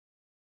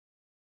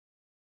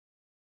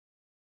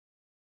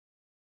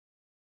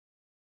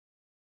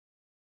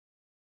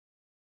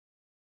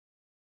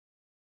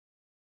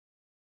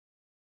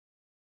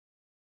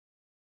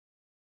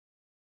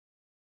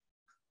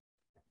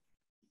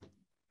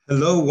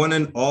Hello, one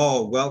and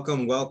all.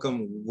 Welcome,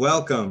 welcome,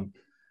 welcome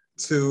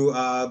to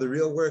the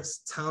RealWorks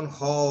Town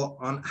Hall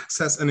on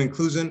Access and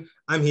Inclusion.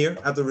 I'm here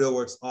at the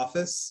RealWorks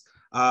office,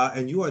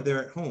 and you are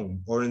there at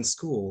home or in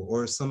school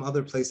or some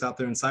other place out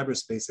there in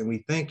cyberspace, and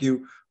we thank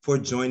you for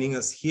joining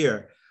us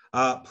here.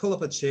 Pull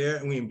up a chair,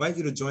 and we invite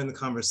you to join the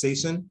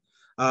conversation.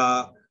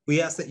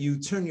 We ask that you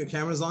turn your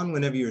cameras on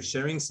whenever you're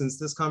sharing, since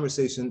this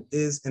conversation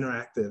is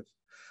interactive.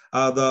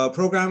 The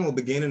program will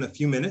begin in a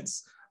few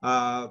minutes.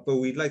 But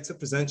we'd like to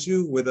present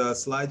you with a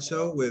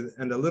slideshow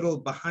and a little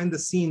behind the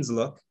scenes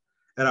look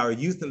at our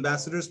Youth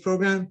Ambassadors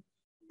program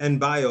and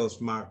bios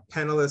from our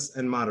panelists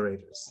and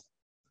moderators.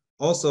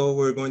 Also,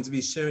 we're going to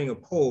be sharing a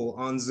poll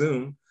on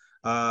Zoom.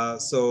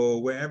 So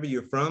wherever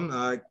you're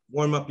from,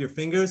 warm up your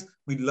fingers.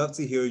 We'd love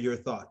to hear your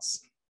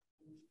thoughts.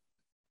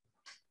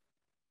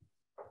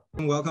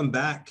 Welcome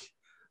back.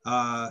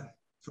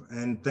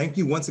 And thank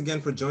you once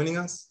again for joining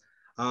us.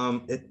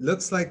 It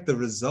looks like the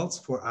results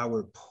for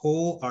our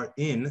poll are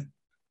in.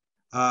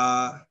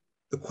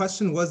 The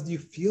question was, do you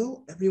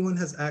feel everyone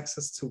has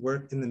access to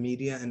work in the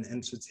media and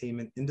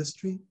entertainment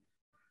industry?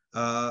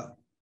 About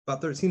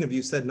 13 of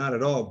you said not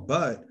at all,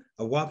 but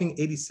a whopping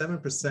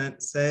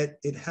 87% said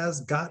it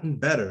has gotten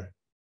better,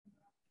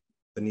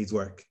 but needs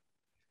work.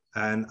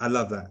 And I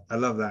love that, I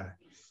love that.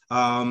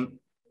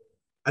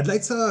 I'd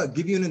like to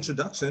give you an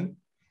introduction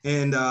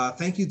and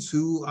thank you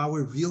to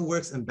our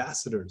RealWorks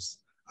ambassadors,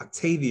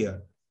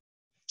 Octavia,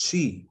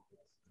 Chi,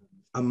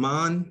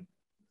 Aman,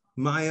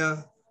 Maya,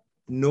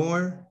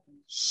 Noor,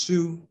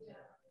 Shu,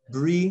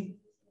 Bree,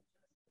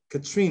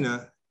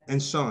 Katrina,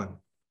 and Shaun.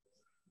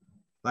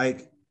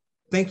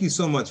 Thank you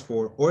so much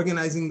for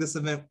organizing this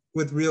event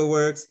with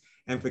RealWorks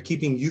and for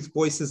keeping youth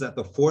voices at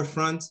the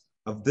forefront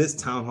of this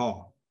town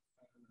hall.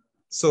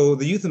 So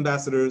the youth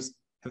ambassadors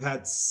have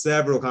had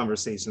several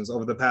conversations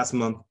over the past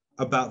month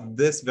about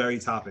this very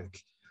topic.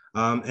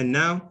 And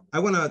now I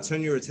want to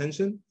turn your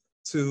attention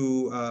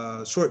to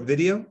a short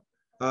video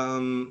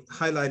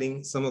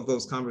highlighting some of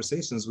those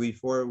conversations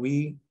before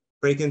we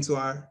break into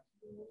our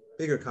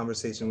bigger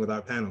conversation with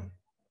our panel.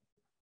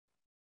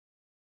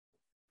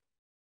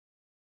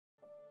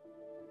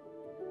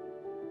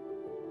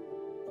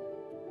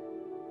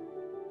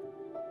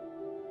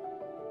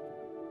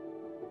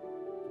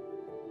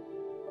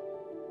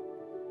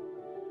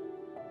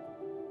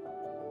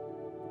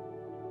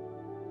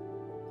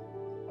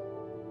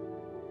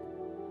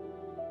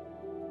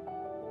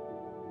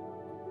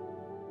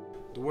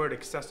 The word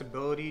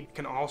accessibility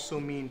can also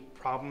mean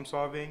problem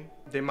solving.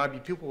 There might be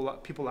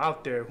people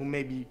out there who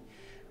may be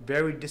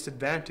very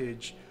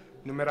disadvantaged.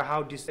 No matter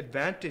how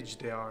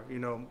disadvantaged they are,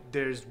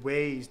 there's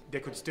ways they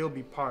could still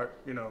be part,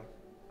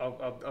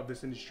 of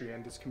this industry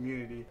and this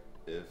community.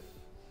 If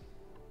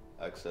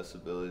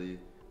accessibility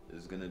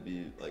is gonna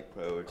be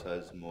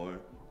prioritized more,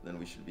 then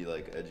we should be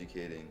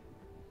educating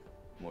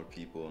more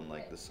people in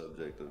the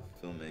subject of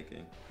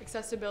filmmaking.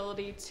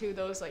 Accessibility to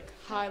those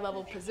high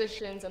level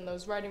positions and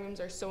those writing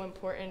rooms are so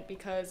important,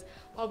 because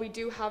while we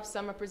do have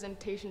some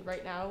representation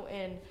right now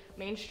in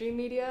mainstream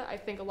media, I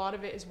think a lot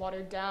of it is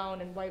watered down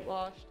and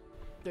whitewashed.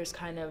 There's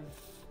kind of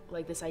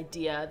this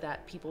idea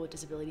that people with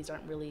disabilities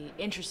aren't really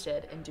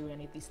interested in doing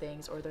any of these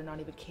things, or they're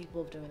not even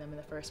capable of doing them in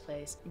the first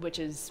place, which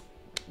is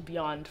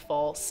beyond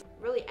false.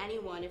 Really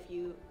anyone, if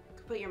you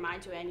put your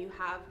mind to it and you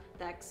have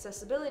the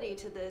accessibility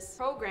to this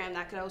program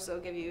that could also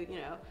give you,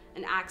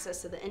 an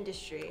access to the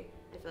industry,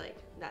 I feel like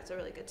that's a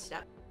really good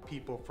step.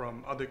 People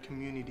from other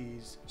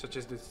communities, such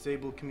as the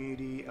disabled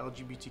community,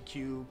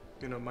 LGBTQ,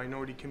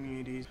 minority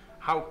communities,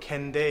 how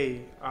can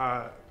they,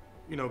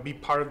 be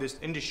part of this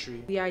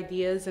industry? The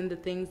ideas and the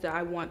things that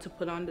I want to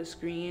put on the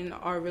screen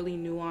are really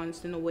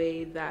nuanced in a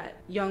way that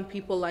young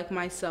people like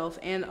myself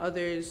and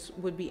others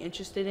would be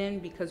interested in,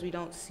 because we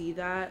don't see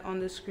that on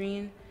the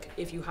screen.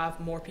 If you have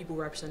more people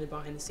represented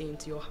behind the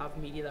scenes, you'll have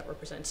media that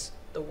represents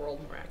the world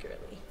more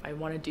accurately. I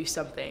want to do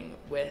something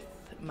with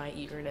my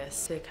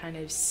eagerness to kind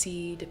of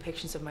see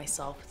depictions of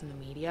myself within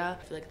the media.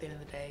 I feel like at the end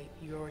of the day,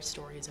 your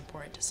story is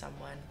important to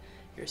someone.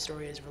 Your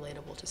story is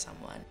relatable to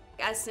someone.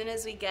 As soon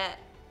as we get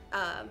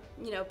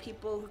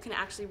people who can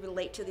actually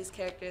relate to these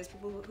characters,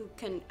 people who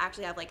can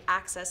actually have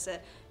access to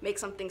make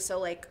something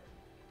so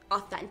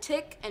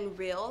authentic and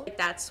real,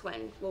 that's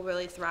when we'll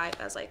really thrive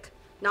as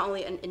not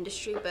only an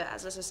industry but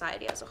as a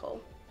society as a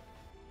whole.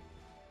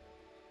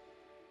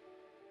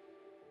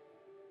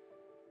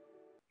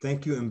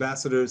 Thank you,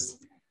 ambassadors.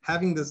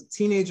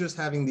 Teenagers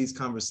having these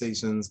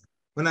conversations.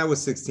 When I was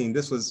 16,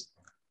 this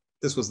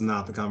was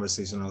not the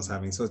conversation I was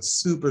having. So it's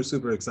super,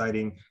 super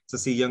exciting to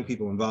see young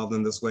people involved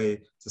in this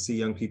way, to see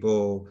young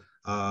people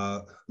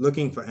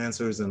looking for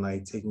answers and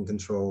taking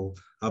control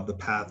of the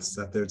paths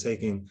that they're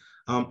taking.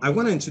 I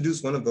want to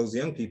introduce one of those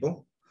young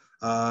people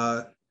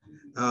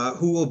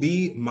who will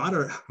be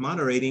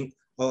moderating.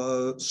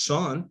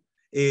 Shaun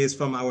is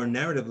from our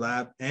narrative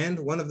lab and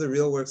one of the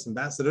RealWorks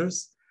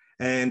ambassadors.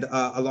 And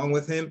along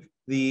with him,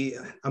 the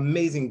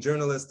amazing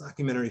journalist,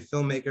 documentary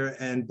filmmaker,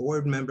 and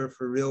board member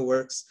for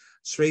RealWorks,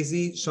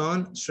 Shraysi.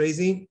 Shaun,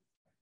 Shraysi,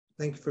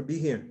 thank you for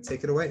being here.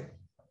 Take it away.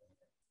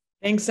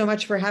 Thanks so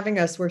much for having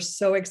us. We're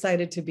so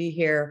excited to be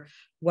here.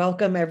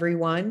 Welcome,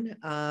 everyone.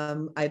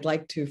 I'd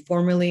like to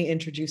formally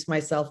introduce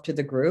myself to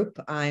the group.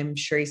 I'm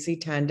Shraysi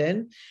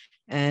Tandon,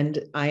 and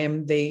I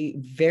am the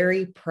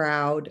very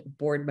proud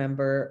board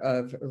member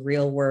of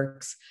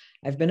RealWorks.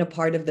 I've been a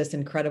part of this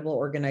incredible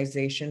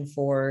organization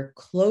for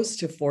close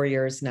to 4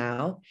 years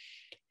now,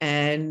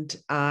 and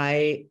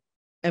I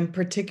am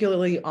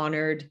particularly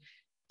honored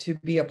to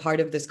be a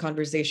part of this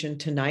conversation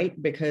tonight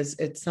because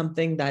it's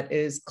something that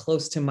is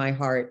close to my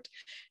heart.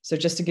 So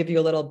just to give you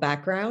a little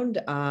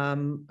background,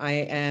 I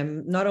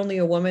am not only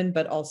a woman,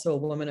 but also a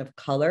woman of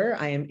color.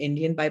 I am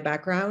Indian by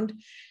background,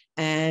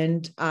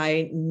 and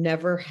I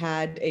never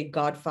had a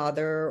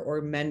godfather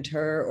or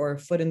mentor or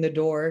foot in the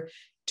door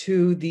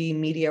to the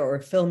media or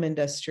film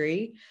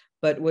industry,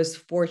 but was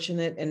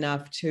fortunate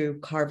enough to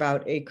carve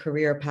out a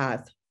career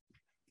path,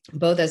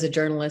 both as a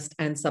journalist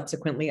and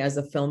subsequently as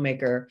a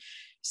filmmaker.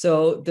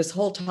 So this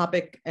whole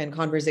topic and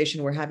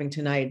conversation we're having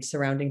tonight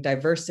surrounding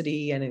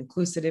diversity and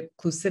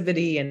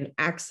inclusivity and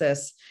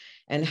access,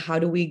 and how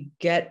do we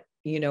get,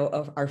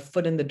 our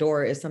foot in the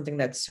door, is something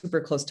that's super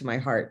close to my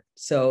heart.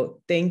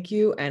 So thank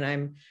you. And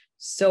I'm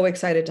so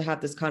excited to have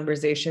this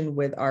conversation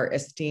with our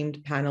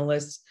esteemed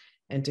panelists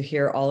and to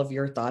hear all of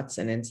your thoughts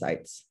and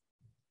insights.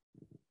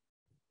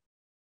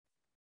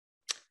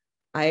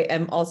 I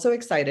am also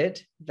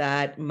excited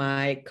that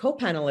my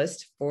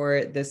co-panelist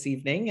for this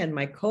evening and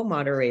my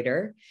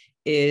co-moderator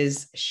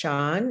is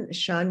Shaun.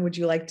 Shaun, would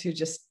you like to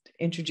just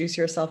introduce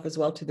yourself as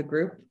well to the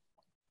group?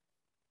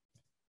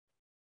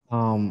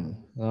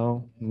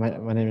 Hello,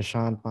 my name is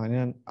Shaun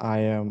Pangilinan. I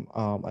am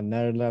a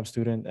Netherlands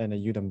student and a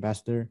youth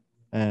ambassador,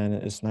 and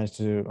it's nice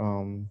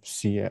to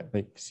see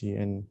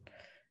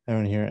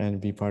everyone here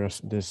and be part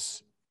of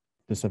this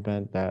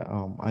event. That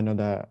I know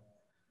that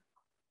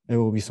it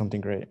will be something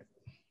great.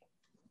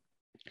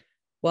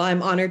 Well,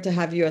 I'm honored to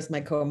have you as my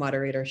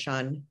co-moderator,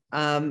 Shaun.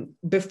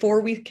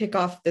 Before we kick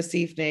off this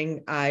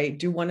evening, I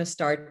do want to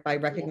start by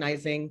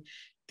recognizing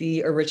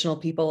the original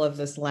people of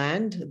this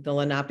land, the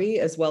Lenape,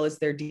 as well as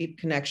their deep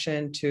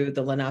connection to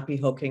the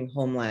Lenape-Hoking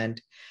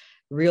homeland.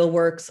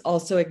 RealWorks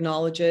also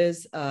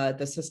acknowledges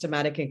the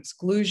systematic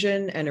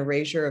exclusion and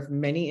erasure of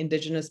many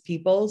Indigenous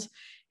peoples,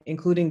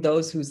 including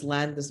those whose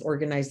land this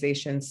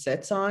organization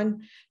sits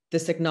on.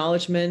 This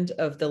acknowledgement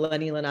of the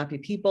Lenni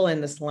Lenape people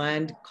and this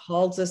land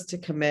calls us to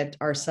commit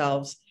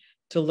ourselves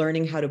to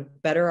learning how to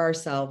better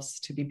ourselves,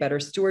 to be better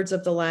stewards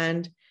of the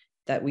land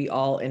that we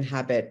all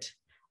inhabit.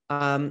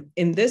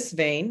 In this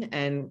vein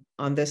and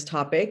on this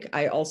topic,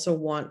 I also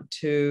want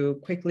to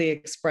quickly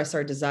express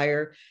our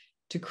desire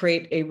to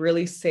create a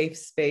really safe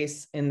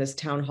space in this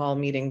town hall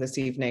meeting this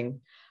evening.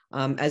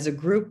 As a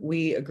group,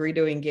 we agree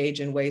to engage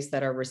in ways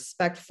that are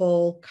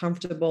respectful,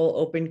 comfortable,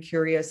 open,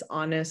 curious,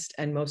 honest,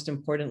 and most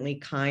importantly,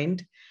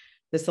 kind.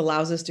 This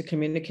allows us to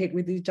communicate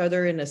with each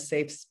other in a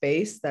safe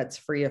space that's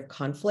free of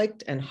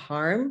conflict and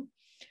harm.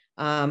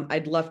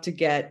 I'd love to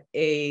get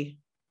a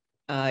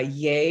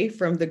yay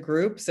from the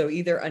group. So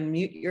either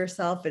unmute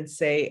yourself and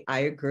say,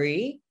 I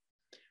agree,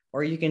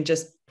 or you can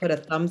just put a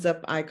thumbs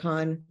up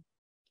icon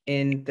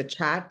in the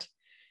chat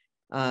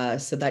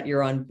so that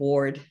you're on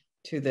board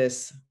to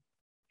this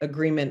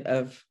agreement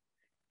of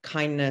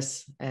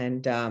kindness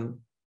and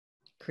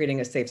creating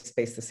a safe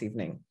space this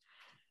evening.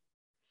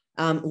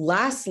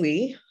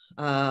 Lastly,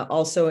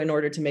 also in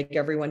order to make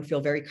everyone feel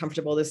very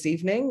comfortable this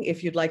evening,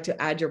 if you'd like to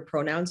add your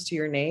pronouns to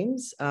your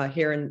names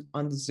here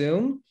on the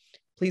Zoom,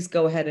 please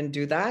go ahead and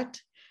do that.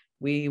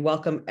 We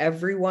welcome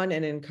everyone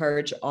and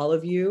encourage all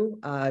of you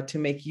to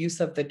make use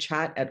of the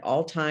chat at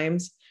all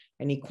times.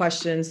 Any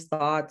questions,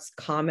 thoughts,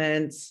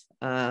 comments,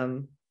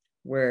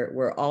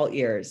 we're all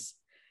ears.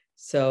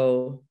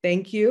 So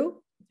thank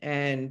you.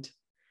 And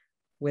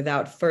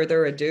without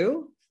further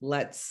ado,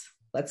 let's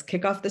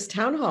kick off this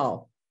town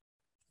hall.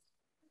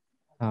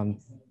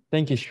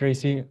 Thank you,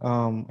 Shraysi.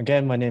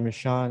 Again, my name is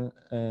Shaun,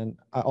 and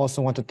I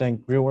also want to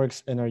thank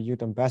RealWorks and our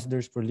youth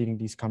ambassadors for leading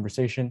these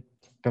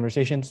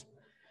conversations.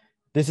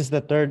 This is the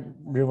third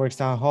RealWorks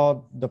Town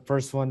Hall, the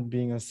first one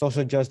being a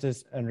social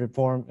justice and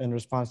reform in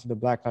response to the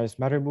Black Lives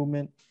Matter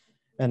movement,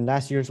 and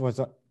last year's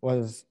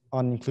was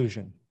on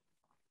inclusion.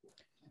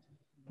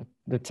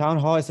 The town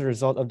hall is a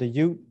result of the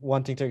youth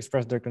wanting to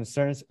express their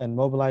concerns and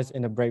mobilize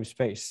in a brave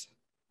space.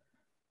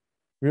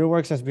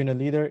 RealWorks has been a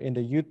leader in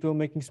the youth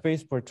filmmaking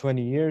space for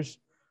 20 years,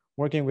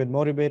 working with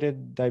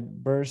motivated,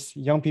 diverse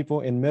young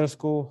people in middle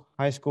school,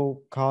 high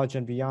school, college,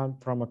 and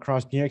beyond from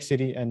across New York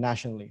City and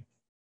nationally.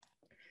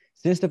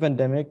 Since the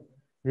pandemic,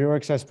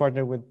 RealWorks has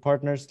partnered with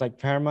partners like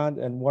Paramount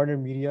and Warner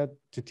Media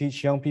to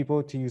teach young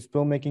people to use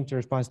filmmaking to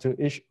respond to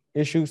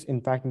issues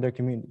impacting their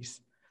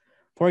communities.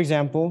 For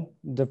example,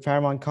 the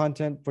Paramount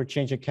Content for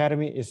Change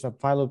Academy is a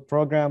pilot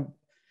program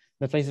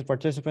that places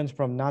participants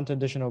from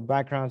non-traditional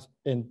backgrounds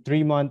in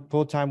 3-month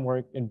full-time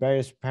work in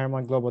various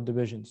Paramount Global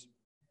divisions.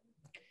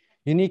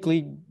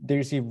 Uniquely, they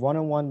receive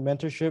one-on-one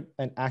mentorship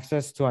and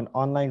access to an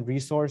online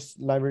resource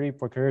library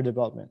for career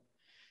development.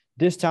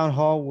 This town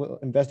hall will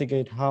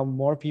investigate how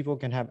more people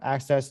can have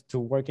access to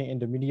working in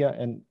the media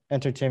and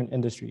entertainment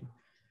industry,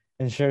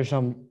 and share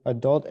some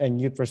adult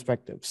and youth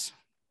perspectives.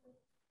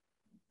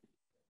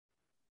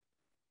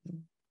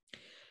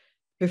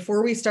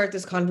 Before we start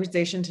this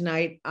conversation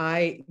tonight,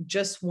 I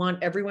just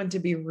want everyone to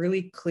be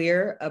really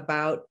clear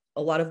about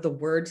a lot of the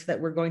words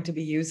that we're going to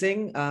be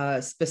using,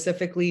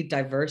 specifically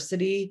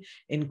diversity,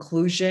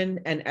 inclusion,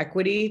 and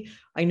equity.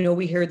 I know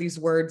we hear these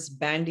words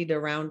bandied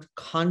around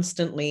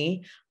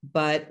constantly,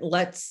 but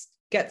let's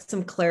get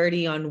some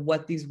clarity on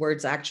what these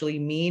words actually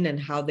mean and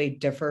how they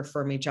differ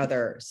from each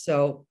other.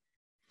 So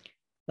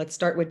let's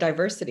start with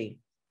diversity.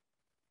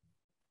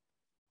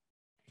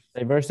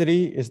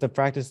 Diversity is the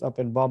practice of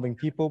involving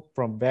people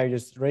from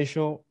various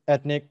racial,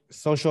 ethnic,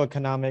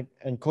 socioeconomic,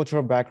 and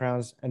cultural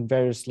backgrounds and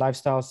various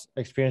lifestyles,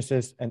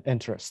 experiences, and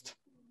interests.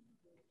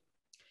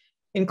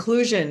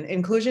 Inclusion.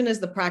 Inclusion is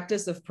the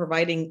practice of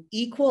providing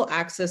equal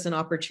access and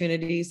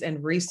opportunities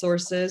and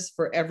resources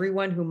for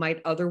everyone who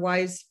might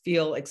otherwise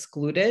feel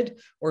excluded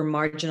or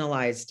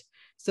marginalized.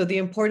 So the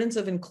importance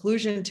of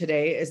inclusion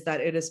today is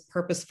that it is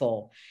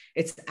purposeful.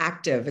 It's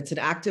active. It's an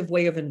active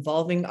way of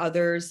involving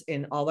others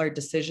in all our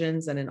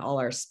decisions and in all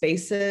our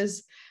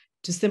spaces.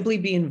 To simply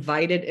be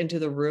invited into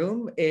the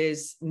room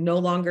is no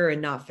longer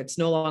enough. It's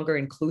no longer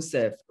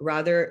inclusive.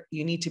 Rather,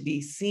 you need to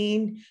be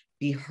seen,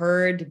 be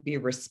heard, be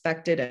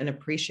respected and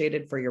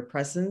appreciated for your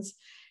presence.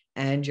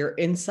 And your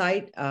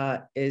insight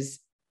is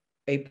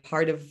a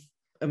part of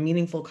a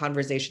meaningful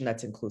conversation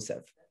that's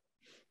inclusive.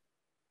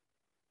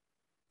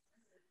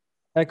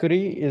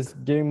 Equity is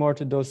giving more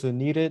to those who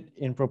need it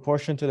in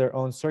proportion to their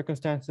own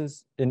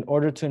circumstances in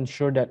order to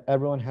ensure that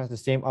everyone has the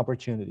same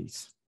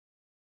opportunities.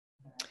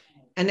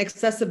 And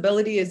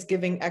accessibility is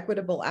giving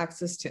equitable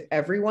access to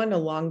everyone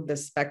along the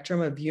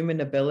spectrum of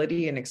human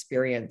ability and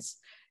experience.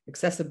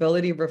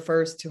 Accessibility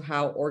refers to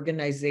how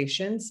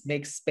organizations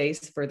make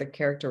space for the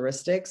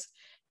characteristics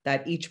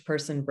that each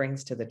person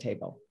brings to the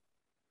table.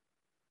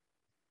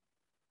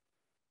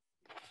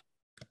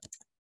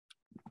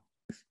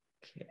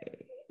 Okay.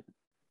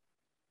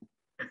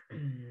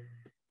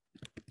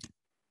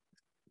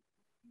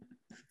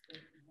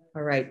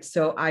 All right,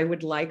 so I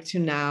would like to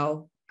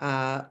now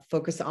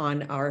focus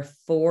on our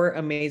 4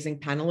 amazing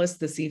panelists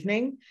this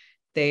evening.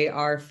 They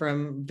are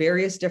from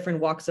various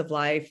different walks of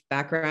life,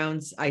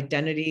 backgrounds,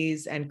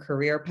 identities, and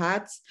career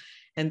paths.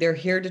 And they're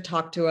here to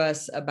talk to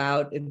us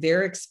about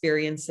their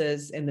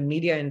experiences in the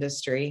media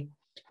industry.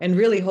 And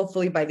really,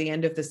 hopefully by the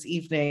end of this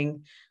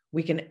evening,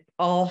 we can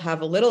all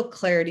have a little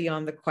clarity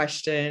on the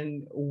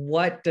question,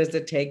 what does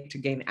it take to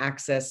gain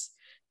access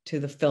to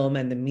the film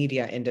and the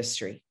media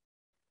industry?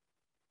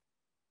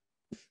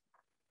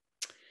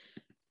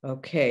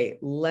 Okay,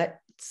 let's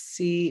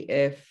see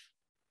if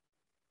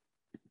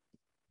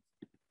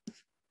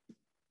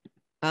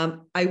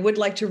I would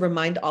like to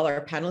remind all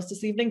our panelists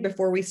this evening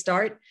before we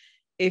start,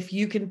 if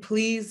you can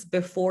please,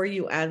 before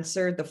you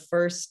answer the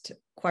first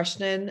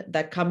question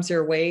that comes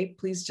your way,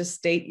 please just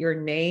state your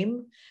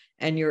name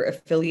and your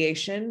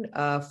affiliation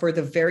for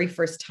the very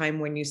first time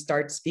when you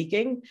start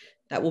speaking.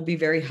 That will be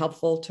very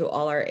helpful to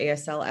all our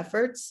ASL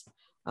efforts.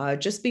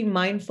 Just be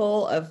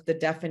mindful of the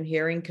deaf and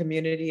hearing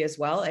community as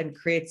well and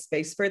create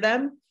space for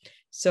them.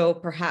 So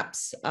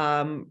perhaps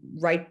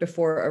right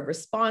before a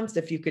response,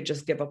 if you could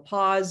just give a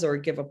pause or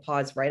give a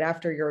pause right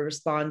after your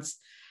response.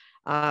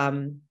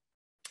 And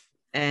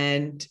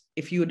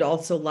if you would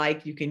also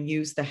like, you can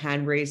use the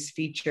hand raise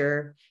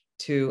feature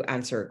to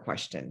answer a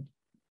question.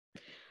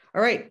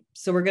 All right,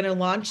 so we're going to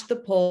launch the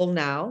poll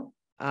now,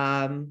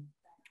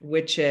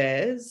 which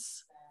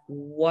is,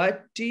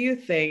 what do you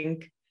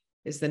think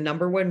is the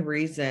 #1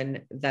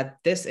 reason that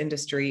this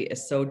industry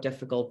is so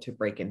difficult to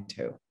break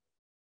into?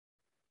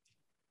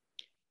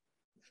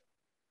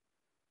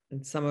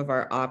 And some of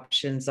our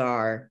options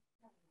are,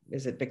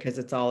 is it because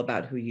it's all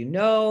about who you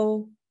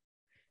know?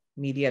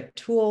 Media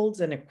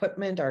tools and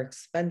equipment are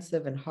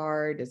expensive and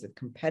hard. Is it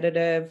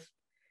competitive?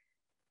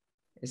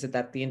 Is it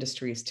that the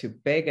industry is too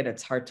big and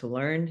it's hard to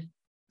learn?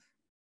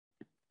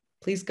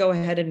 Please go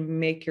ahead and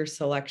make your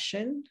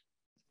selection.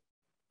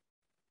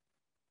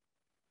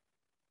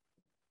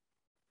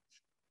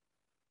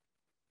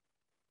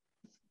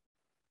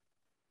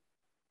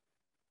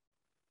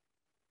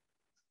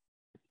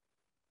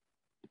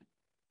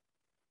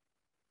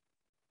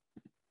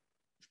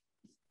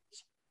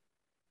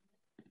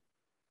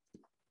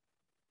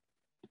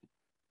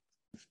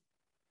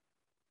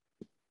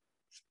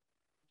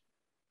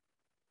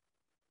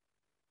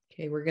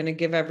 Okay, we're going to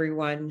give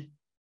everyone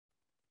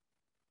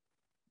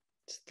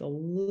just a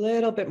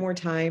little bit more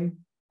time.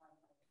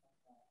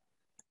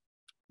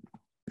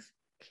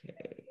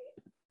 Okay.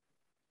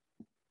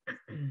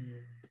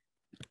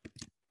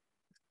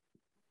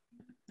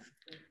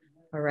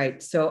 All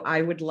right, so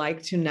I would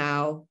like to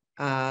now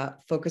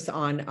focus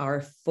on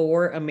our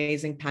 4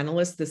 amazing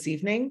panelists this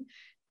evening.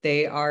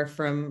 They are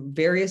from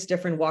various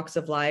different walks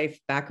of life,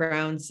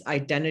 backgrounds,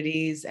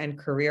 identities, and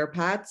career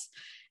paths.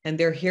 And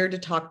they're here to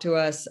talk to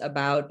us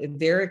about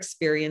their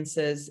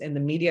experiences in the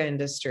media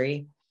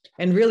industry.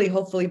 And really,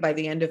 hopefully by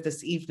the end of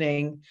this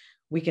evening,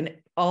 we can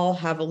all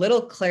have a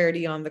little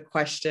clarity on the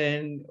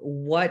question,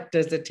 what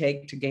does it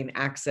take to gain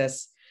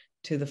access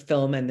to the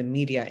film and the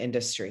media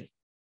industry.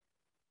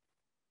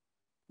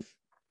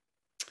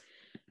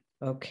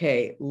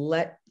 Okay,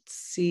 let's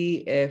see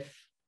if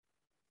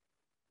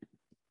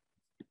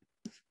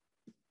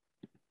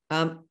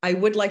I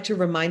would like to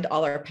remind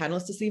all our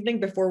panelists this evening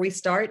before we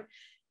start,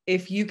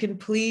 if you can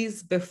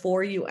please,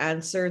 before you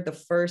answer the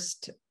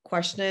first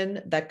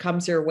question that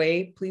comes your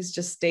way, please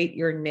just state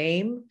your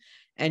name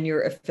and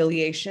your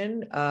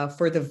affiliation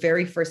for the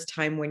very first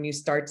time when you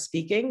start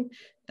speaking.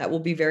 That will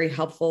be very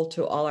helpful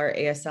to all our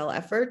ASL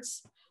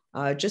efforts.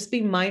 Just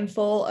be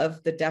mindful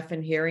of the deaf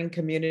and hearing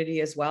community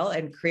as well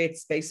and create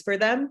space for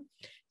them.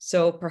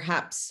 So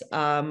perhaps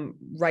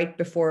right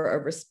before a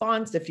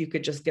response, if you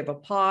could just give a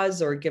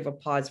pause or give a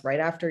pause right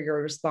after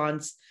your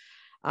response.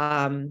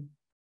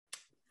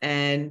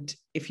 And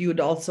if you would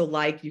also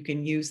like, you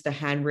can use the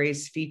hand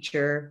raise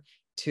feature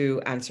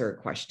to answer a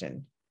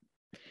question.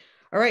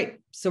 All right,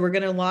 so we're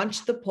going to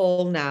launch the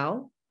poll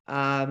now,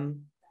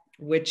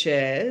 which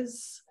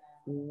is,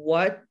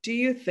 what do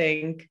you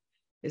think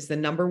is the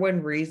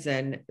 #1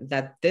 reason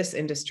that this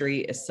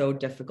industry is so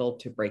difficult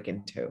to break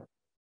into?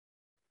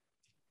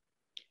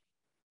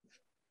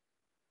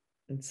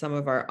 And some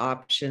of our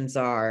options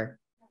are,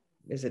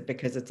 is it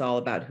because it's all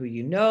about who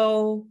you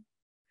know?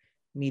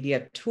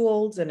 Media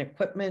tools and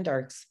equipment are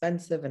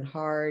expensive and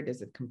hard.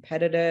 Is it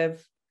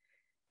competitive?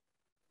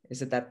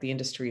 Is it that the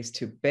industry is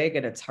too big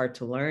and it's hard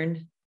to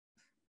learn?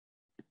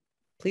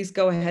 Please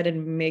go ahead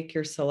and make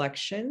your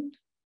selection.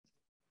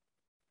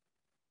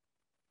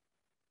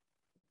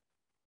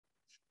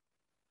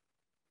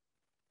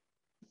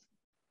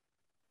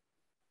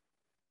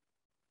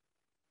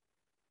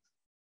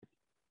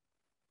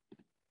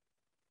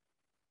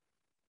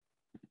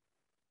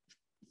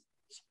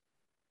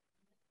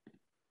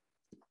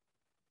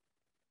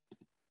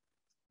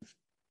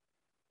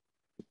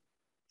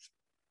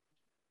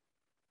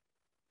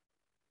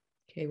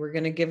 Okay, we're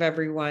going to give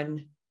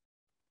everyone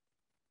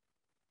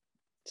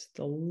just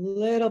a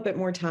little bit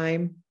more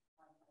time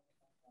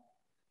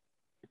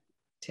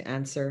to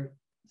answer.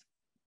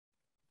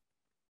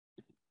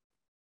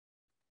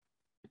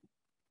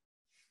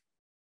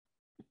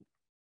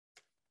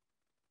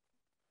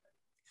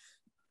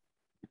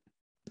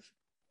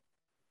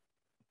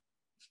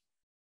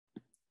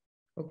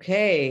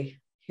 Okay,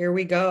 here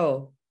we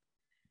go.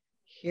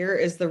 Here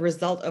is the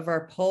result of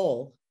our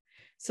poll.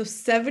 So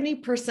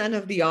 70%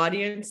 of the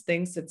audience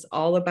thinks it's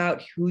all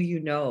about who you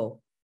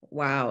know.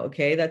 Wow,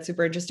 okay, that's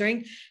super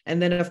interesting.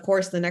 And then of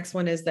course, the next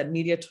one is that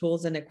media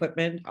tools and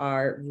equipment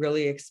are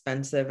really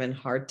expensive and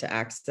hard to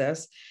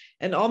access,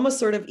 and almost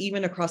sort of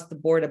even across the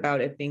board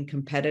about it being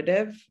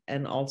competitive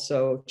and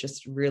also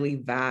just really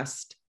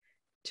vast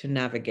to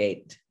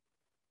navigate.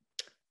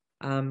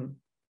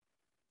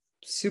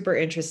 Super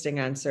interesting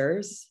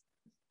answers.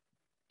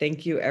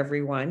 Thank you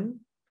everyone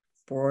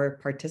for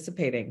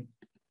participating.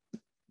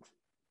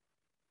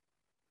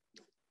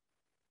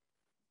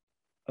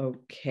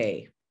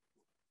 Okay.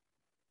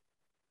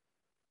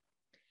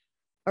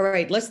 All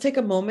right, let's take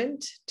a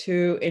moment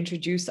to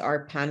introduce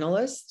our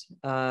panelists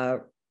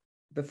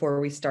before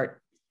we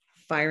start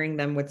firing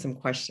them with some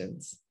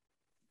questions.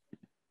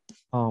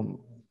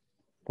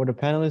 For the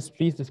panelists,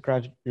 please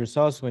describe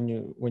yourselves when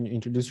you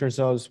introduce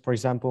yourselves. For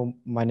example,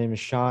 my name is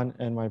Shaun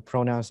and my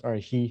pronouns are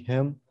he,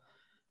 him.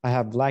 I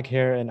have black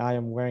hair and I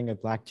am wearing a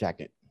black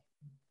jacket.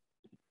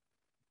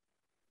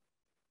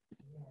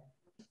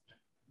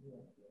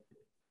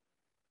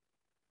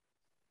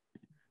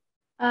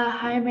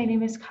 Hi, my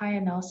name is Kaya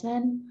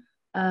Nelson.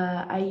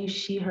 I use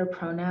she, her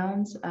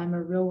pronouns. I'm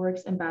a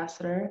RealWorks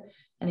ambassador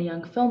and a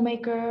young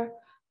filmmaker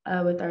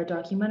with our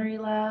documentary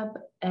lab.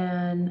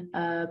 And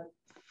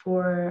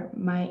for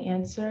my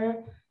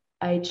answer,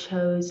 I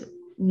chose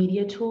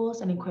media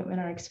tools and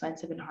equipment are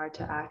expensive and hard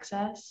to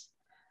access.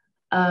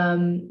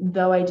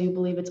 Though I do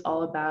believe it's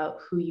all about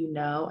who you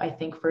know, I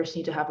think first you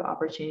need to have the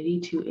opportunity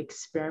to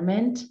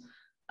experiment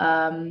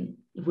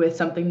with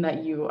something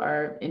that you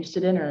are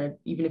interested in, or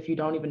even if you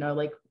don't even know,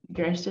 like,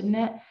 you're interested in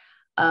it.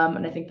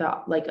 And I think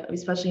that, like,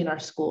 especially in our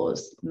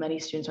schools, many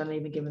students aren't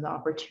even given the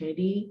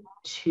opportunity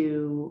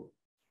to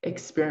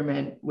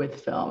experiment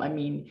with film. I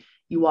mean,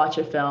 you watch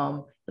a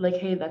film, you're like,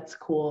 hey, that's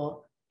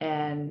cool,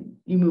 and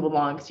you move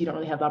along because you don't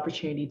really have the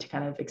opportunity to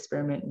kind of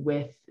experiment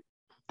with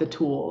the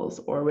tools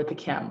or with the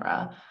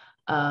camera.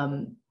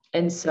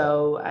 And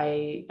so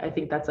I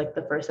think that's like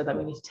the first step that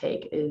we need to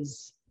take,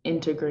 is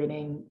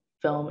integrating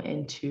film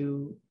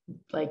into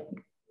like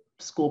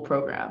school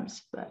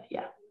programs. But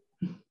yeah.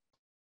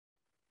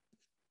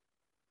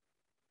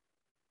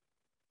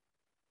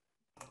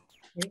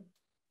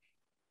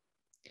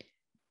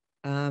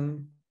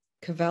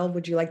 Cavell,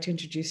 would you like to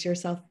introduce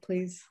yourself,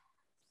 please?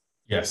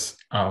 Yes.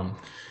 Hey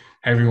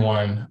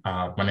everyone,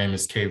 my name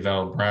is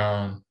Cavell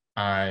Brown.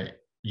 I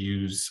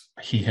use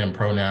he, him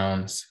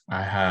pronouns.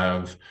 I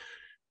have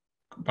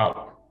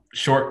about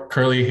short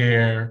curly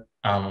hair.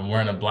 I'm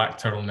wearing a black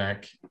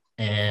turtleneck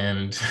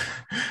and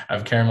I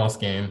have caramel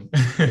skin.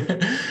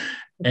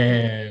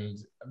 and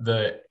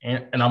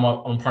I'm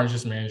a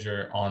partnerships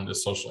manager on the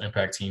social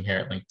impact team here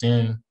at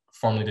LinkedIn.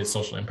 Formerly did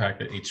social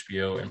impact at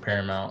HBO and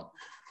Paramount.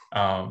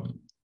 And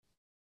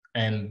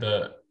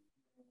the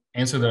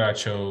answer that I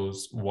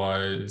chose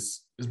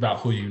is about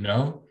who you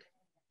know.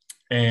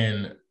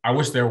 And I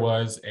wish there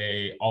was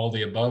a all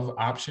the above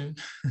option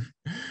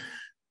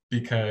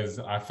because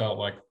I felt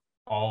like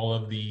all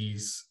of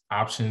these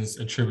options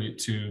attribute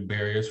to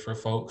barriers for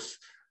folks.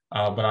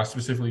 But I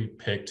specifically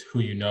picked who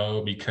you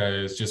know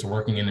because just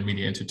working in the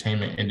media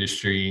entertainment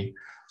industry,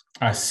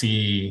 I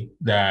see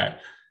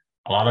that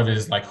a lot of it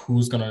is like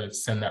who's going to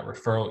send that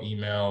referral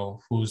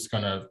email, who's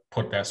going to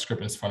put that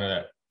script in front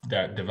of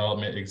that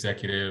development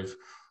executive.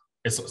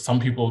 Some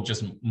people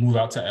just move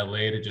out to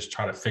LA to just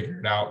try to figure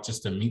it out,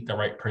 just to meet the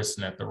right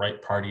person at the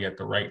right party at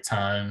the right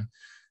time.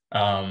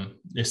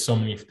 There's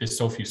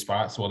so few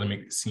spots. Well, to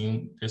make it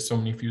seem there's so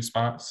many few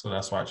spots, so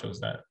that's why I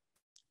chose that.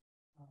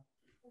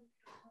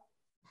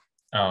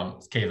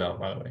 It's K-Vel,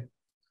 by the way.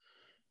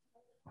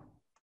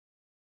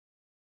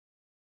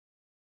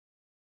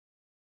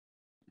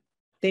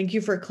 Thank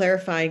you for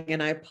clarifying,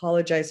 and I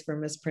apologize for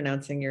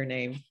mispronouncing your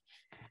name.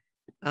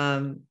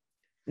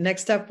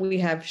 Next up, we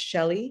have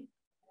Shelly.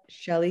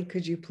 Shelly,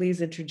 could you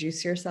please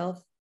introduce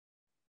yourself?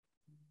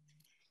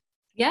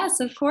 Yes,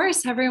 of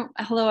course.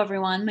 Hello,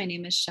 everyone. My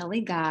name is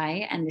Shelly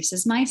Guy, and this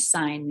is my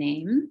sign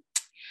name.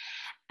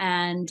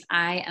 And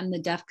I am the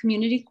Deaf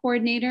Community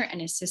Coordinator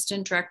and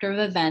Assistant Director of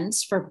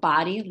Events for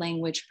Body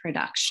Language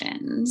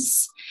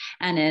Productions.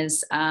 And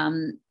as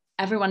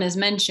everyone has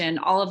mentioned,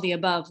 all of the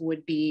above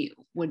would be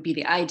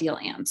the ideal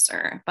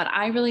answer. But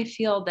I really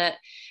feel that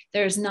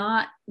there's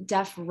not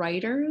deaf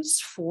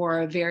writers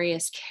for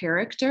various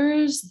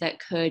characters that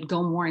could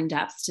go more in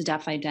depth to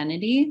deaf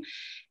identity.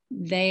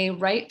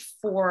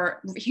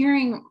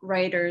 Hearing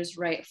writers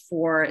write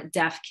for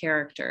deaf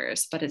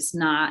characters, but it's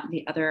not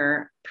the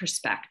other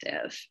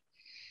perspective.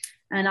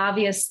 And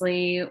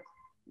obviously,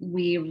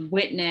 we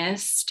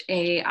witnessed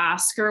an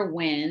Oscar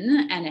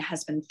win, and it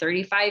has been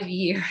 35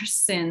 years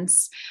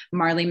since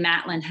Marlee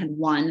Matlin had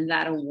won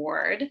that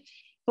award.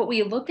 But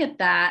we look at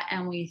that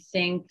and we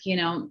think,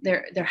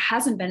 there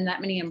hasn't been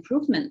that many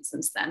improvements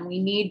since then.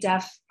 We need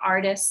deaf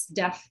artists,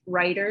 deaf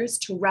writers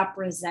to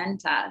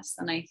represent us.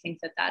 And I think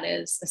that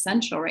is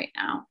essential right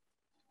now.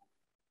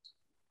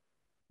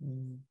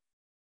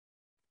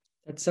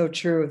 That's so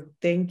true.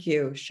 Thank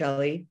you,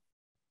 Shelly.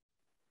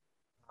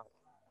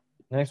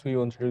 Next, we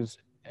will introduce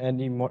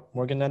Andie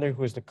Morgenlander,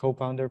 who is the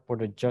co-founder for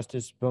the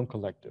Justice Film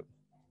Collective.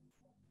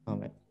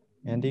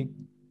 Andie?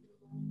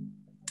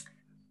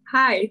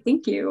 Hi,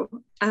 thank you.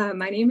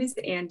 My name is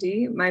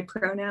Andie. My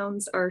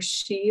pronouns are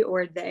she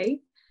or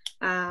they.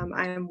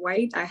 I am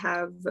white. I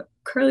have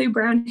curly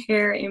brown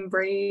hair in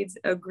braids,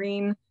 a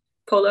green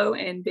polo,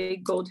 and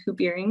big gold hoop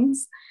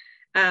earrings.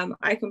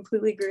 I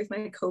completely agree with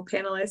my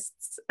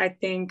co-panelists. I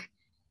think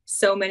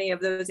so many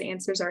of those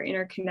answers are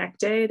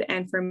interconnected.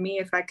 And for me,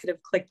 if I could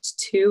have clicked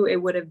two, it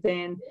would have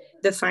been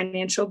the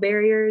financial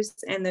barriers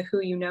and the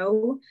who you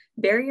know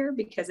barrier,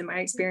 because in my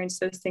experience,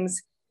 those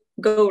things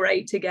go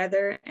right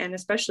together. And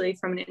especially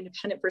from an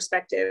independent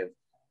perspective,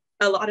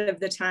 a lot of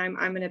the time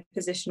I'm in a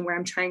position where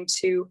I'm trying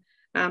to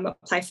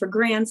apply for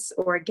grants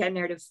or get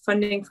narrative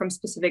funding from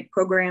specific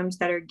programs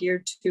that are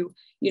geared to,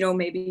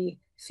 maybe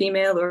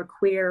female or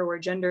queer or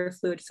gender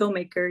fluid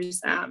filmmakers.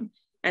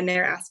 And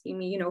they're asking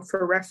me,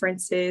 for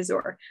references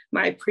or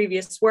my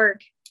previous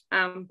work.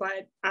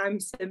 But I'm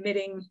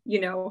submitting,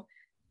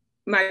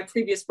 my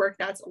previous work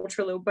that's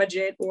ultra low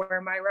budget, or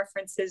my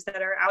references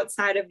that are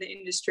outside of the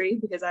industry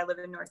because I live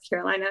in North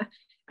Carolina.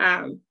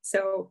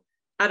 So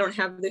I don't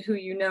have the who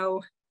you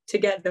know to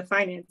get the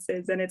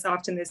finances. And it's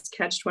often this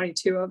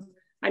catch-22 of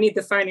I need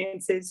the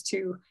finances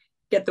to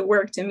get the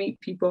work to meet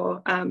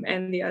people,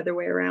 and the other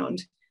way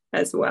around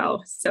as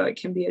well. So it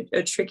can be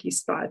a tricky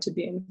spot to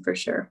be in for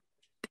sure.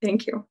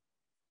 Thank you.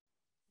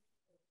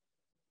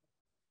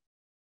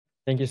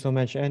 Thank you so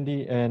much,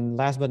 Andie. And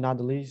last but not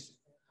the least,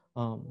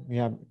 we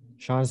have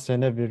Shaun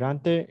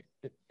Seneviratne.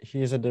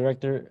 He is a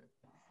director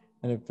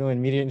and a film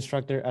and media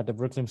instructor at the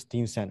Brooklyn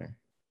STEAM Center.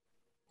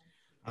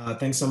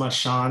 Thanks so much,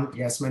 Shaun.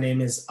 Yes, my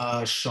name is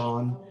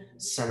Shaun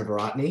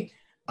Seneviratne.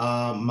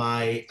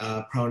 My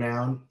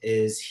pronoun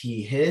is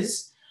he,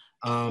 his.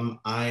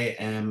 I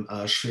am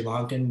Sri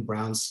Lankan,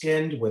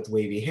 brown-skinned with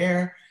wavy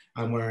hair.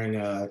 I'm wearing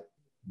a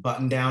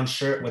button-down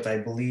shirt with, I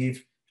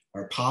believe,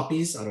 are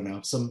poppies. I don't know,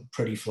 some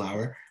pretty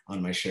flower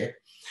on my shirt.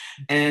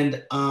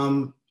 And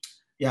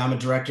yeah, I'm a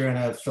director and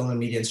a film and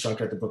media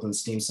instructor at the Brooklyn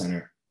STEAM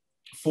Center.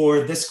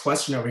 For this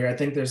question over here, I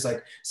think there's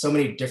like so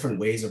many different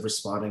ways of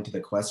responding to the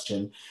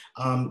question.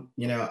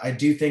 I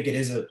do think it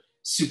is a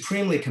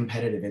supremely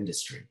competitive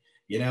industry.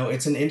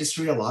 It's an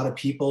industry a lot of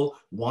people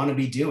want to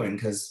be doing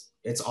because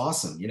it's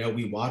awesome.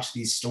 We watch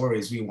these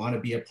stories. We want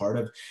to be a part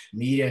of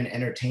media and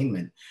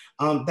entertainment.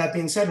 That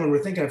being said, when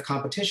we're thinking of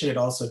competition, it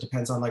also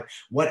depends on like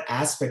what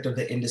aspect of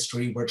the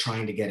industry we're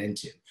trying to get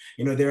into.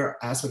 There are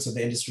aspects of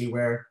the industry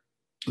where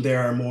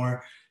there are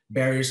more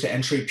barriers to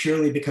entry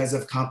purely because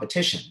of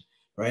competition,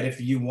 right?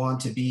 If you want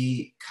to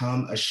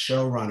become a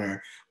showrunner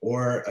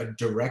or a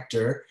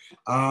director,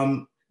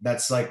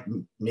 that's like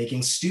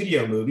making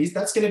studio movies,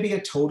 that's going to be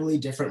a totally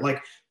different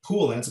like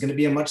pool. And it's going to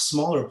be a much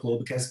smaller pool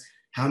because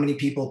how many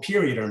people,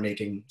 period, are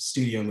making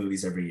studio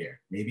movies every year?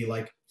 Maybe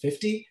like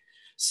 50?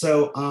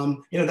 So,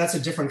 you know, that's a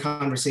different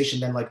conversation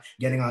than like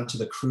getting onto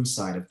the crew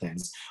side of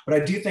things. But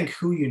I do think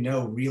who you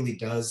know really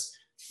does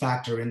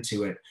factor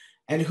into it.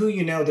 And who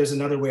you know, there's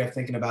another way of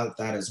thinking about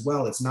that as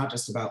well. It's not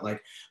just about like,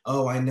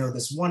 oh, I know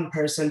this one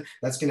person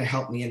that's going to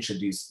help me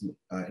introduce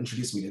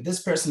me to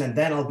this person, and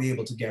then I'll be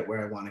able to get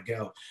where I want to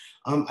go.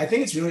 I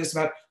think it's really just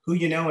about who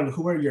you know and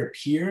who are your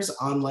peers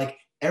on like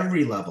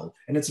every level.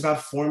 And it's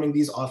about forming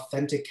these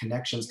authentic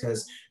connections,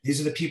 because these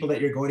are the people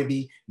that you're going to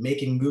be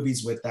making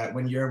movies with, that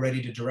when you're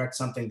ready to direct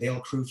something,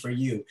 they'll crew for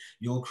you,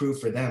 you'll crew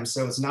for them.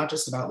 So it's not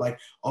just about like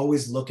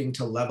always looking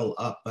to level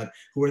up, but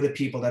who are the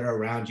people that are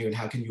around you and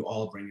how can you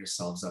all bring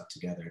yourselves up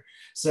together?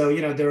 So,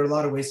 you know, there are a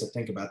lot of ways to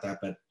think about that,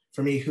 but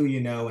for me, who you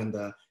know and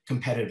the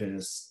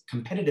competitiveness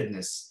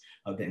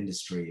of the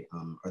industry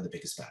are the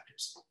biggest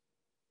factors.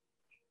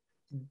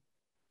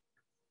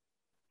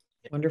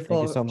 Wonderful.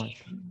 Thank you so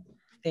much.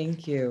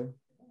 Thank you.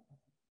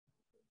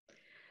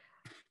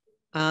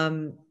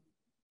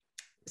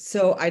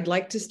 So I'd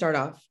like to start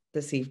off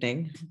this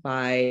evening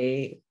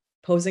by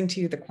posing to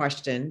you the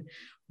question,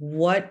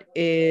 what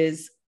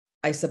is,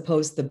 I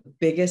suppose, the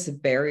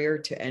biggest barrier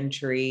to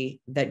entry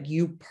that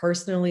you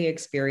personally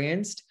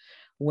experienced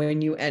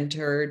when you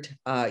entered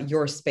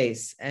your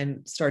space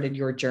and started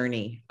your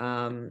journey?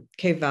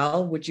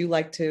 Val, would you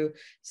like to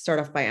start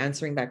off by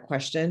answering that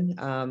question?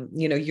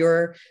 You know,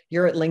 you're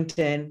at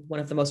LinkedIn, one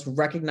of the most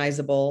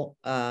recognizable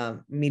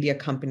media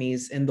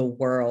companies in the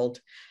world.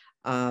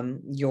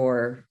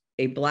 You're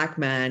a Black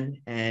man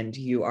and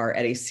you are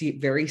at a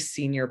very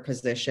senior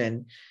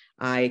position.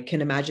 I can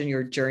imagine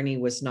your journey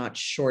was not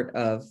short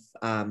of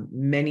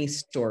many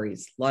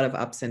stories, a lot of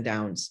ups and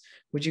downs.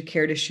 Would you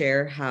care to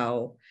share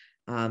how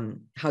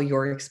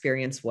your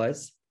experience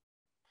was?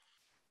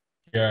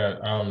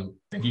 Yeah,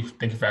 thank you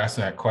for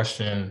asking that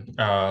question.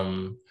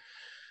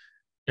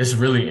 It's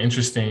really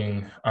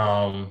interesting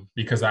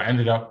because I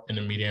ended up in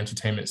the media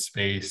entertainment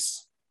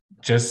space,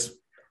 just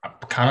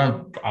kind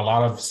of a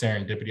lot of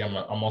serendipity.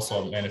 I'm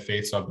also a man of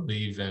faith, so I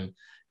believe in, you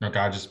know,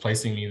 God just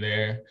placing me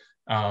there.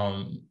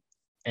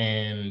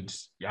 And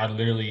I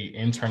literally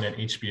interned at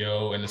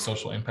HBO in the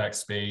social impact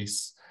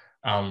space.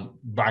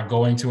 By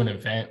going to an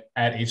event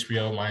at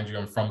HBO, mind you,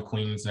 I'm from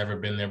Queens, never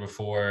been there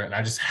before. And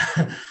I just,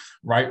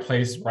 right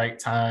place, right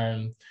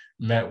time,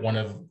 met one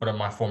of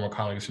my former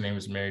colleagues. Her name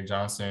is Mary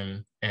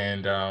Johnson.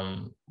 And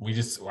I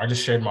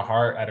just shared my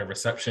heart at a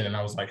reception. And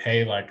I was like,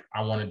 hey, like,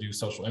 I want to do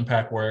social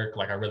impact work.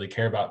 Like, I really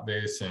care about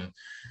this. And,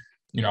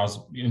 you know, I was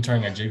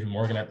interning at JP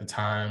Morgan at the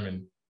time.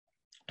 And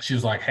she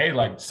was like, hey,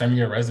 like, send me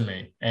your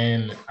resume.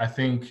 And I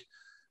think,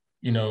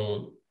 you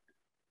know,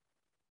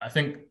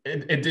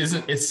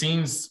 it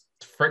seems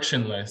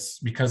frictionless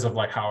because of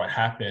like how it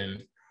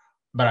happened.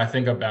 But I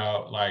think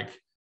about like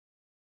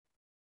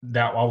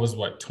that I was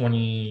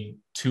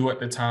 22 at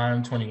the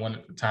time, 21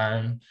 at the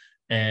time.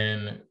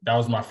 And that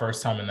was my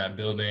first time in that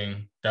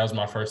building. That was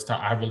my first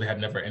time. I really had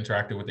never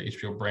interacted with the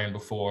HBO brand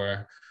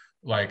before.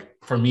 Like,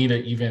 for me to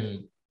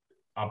even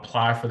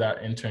apply for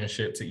that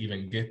internship, to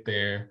even get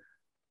there,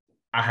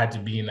 I had to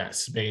be in that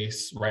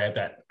space right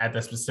at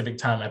that specific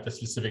time, at the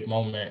specific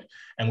moment.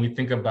 And we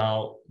think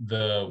about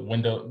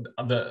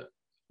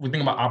we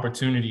think about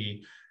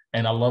opportunity.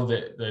 And I love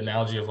the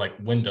analogy of like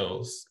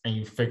windows, and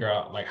you figure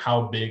out like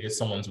how big is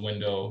someone's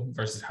window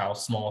versus how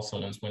small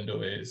someone's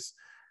window is.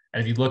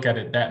 And if you look at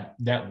it,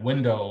 that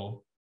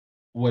window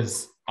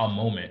was a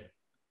moment,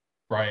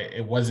 right?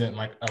 It wasn't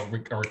like a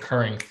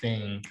recurring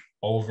thing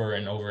over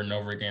and over and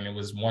over again. It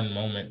was one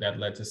moment that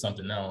led to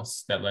something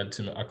else, that led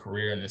to a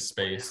career in this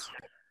space.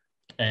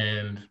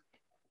 And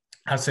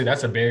I'd say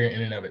that's a barrier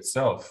in and of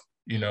itself,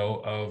 you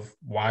know, of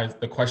why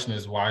the question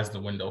is, why is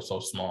the window so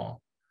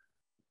small,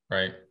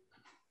 right?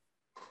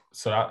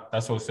 So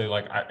that's what I say,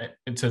 like,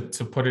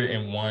 to put it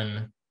in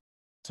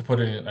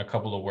a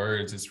couple of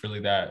words, it's really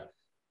that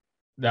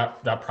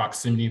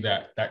proximity,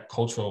 that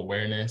cultural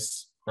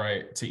awareness,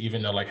 right? To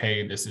even know like,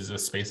 hey, this is a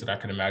space that I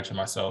could imagine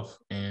myself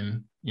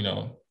in. You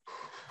know,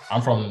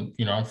 I'm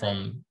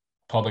from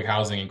public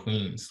housing in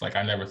Queens. Like,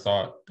 I never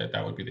thought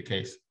that would be the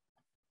case.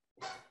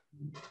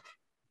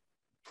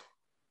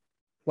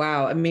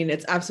 Wow. I mean,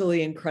 it's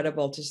absolutely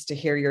incredible just to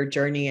hear your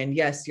journey. And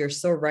yes, you're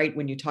so right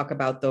when you talk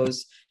about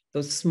those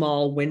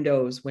small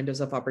windows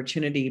of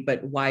opportunity,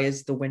 but why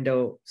is the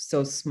window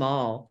so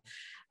small?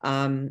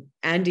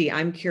 Andie,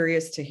 I'm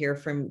curious to hear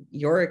from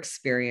your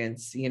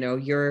experience. You know,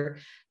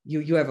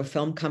 you have a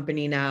film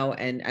company now,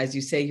 and as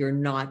you say, you're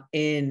not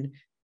in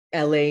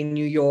LA,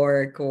 New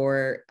York,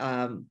 or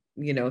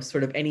you know,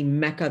 sort of any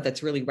mecca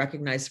that's really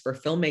recognized for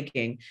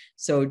filmmaking.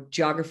 So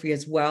geography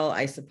as well,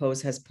 I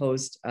suppose, has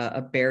posed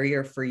a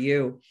barrier for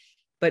you.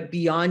 But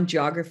beyond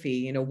geography,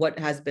 you know, what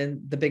has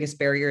been the biggest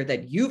barrier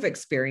that you've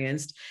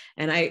experienced?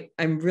 And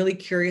I'm really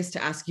curious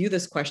to ask you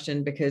this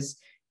question because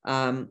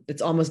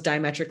it's almost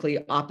diametrically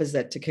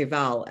opposite to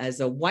Keval as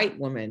a white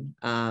woman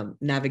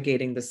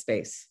navigating the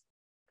space.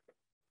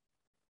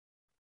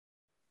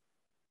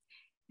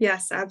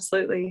 Yes,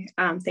 absolutely.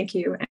 Thank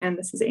you. And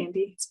this is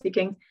Andie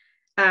speaking.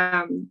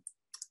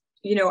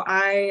 you know,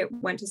 I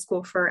went to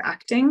school for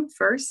acting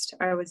first.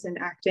 I was an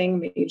acting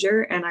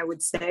major, and I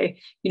would say,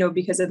 you know,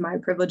 because of my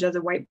privilege as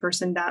a white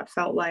person, that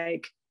felt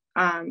like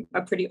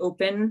a pretty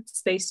open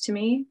space to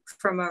me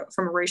from a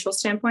racial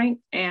standpoint,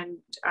 and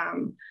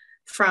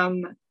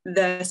from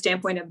the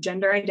standpoint of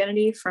gender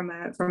identity, from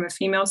a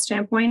female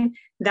standpoint.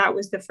 That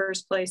was the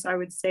first place I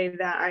would say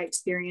that I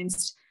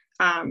experienced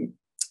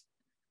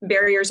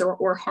barriers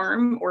or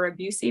harm or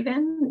abuse,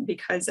 even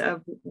because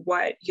of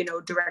what, you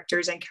know,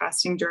 directors and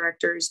casting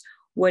directors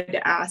would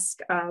ask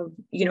of,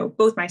 you know,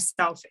 both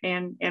myself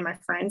and my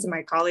friends and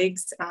my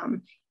colleagues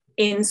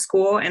in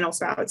school and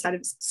also outside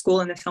of school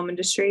in the film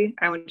industry.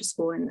 I went to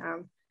school in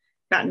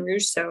Baton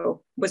Rouge,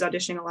 so was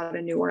auditioning a lot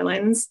in New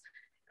Orleans.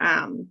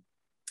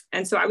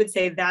 And so I would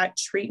say that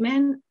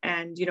treatment,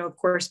 and, you know, of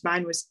course,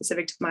 mine was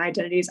specific to my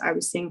identities. I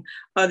was seeing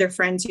other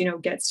friends, you know,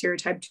 get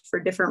stereotyped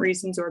for different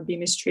reasons or be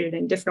mistreated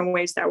in different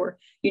ways that were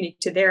unique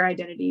to their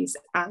identities,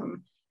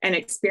 and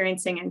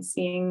experiencing and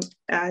seeing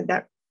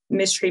that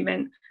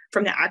mistreatment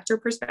from the actor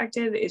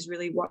perspective is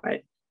really what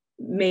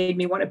made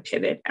me want to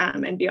pivot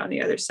and be on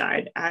the other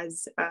side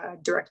as a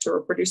director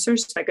or producer,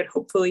 so I could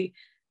hopefully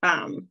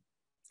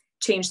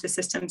change the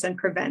systems and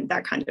prevent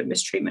that kind of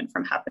mistreatment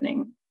from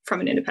happening from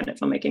an independent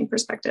filmmaking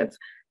perspective.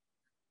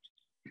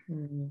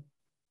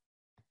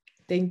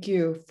 Thank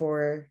you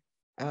for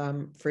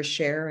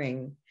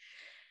sharing.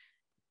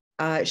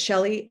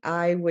 Shelly,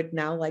 I would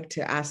now like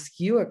to ask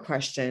you a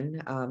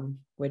question,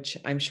 which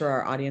I'm sure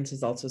our audience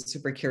is also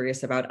super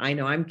curious about. I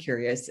know I'm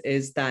curious,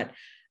 is that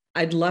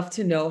I'd love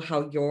to know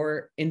how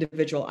your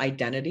individual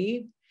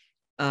identity,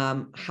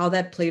 how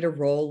that played a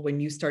role when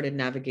you started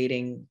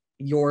navigating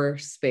your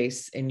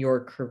space in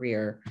your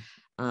career,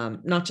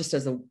 not just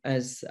as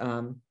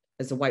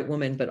a white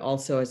woman, but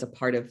also as a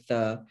part of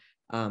the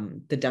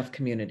deaf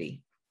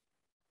community.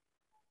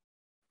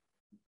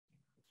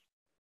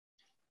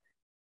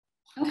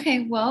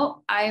 Okay,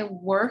 well, I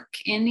work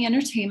in the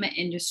entertainment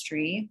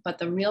industry, but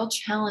the real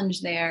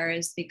challenge there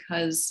is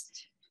because,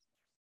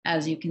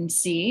 as you can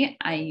see,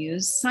 I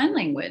use sign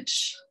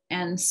language.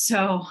 And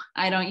so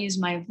I don't use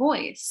my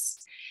voice.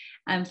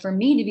 And for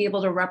me to be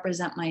able to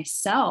represent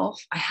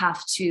myself, I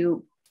have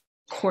to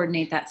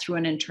coordinate that through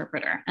an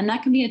interpreter. And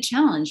that can be a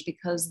challenge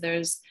because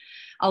there's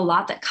a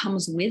lot that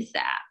comes with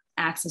that.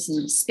 Access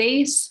in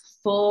space,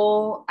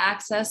 full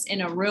access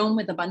in a room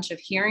with a bunch of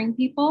hearing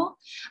people.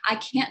 I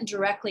can't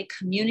directly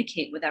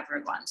communicate with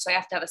everyone. So I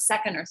have to have a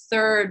second or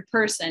third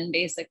person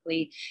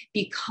basically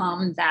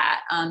become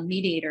that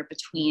mediator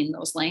between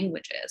those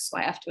languages. So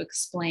I have to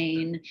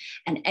explain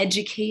and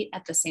educate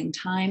at the same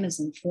time as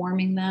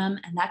informing them.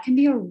 And that can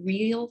be a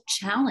real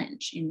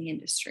challenge in the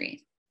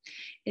industry.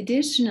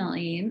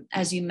 Additionally,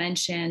 as you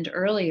mentioned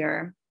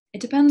earlier, it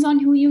depends on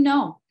who you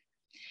know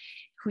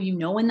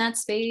in that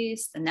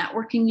space, the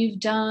networking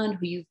you've done,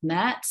 who you've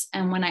met.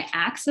 And when I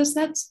access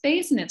that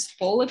space and it's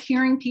full of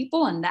hearing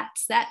people and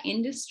that's that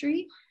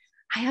industry,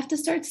 I have to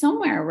start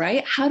somewhere,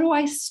 right? How do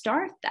I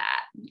start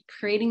that?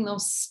 Creating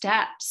those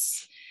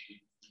steps.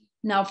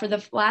 Now, for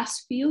the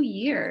last few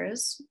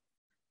years,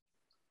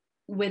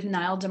 with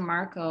Niall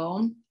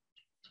DeMarco,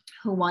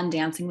 who won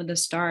Dancing with the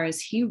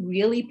Stars, he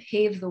really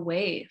paved the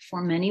way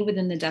for many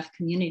within the deaf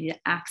community to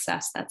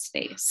access that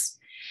space.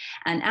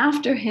 And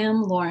after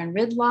him, Lauren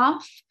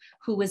Ridloff,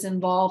 who was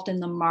involved in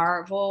the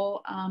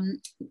Marvel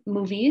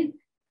movie.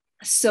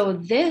 So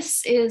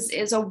this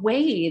is a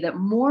way that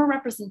more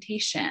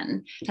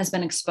representation has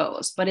been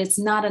exposed, but it's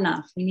not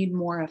enough. We need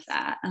more of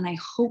that. And I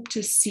hope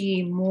to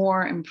see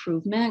more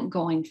improvement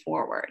going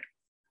forward.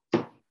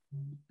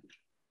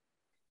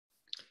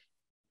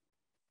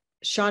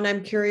 Shaun,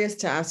 I'm curious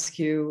to ask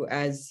you,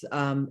 as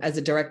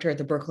a director at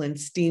the Brooklyn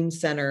STEAM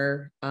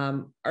Center,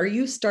 are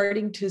you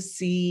starting to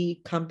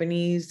see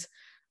companies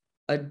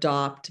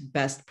adopt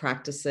best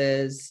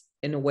practices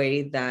in a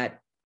way that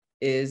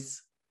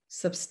is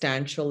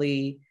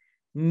substantially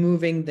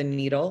moving the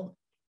needle?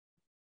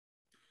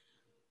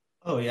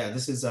 Oh yeah,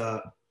 this is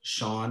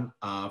Shaun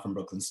from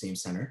Brooklyn STEAM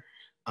Center.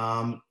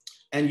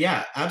 And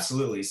yeah,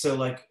 absolutely. So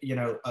like, you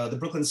know, the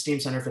Brooklyn STEAM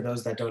Center, for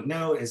those that don't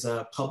know, is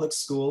a public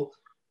school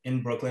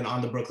in Brooklyn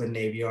on the Brooklyn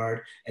Navy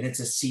Yard. And it's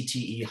a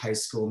CTE high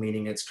school,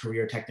 meaning it's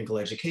career technical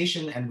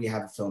education. And we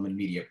have a film and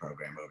media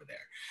program over there.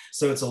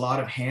 So it's a lot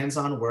of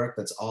hands-on work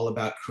that's all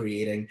about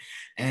creating.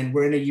 And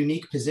we're in a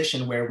unique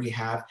position where we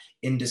have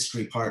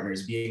industry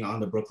partners being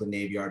on the Brooklyn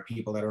Navy Yard,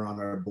 people that are on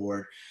our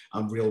board.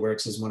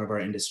 RealWorks is one of our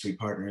industry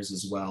partners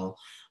as well.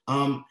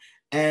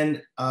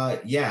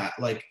 Yeah,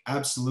 like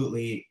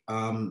absolutely,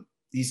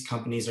 these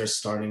companies are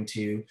starting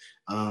to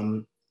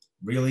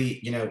really,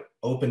 you know,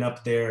 open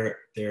up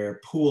their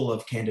pool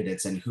of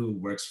candidates and who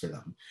works for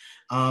them.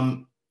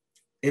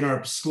 In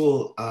our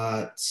school,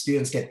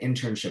 students get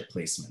internship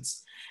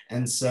placements.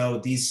 And so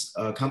these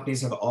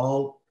companies have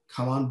all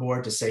come on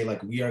board to say,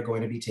 like, we are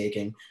going to be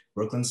taking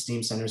Brooklyn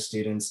STEAM Center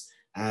students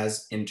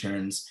as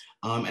interns.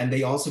 And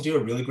they also do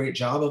a really great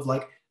job of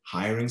like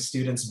hiring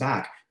students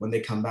back when they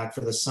come back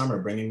for the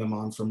summer, bringing them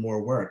on for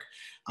more work.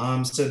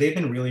 So they've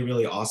been really,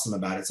 really awesome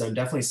about it. So I'm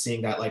definitely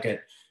seeing that like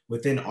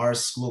within our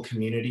school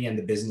community and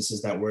the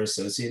businesses that we're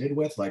associated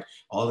with, like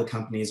all the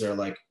companies are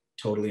like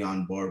totally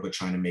on board with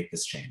trying to make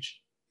this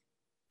change.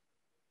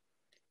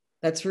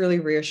 That's really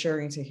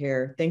reassuring to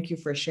hear. Thank you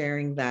for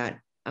sharing that.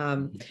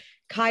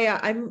 Kaya,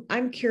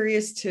 I'm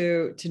curious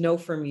to know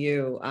from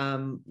you,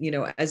 you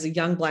know, as a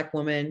young Black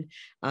woman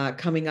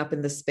coming up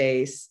in the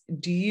space,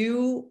 do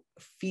you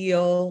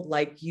feel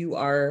like you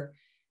are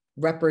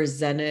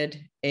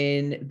represented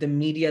in the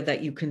media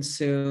that you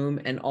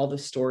consume and all the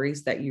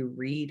stories that you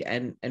read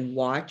and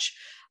watch?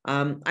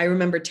 I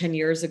remember 10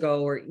 years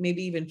ago, or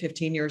maybe even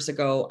 15 years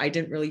ago, I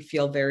didn't really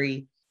feel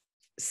very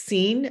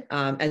seen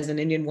as an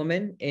Indian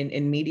woman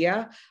in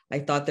media. I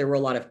thought there were a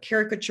lot of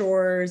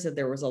caricatures and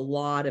there was a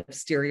lot of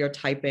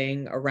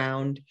stereotyping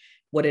around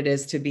what it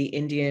is to be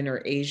Indian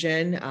or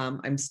Asian.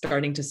 I'm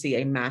starting to see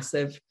a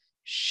massive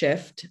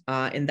shift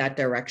in that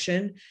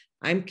direction.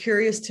 I'm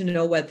curious to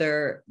know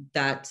whether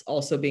that's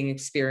also being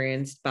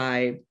experienced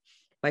by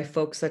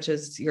folks such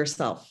as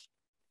yourself.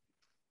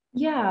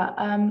 Yeah,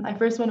 I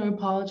first want to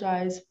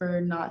apologize for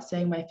not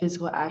saying my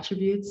physical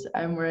attributes.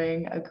 I'm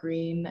wearing a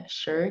green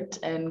shirt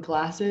and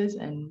glasses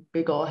and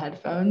big old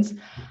headphones.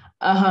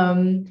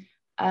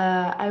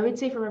 I would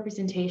say for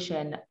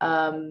representation,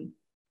 I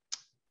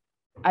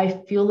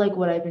feel like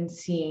what I've been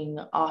seeing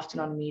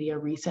often on media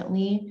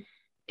recently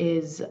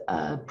is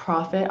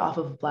profit off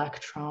of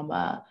Black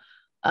trauma.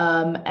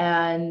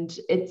 And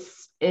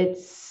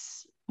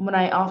it's when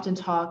I often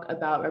talk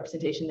about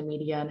representation in the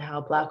media and how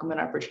Black women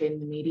are portrayed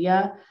in the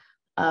media,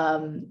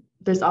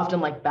 there's often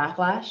like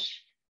backlash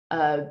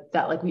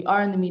that like we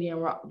are in the media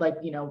and we're like,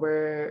 you know,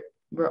 we're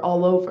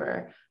all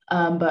over.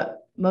 But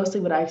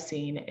mostly what I've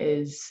seen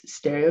is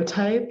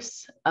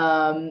stereotypes.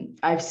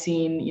 I've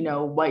seen, you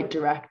know, white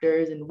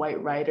directors and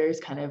white writers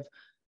kind of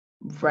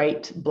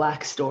write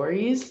Black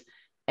stories,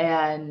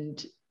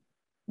 and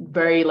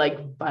very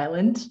like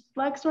violent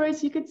Black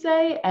stories, you could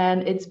say.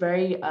 And it's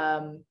very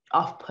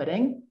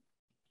off-putting.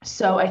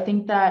 So I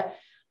think that,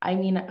 I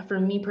mean, for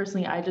me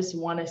personally, I just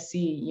want to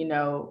see, you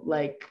know,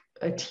 like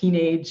a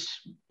teenage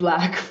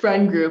Black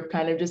friend group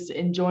kind of just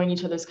enjoying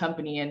each other's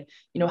company and,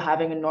 you know,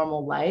 having a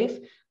normal life,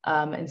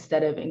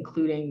 instead of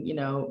including, you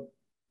know,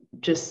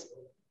 just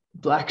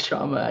Black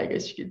trauma, I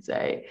guess you could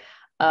say.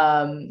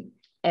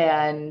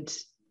 And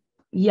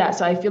yeah,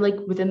 so I feel like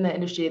within the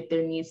industry,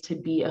 there needs to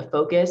be a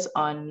focus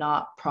on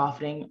not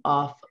profiting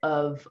off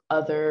of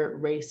other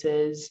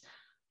races'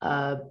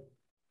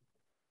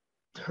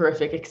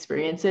 horrific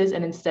experiences,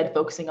 and instead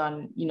focusing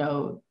on, you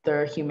know,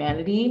 their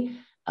humanity,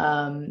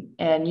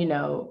 and, you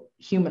know,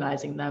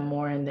 humanizing them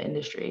more in the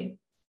industry.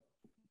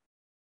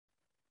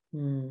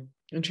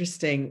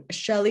 Interesting.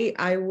 Shelly,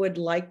 I would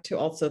like to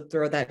also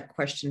throw that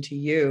question to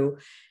you.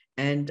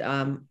 And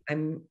I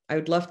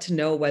would love to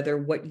know whether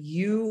what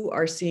you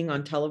are seeing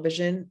on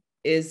television,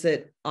 is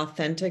it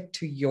authentic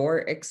to your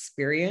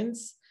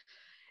experience?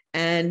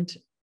 And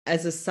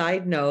as a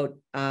side note,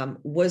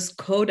 was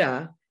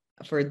Coda,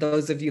 for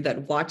those of you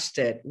that watched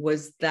it,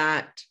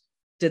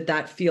 did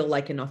that feel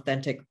like an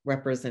authentic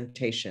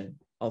representation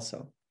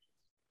also?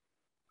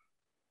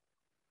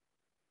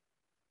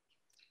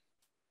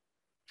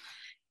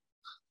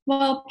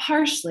 Well,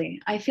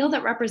 partially. I feel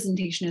that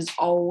representation is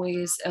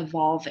always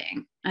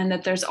evolving and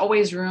that there's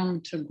always room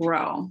to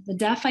grow. The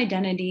deaf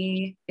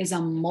identity is a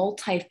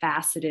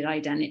multifaceted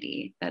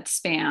identity that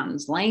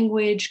spans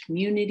language,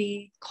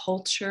 community,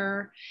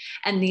 culture,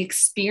 and the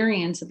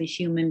experience of a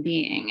human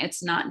being.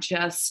 It's not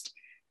just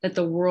that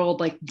the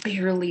world like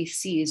barely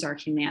sees our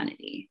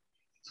humanity.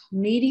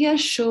 Media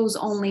shows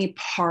only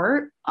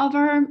part of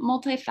our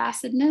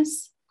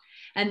multifacetedness.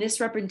 And this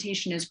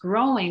representation is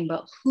growing,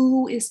 but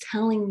who is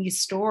telling these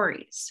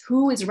stories?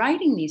 Who is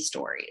writing these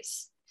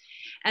stories?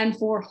 And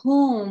for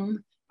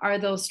whom are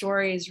those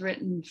stories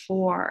written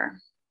for?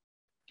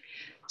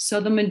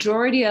 So the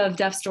majority of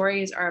deaf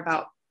stories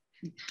are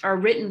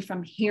written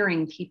from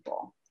hearing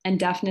people, and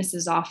deafness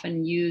is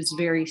often used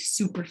very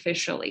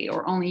superficially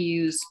or only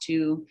used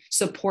to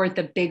support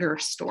the bigger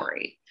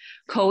story.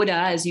 Coda,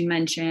 as you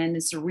mentioned,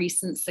 its a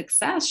recent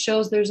success,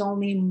 shows there's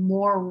only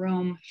more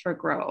room for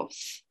growth.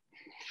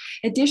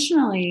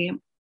 Additionally,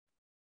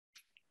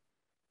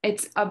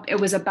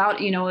 it was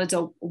about, you know, it's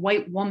a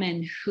white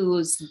woman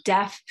whose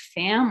deaf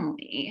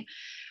family,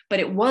 but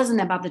it wasn't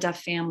about the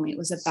deaf family. It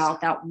was about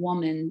that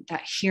woman,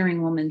 that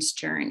hearing woman's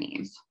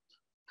journey.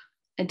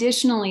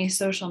 Additionally,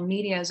 social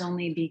media has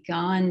only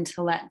begun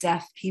to let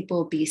deaf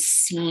people be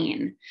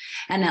seen.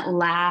 And at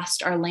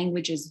last, our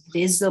language is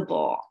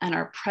visible and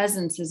our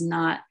presence is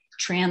not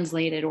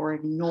translated or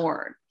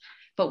ignored.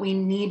 But we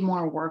need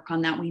more work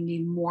on that. We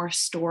need more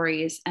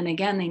stories. And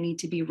again, they need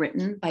to be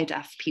written by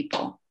deaf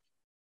people.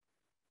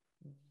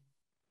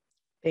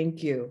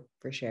 Thank you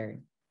for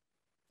sharing.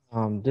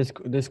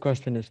 This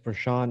question is for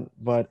Shaun,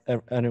 but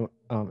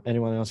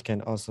anyone else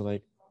can also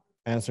like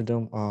answer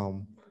them.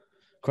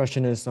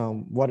 Question is,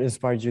 what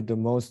inspired you the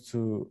most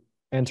to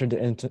enter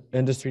the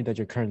industry that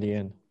you're currently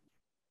in?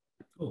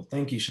 Cool,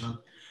 thank you, Shaun.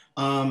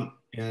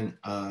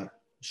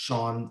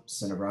 Shaun,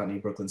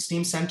 Seneviratne, Brooklyn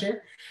Steam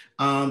Center.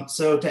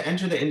 So to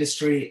enter the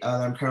industry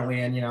that I'm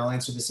currently in, I'll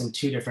answer this in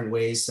two different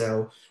ways.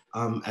 So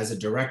as a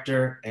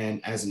director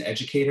and as an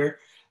educator.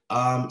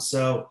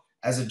 So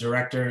as a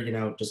director,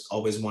 just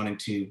always wanting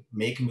to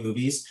make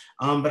movies.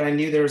 But I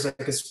knew there was like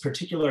this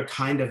particular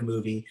kind of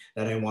movie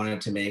that I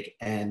wanted to make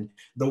and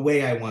the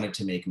way I wanted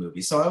to make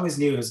movies. So I always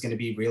knew it was going to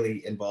be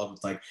really involved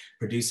with like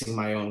producing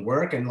my own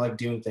work and like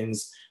doing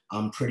things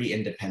pretty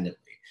independently.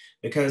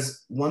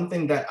 Because one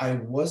thing that I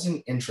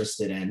wasn't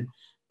interested in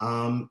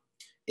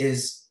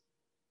is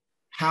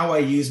how I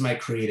use my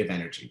creative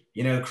energy.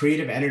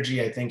 Creative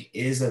energy, I think,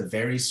 is a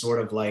very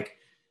sort of like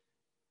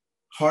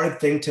hard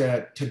thing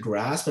to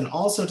grasp and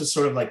also to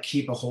sort of like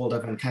keep a hold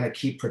of and kind of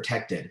keep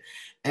protected.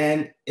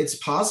 And it's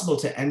possible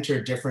to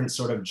enter different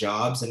sort of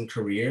jobs and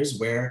careers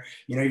where,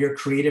 your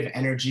creative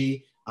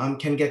energy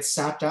can get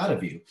sapped out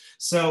of you.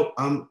 So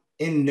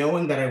in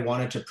knowing that I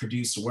wanted to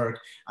produce work,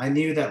 I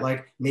knew that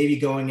like maybe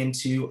going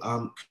into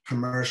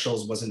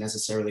commercials wasn't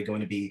necessarily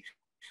going to be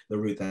the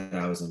route that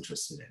I was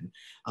interested in.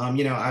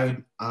 I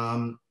would,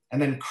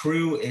 and then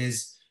crew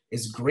is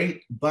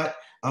great, but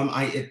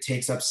it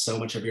takes up so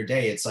much of your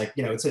day. It's like,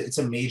 it's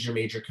a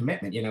major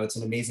commitment. It's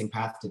an amazing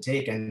path to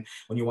take. And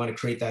when you want to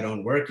create that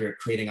own work, you're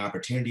creating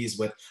opportunities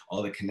with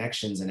all the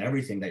connections and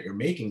everything that you're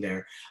making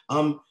there.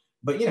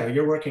 But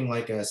you're working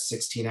like a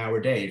 16-hour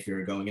day if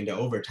you're going into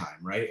overtime,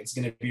 right? It's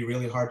going to be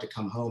really hard to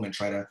come home and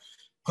try to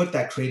put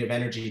that creative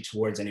energy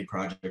towards any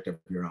project of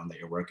your own that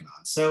you're working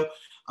on. So,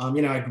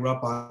 I grew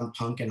up on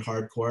punk and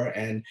hardcore,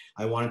 and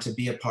I wanted to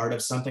be a part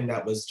of something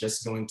that was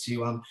just going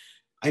to,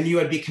 I knew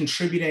I'd be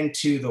contributing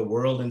to the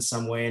world in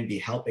some way and be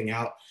helping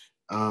out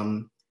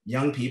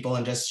young people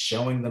and just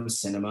showing them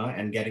cinema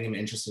and getting them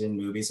interested in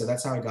movies. So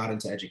that's how I got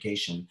into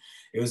education.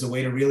 It was a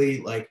way to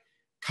really like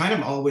kind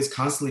of always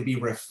constantly be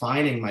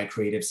refining my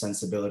creative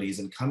sensibilities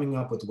and coming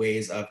up with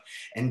ways of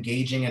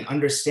engaging and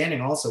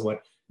understanding also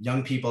what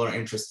young people are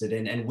interested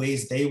in and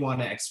ways they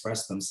want to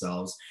express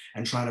themselves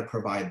and trying to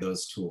provide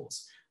those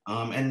tools.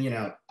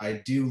 And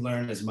I do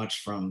learn as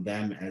much from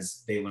them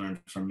as they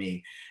learn from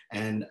me.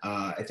 And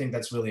I think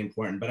that's really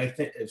important. But I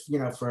think,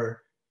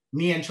 for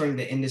me entering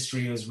the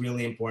industry, it was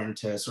really important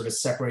to sort of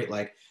separate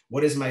like,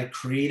 what is my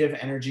creative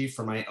energy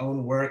for my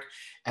own work?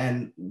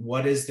 And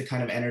what is the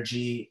kind of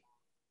energy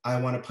I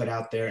want to put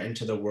out there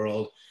into the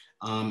world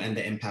and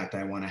the impact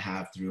I want to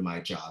have through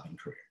my job and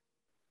career.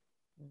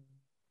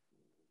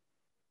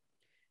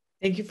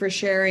 Thank you for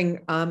sharing.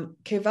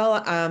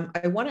 Kevel,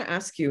 I want to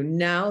ask you,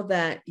 now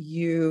that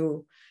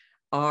you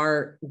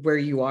are where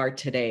you are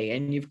today,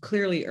 and you've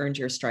clearly earned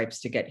your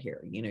stripes to get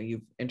here,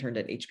 you've interned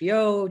at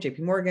HBO,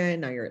 JP Morgan,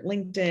 now you're at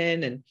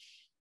LinkedIn, and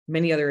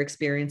many other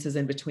experiences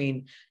in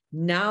between.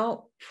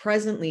 Now,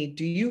 presently,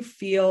 do you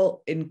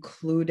feel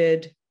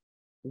included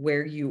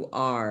where you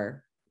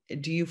are?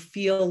 Do you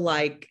feel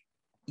like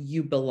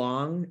you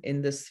belong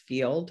in this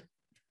field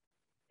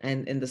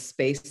and in the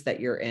space that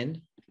you're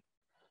in?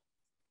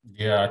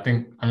 Yeah, I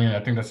think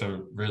that's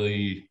a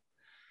really,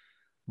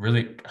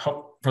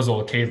 first of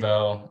all,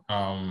 Kevel,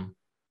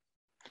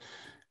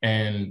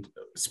 and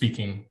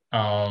speaking,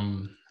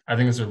 I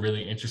think it's a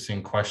really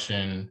interesting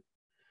question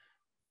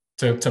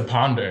to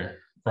ponder,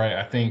 right?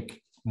 I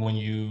think when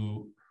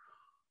you're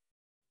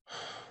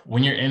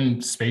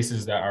in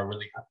spaces that are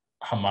really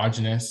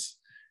homogenous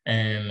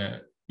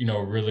and,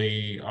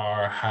 really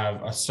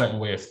have a certain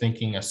way of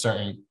thinking, a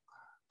certain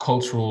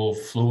cultural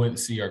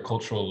fluency or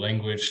cultural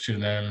language to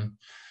them,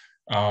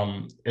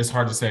 it's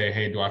hard to say,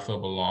 hey, do I feel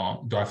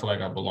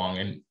like I belong?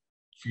 And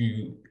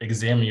you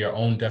examine your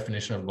own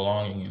definition of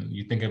belonging and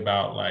you think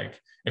about like,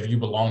 if you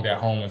belonged at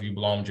home, if you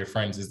belong with your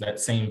friends, is that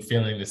the same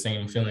feeling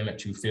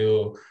that you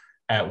feel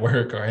at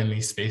work or in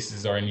these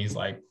spaces or in these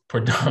like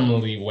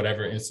predominantly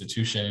whatever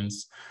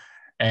institutions?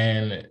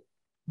 And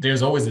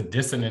there's always a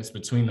dissonance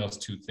between those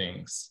two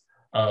things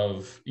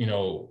of,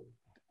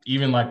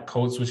 even like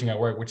code switching at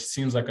work, which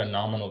seems like a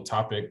nominal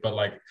topic, but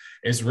like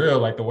it's real.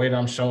 Like the way that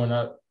I'm showing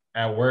up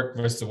at work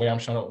versus the way I'm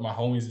showing up with my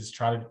homies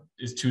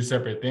is two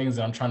separate things.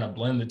 And I'm trying to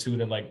blend the two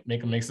to like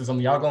make them make sense.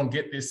 Y'all gonna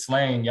get this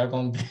slang, y'all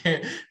gonna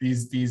get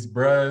these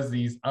bruhs,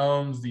 these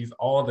these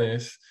all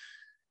this.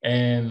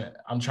 And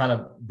I'm trying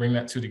to bring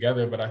that two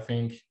together. But I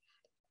think,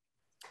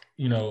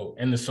 in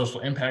the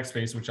social impact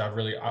space, which I've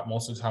really,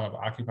 most of the time I've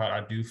occupied,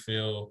 I do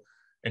feel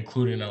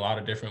included in a lot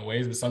of different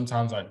ways, but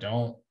sometimes I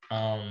don't.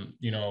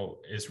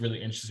 It's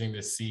really interesting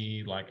to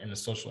see like in the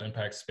social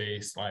impact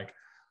space, like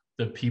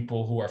the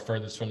people who are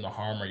furthest from the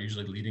harm are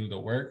usually leading the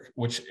work,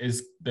 which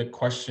is the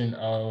question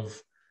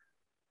of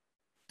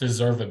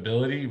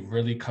deservability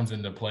really comes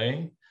into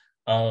play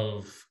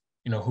of,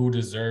 who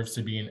deserves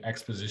to be in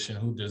X position,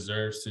 who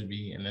deserves to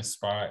be in this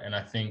spot. And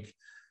I think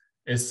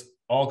it's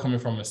all coming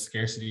from a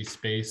scarcity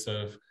space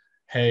of,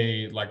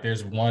 hey, like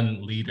there's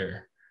one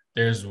leader,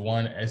 there's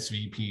one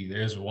SVP,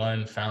 there's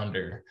one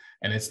founder.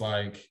 And it's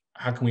like,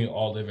 how can we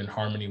all live in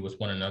harmony with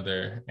one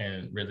another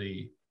and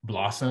really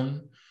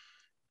blossom?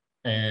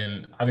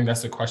 And I think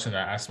that's the question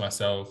that I ask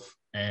myself.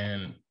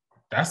 And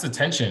that's the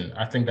tension.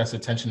 I think that's the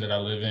tension that I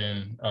live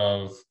in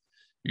of,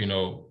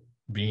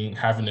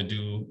 having to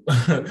do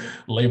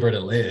labor to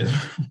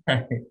live,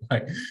 right?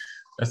 Like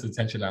that's the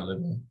tension I live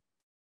in.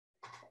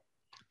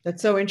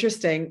 That's so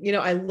interesting. You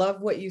know, I love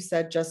what you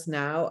said just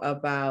now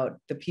about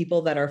the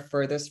people that are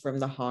furthest from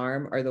the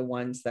harm are the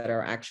ones that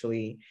are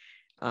actually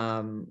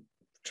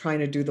trying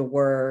to do the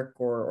work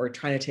or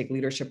trying to take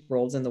leadership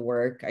roles in the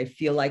work. I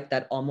feel like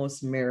that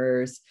almost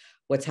mirrors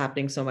what's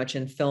happening so much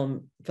in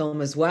film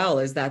as well,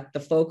 is that the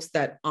folks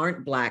that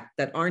aren't Black,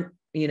 that aren't,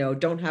 you know,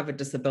 don't have a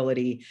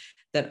disability,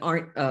 that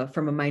aren't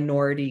from a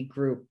minority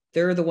group,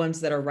 they're the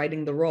ones that are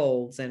writing the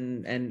roles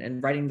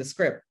and writing the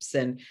scripts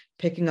and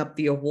picking up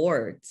the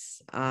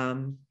awards.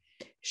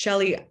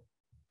 Shelly,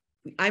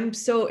 I'm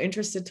so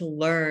interested to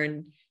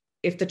learn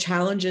if the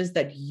challenges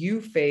that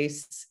you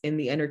face in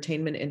the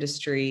entertainment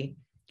industry,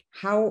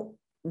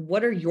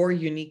 what are your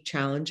unique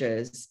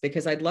challenges?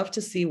 Because I'd love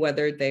to see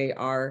whether they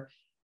are,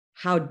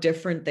 how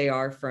different they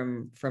are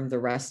from the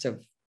rest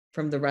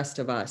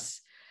of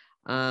us.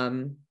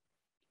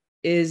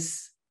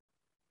 Is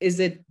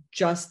it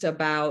just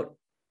about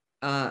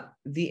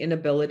the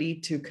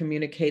inability to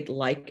communicate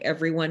like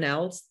everyone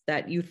else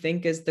that you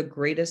think is the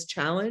greatest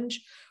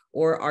challenge?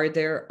 Or are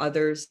there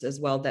others as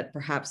well that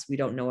perhaps we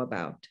don't know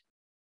about?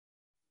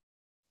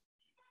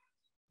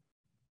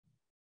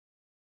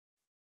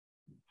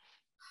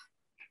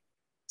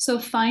 So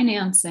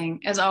financing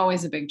is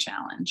always a big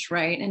challenge,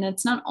 right? And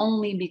it's not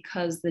only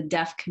because the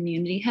deaf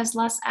community has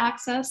less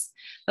access,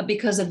 but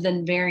because of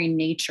the very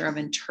nature of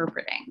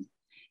interpreting.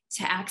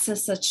 To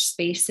access such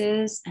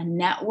spaces and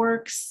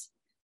networks,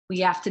 we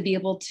have to be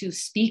able to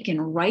speak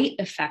and write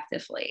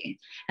effectively.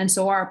 And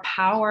so our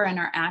power and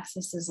our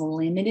access is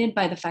limited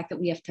by the fact that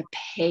we have to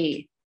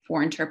pay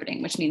for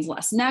interpreting, which means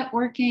less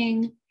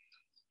networking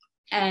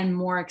and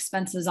more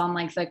expenses on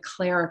like the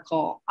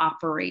clerical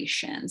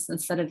operations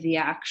instead of the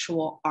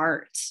actual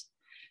art.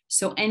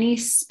 So any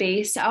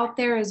space out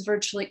there is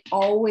virtually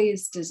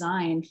always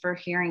designed for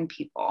hearing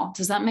people.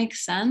 Does that make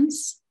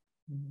sense?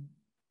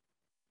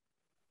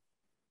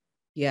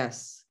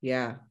 Yes.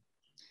 Yeah.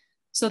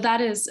 So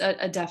that is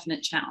a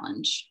definite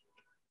challenge.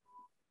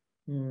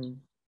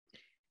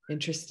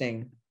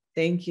 Interesting.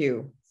 Thank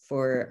you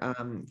for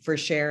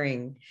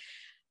sharing.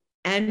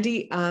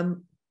 Andie,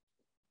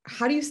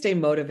 how do you stay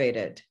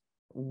motivated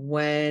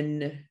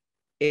when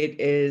it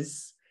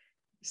is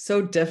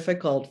so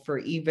difficult for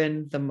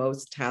even the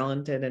most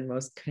talented and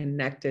most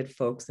connected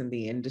folks in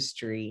the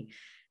industry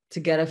to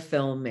get a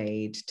film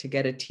made, to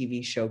get a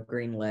TV show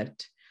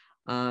greenlit?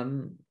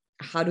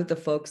 How do the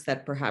folks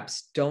that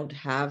perhaps don't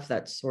have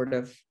that sort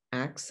of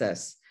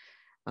access,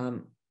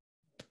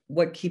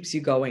 what keeps you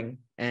going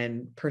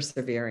and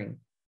persevering?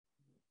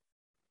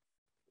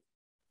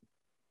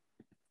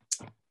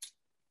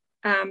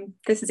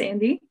 This is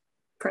Andie,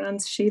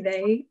 pronouns she,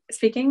 they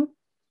speaking.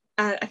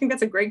 I think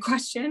that's a great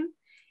question,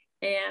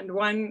 and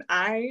one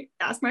I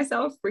ask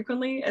myself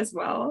frequently as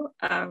well.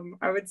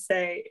 I would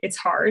say it's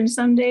hard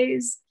some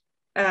days,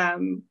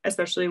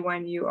 especially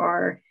when you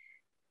are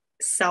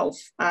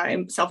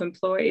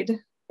self-employed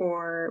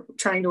or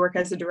trying to work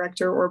as a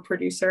director or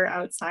producer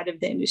outside of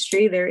the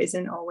industry. There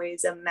isn't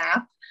always a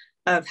map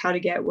of how to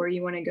get where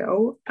you want to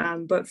go.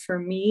 But for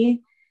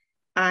me,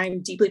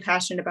 I'm deeply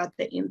passionate about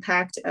the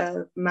impact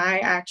of my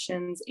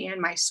actions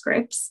and my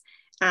scripts.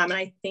 And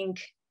I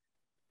think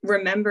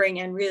remembering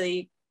and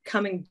really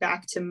coming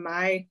back to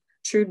my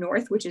true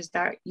north, which is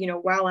that, you know,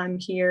 while I'm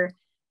here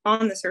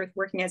on this earth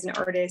working as an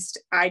artist,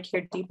 I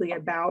care deeply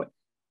about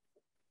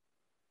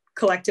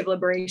collective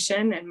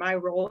liberation and my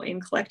role in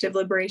collective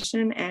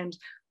liberation. And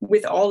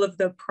with all of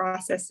the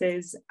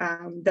processes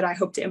that I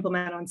hope to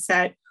implement on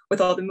set,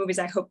 with all the movies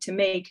I hope to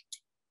make,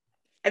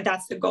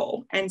 that's the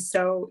goal. And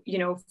so, you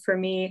know, for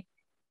me,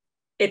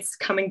 it's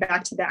coming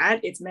back to that.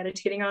 It's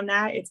meditating on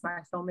that. It's my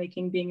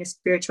filmmaking being a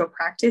spiritual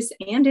practice,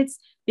 and it's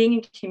being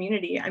in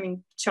community. I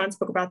mean, Shaun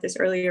spoke about this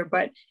earlier,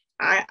 but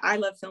I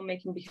love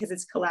filmmaking because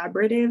it's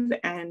collaborative,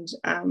 and,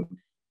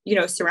 you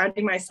know,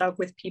 surrounding myself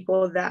with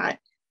people that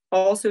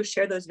also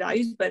share those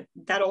values, but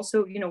that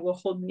also, you know, will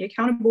hold me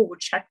accountable, will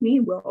check me,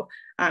 will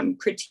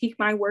critique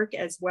my work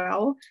as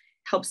well,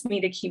 helps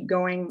me to keep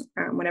going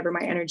whenever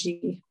my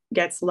energy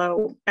gets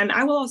low. And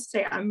I will also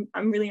say I'm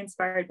really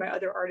inspired by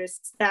other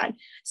artists that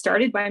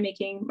started by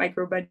making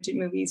micro budget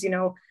movies, you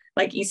know,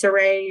 like Issa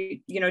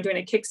Rae, you know, doing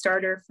a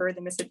Kickstarter for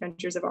The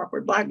Misadventures of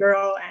Awkward Black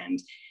Girl, and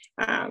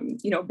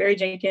you know, Barry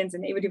Jenkins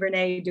and Ava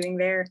DuVernay doing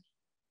their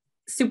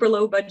super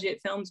low budget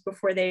films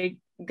before they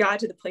got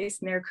to the place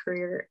in their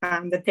career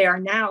that they are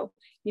now.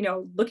 You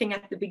know, looking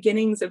at the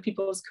beginnings of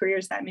people's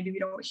careers that maybe we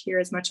don't hear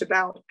as much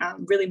about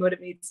really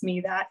motivates me,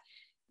 that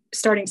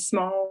starting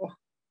small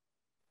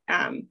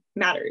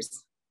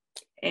matters,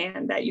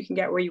 and that you can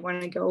get where you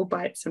want to go,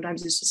 but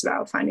sometimes it's just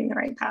about finding the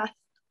right path.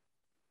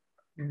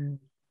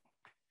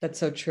 That's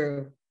so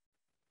true.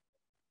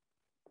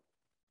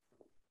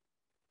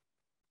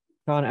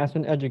 Sean, as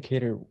an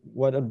educator,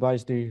 what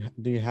advice do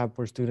you have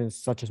for students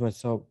such as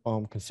myself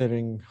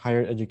considering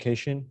higher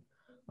education?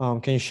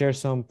 Can you share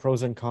some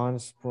pros and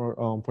cons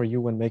for you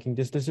when making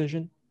this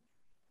decision?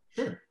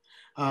 Sure.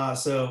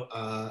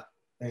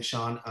 Thanks,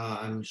 Sean.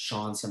 I'm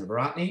Shaun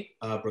Seneviratne,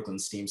 Brooklyn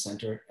STEAM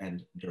Center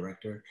and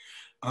director.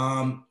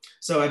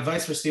 So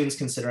advice for students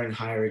considering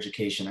higher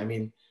education. I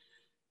mean,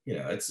 you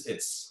know,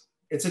 it's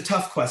a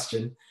tough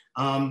question,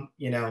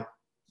 you know,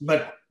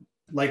 but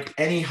like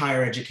any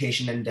higher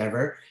education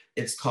endeavor,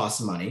 it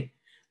costs money.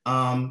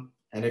 And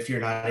if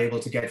you're not able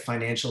to get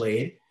financial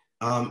aid,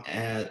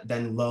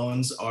 then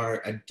loans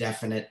are a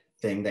definite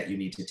thing that you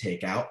need to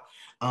take out.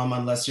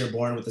 Unless you're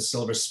born with a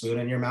silver spoon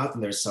in your mouth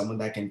and there's someone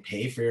that can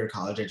pay for your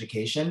college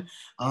education,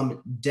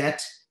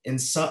 debt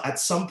at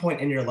some point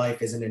in your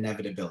life is an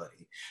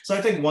inevitability. So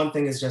I think one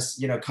thing is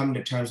just, you know, coming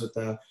to terms with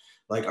the,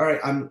 like, all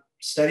right, I'm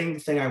studying the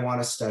thing I want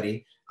to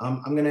study.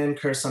 I'm going to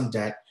incur some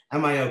debt.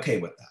 Am I okay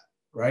with that?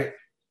 Right?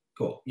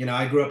 Cool. You know,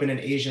 I grew up in an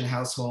Asian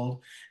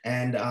household,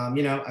 and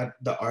you know,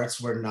 the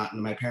arts were not,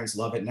 and my parents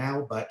love it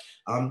now, but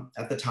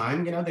at the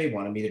time, you know, they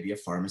wanted me to be a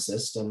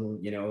pharmacist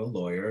and, you know, a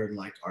lawyer and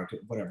like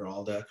whatever,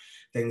 all the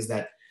things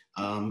that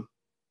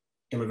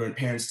immigrant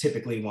parents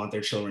typically want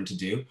their children to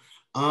do.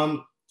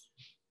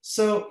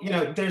 So, you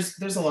know,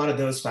 there's a lot of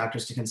those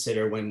factors to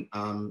consider when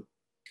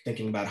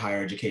thinking about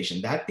higher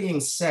education. That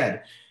being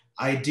said,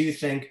 I do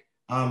think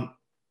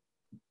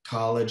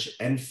college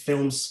and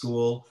film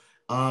school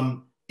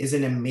is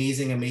an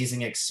amazing,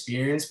 amazing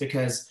experience,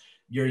 because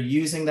you're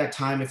using that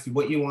time. If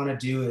what you want to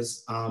do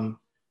is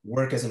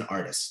work as an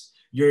artist,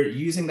 you're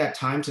using that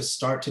time to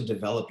start to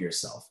develop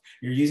yourself.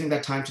 You're using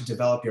that time to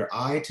develop your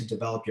eye, to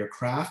develop your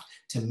craft,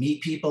 to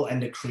meet people,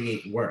 and to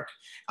create work.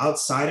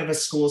 Outside of a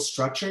school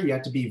structure, you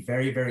have to be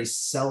very, very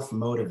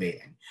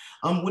self-motivating,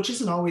 which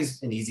isn't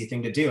always an easy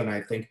thing to do. And I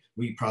think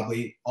we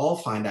probably all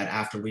find that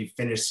after we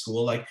finish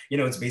school, like, you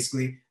know, it's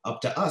basically up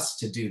to us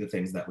to do the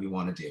things that we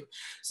want to do.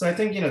 So I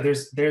think, you know,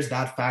 there's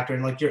that factor,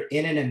 and like you're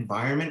in an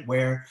environment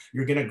where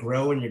you're going to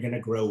grow, and you're going to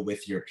grow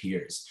with your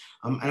peers.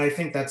 And I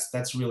think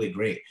that's really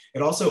great.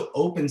 It also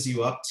opens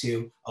you up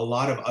to a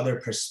lot of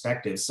other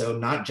perspectives. So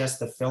not just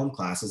the film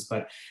classes,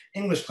 but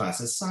English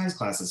classes, science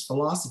classes,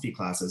 philosophy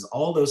classes,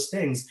 all those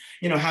things,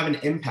 you know, have an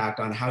impact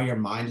on how your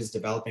mind is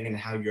developing and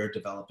how you're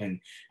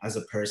developing as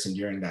a person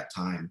during that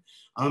time.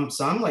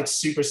 So I'm like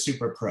super,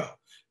 super pro.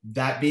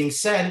 That being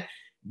said,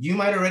 you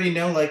might already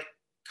know like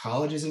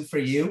college isn't for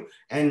you,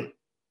 and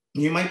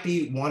you might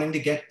be wanting to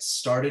get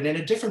started in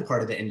a different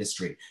part of the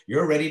industry.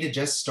 You're ready to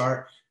just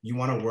start. You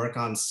want to work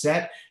on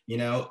set, you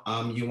know,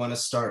 you want to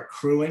start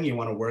crewing, you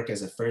want to work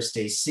as a first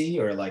AC,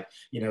 or like,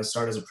 you know,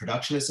 start as a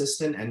production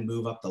assistant and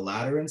move up the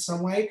ladder in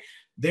some way.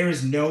 There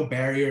is no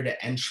barrier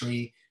to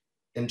entry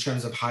in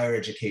terms of higher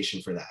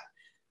education for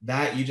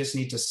that you just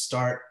need to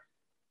start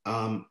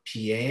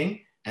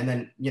PAing. And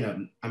then, you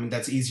know, I mean,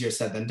 that's easier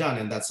said than done.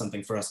 And that's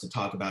something for us to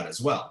talk about as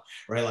well,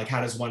 right? Like,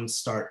 how does one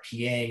start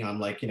PAing on,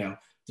 like, you know,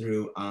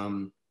 through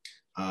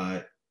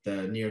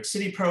the New York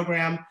City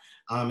program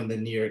and the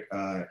New York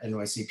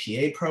NYC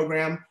PA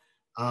program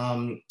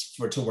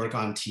to work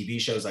on TV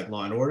shows like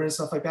Law and Order and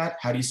stuff like that?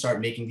 How do you start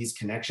making these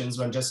connections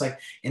on just like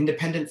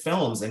independent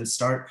films and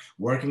start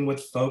working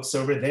with folks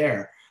over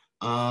there?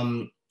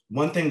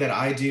 One thing that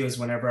I do is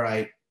whenever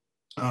I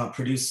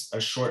produce a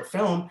short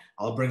film,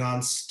 I'll bring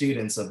on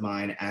students of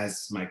mine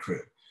as my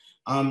crew.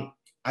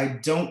 I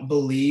don't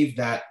believe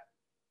that,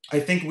 I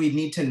think we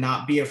need to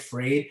not be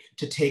afraid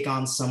to take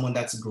on someone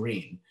that's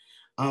green.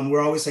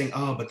 We're always saying,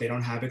 oh, but they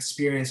don't have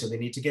experience, or they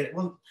need to get it.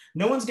 Well,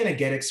 no one's gonna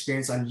get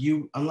experience on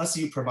you unless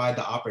you provide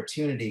the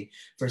opportunity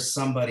for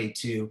somebody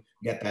to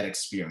get that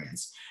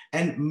experience.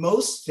 And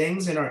most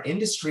things in our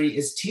industry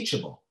is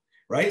teachable,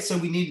 right? So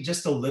we need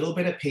just a little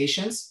bit of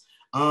patience.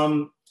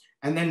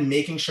 And then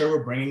making sure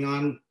we're bringing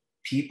on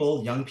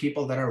people, young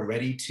people that are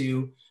ready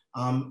to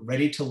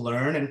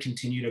learn and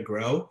continue to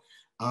grow.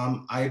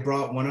 I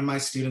brought one of my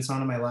students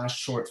on in my last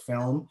short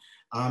film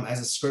as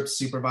a script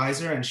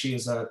supervisor, and she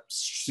is a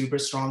super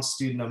strong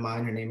student of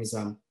mine. Her name is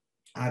Taylor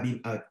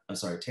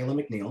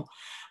McNeil.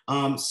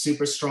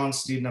 Super strong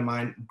student of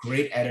mine,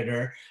 great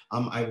editor.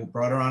 I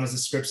brought her on as a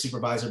script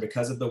supervisor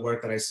because of the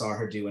work that I saw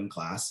her do in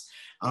class.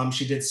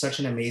 She did such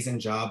an amazing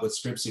job with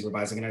script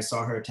supervising, and I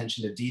saw her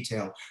attention to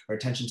detail, her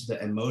attention to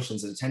the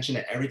emotions, and attention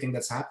to everything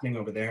that's happening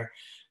over there.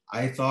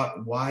 I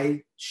thought,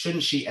 why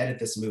shouldn't she edit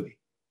this movie?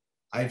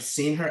 I've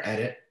seen her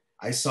edit.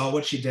 I saw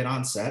what she did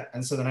on set.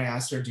 And so then I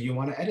asked her, do you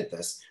want to edit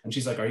this? And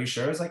she's like, are you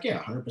sure? I was like,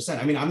 yeah,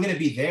 100%. I mean, I'm going to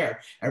be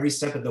there every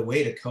step of the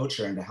way to coach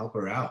her and to help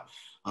her out.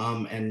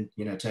 And,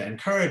 you know, to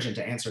encourage and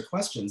to answer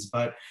questions.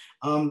 But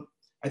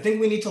I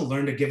think we need to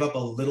learn to give up a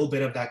little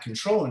bit of that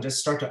control and just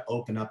start to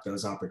open up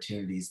those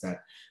opportunities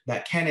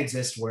that can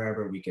exist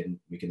wherever we can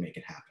make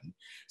it happen.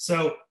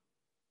 So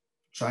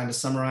trying to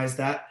summarize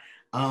that,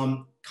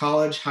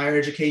 college, higher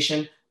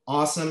education,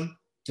 awesome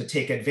to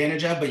take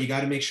advantage of, but you got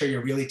to make sure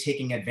you're really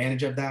taking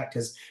advantage of that,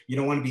 because you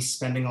don't want to be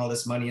spending all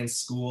this money in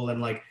school and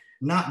like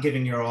not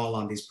giving your all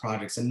on these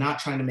projects, and not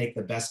trying to make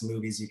the best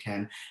movies you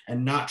can,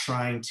 and not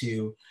trying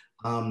to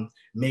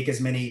make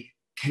as many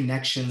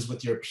connections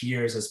with your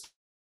peers as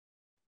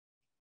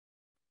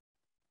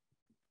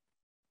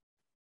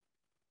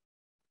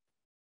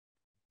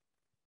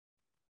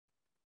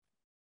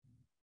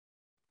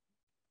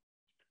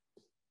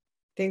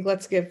think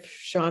let's give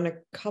Shaun a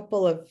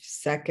couple of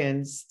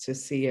seconds to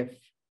see if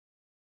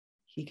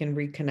he can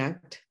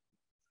reconnect.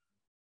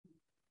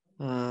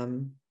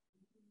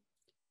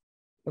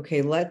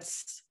 Okay,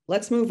 let's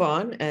move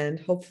on,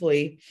 and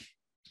hopefully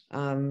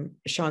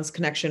Shaun's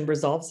connection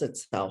resolves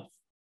itself.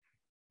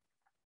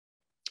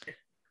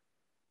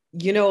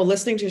 You know,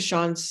 listening to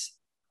Shaun's,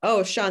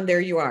 oh, Shaun, there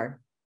you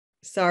are.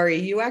 Sorry,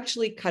 you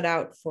actually cut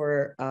out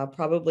for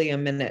probably a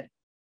minute.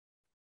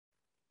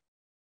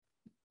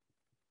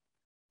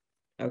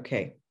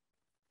 Okay,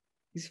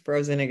 he's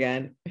frozen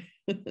again.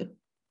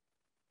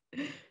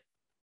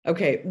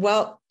 Okay,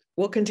 well,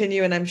 we'll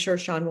continue, and I'm sure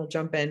Shaun will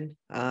jump in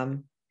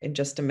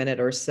just a minute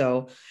or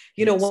so.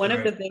 You know, one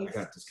of the things—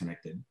 I got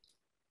disconnected.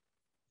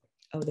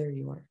 Oh, there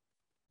you are.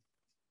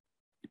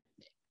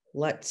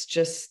 Let's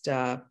just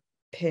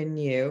pin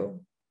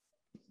you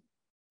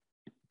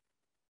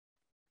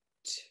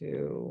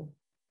to,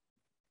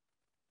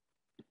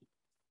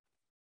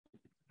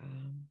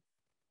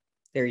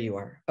 there you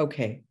are.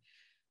 Okay.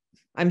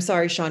 I'm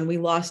sorry, Shaun, we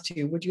lost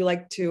you. Would you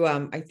like to,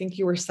 I think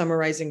you were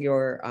summarizing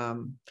your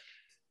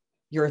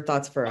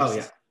thoughts for us. Oh,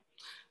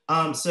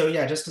 yeah. So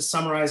yeah, just to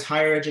summarize,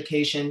 higher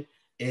education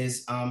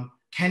is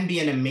can be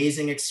an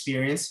amazing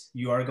experience.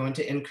 You are going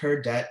to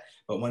incur debt,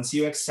 but once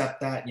you accept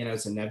that, you know,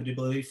 it's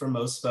inevitability for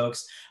most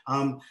folks.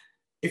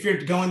 If you're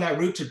going that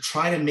route, to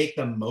try to make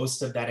the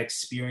most of that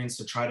experience,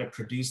 to try to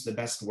produce the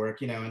best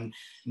work, you know, and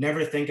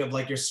never think of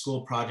like your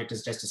school project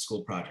as just a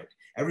school project.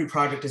 Every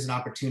project is an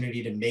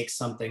opportunity to make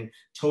something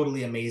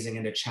totally amazing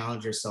and to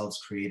challenge yourselves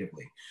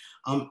creatively.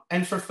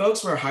 And for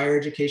folks where higher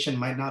education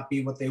might not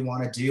be what they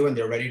want to do and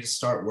they're ready to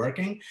start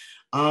working,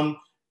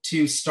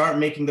 to start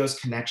making those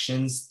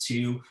connections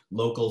to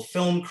local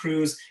film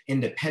crews,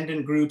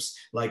 independent groups,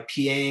 like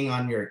PAing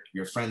on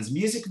your friend's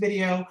music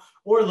video,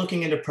 or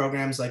looking into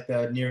programs like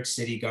the New York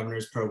City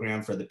Governor's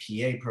Program for the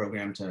PA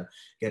program to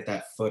get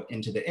that foot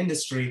into the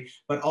industry,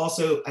 but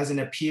also as an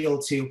appeal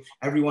to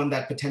everyone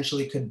that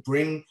potentially could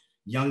bring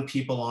young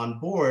people on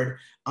board,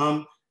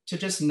 to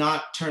just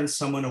not turn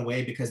someone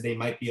away because they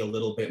might be a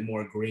little bit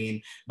more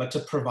green, but to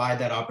provide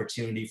that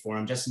opportunity for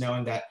them, just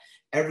knowing that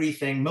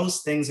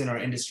most things in our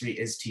industry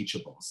is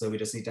teachable. So we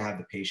just need to have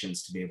the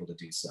patience to be able to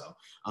do so.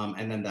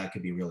 And then that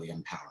could be really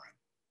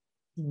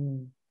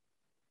empowering.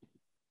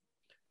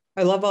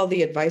 I love all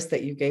the advice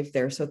that you gave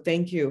there. So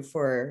thank you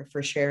for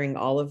sharing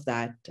all of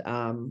that.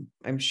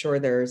 I'm sure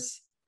there's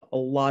a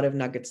lot of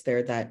nuggets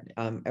there that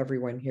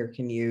everyone here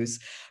can use.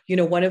 You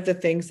know, one of the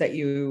things that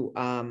you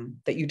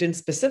didn't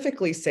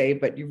specifically say,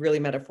 but you really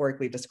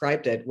metaphorically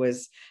described it,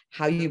 was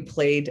how you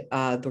played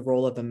the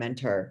role of a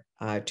mentor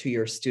to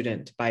your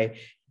student by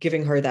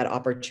giving her that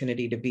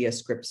opportunity to be a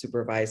script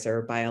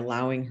supervisor, by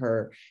allowing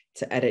her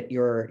to edit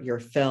your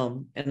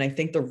film. And I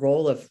think the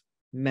role of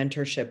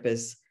mentorship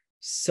is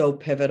so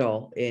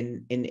pivotal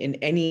in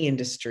any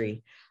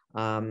industry,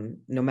 no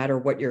matter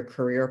what your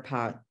career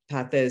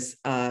path is.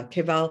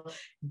 Keval,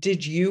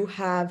 did you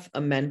have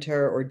a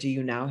mentor, or do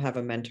you now have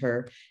a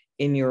mentor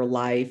in your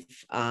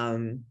life?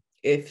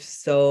 If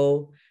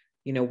so,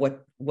 you know,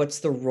 what's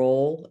the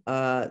role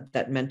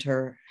that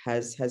mentor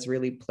has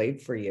really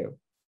played for you?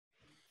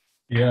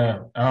 Yeah.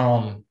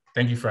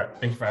 Thank you for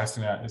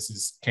asking that. This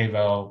is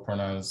Keval,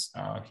 pronouns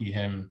he,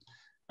 him,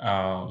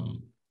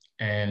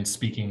 and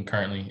speaking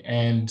currently.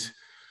 And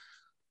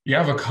yeah,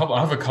 I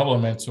have a couple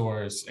of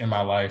mentors in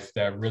my life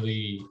that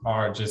really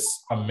are just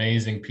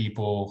amazing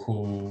people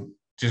who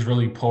just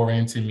really pour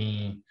into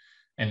me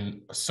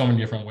in so many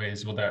different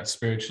ways, whether that's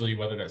spiritually,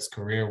 whether that's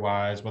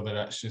career-wise, whether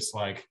that's just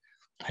like,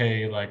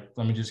 hey, like,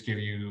 let me just give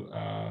you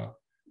a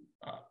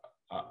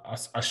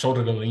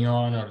shoulder to lean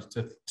on, or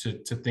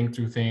to think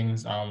through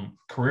things.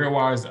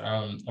 Career-wise,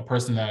 a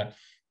person that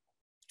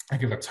I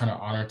give a ton of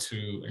honor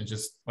to, and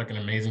just like an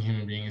amazing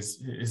human being,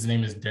 his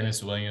name is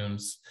Dennis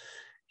Williams.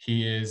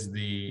 He is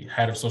the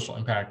head of social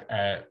impact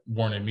at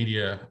Warner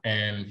Media,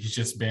 and he's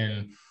just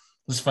been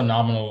this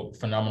phenomenal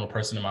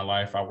person in my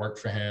life. I worked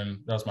for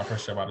him. That was my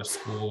first job out of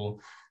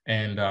school,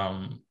 and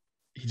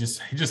he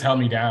just held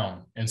me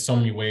down in so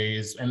many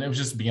ways, and it was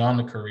just beyond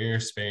the career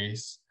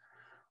space.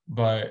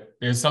 But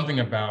there's something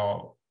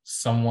about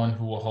someone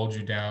who will hold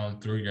you down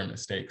through your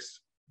mistakes.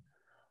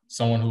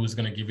 Someone who is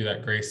going to give you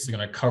that grace, is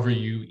going to cover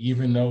you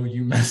even though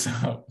you mess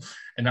up.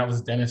 And that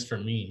was Dennis for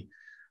me.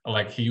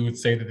 Like, he would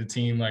say to the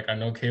team, like, I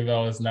know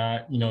Keval is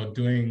not, you know,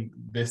 doing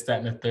this, that,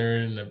 and the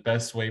third in the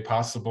best way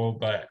possible,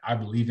 but I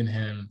believe in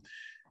him.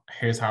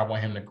 Here's how I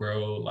want him to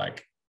grow.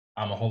 Like,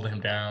 I'm gonna hold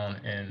him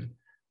down. And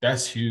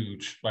that's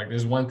huge. Like,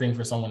 there's one thing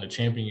for someone to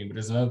champion you, but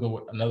there's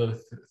another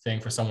thing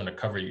for someone to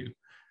cover you.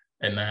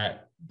 And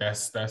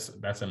that's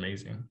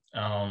amazing.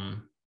 I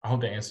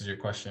hope that answers your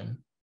question.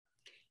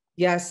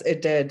 Yes,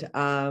 it did.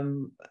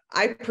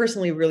 I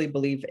personally really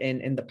believe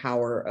in the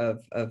power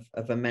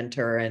of a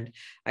mentor, and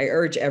I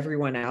urge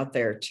everyone out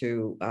there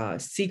to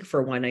seek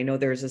for one. I know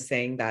there's a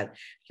saying that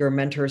your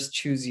mentors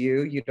choose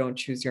you, you don't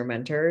choose your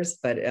mentors,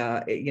 but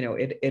you know,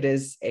 it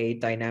is a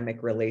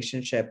dynamic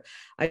relationship.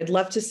 I'd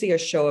love to see a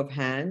show of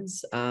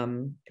hands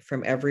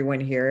from everyone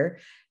here.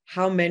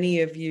 how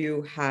many of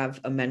you have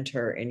a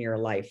mentor in your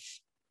life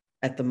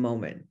at the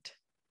moment?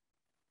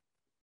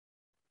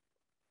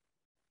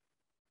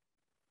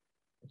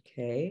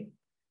 Okay,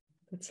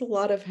 that's a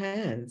lot of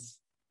hands.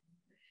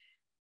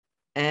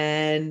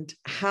 And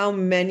how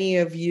many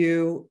of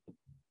you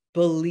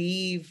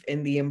believe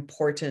in the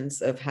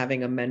importance of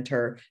having a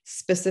mentor,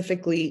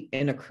 specifically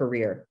in a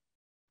career?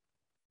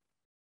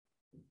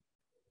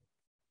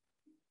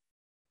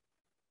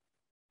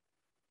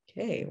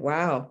 Okay,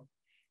 wow.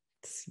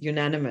 It's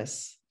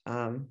unanimous.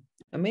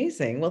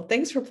 Amazing. Well,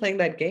 thanks for playing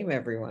that game,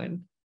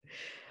 everyone.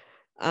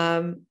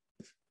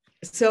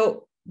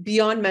 So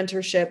beyond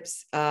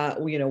mentorships,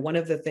 one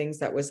of the things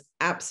that was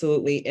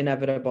absolutely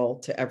inevitable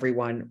to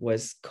everyone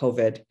was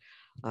COVID.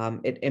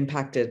 It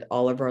impacted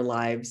all of our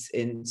lives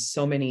in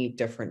so many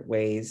different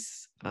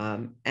ways.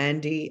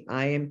 Andie,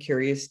 I am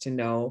curious to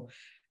know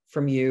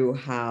from you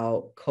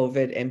how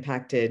COVID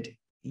impacted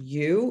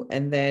you.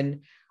 And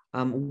then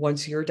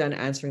once you're done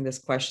answering this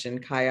question,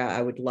 Kaya, I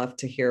would love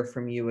to hear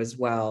from you as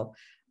well.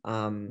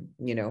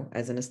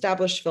 As an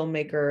established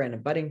filmmaker and a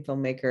budding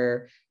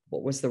filmmaker,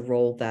 what was the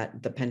role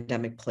that the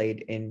pandemic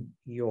played in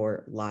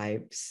your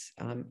lives?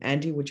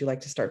 Andie, would you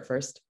like to start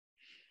first?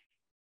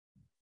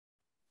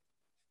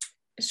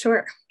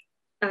 Sure.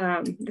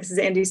 This is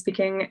Andie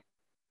speaking.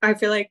 I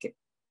feel like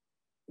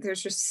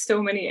there's just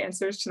so many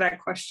answers to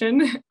that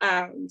question.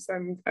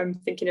 So I'm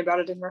thinking about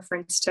it in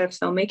reference to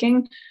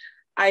filmmaking.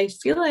 I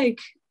feel like,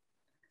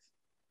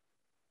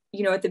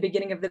 at the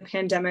beginning of the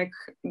pandemic,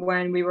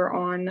 when we were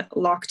on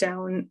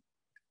lockdown,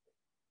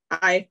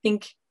 I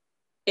think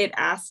it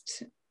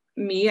asked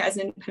me as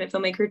an independent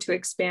filmmaker to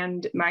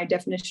expand my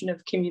definition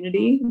of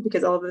community,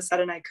 because all of a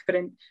sudden I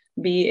couldn't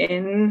be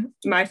in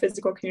my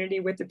physical community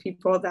with the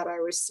people that I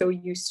was so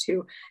used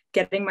to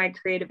getting my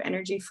creative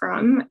energy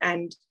from.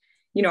 And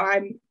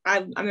I'm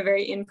a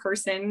very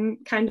in-person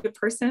kind of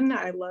person.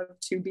 I love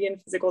to be in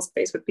physical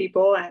space with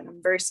people, and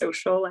I'm very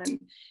social and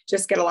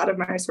just get a lot of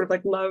my sort of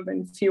like love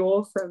and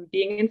fuel from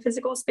being in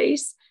physical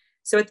space.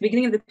 So at the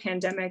beginning of the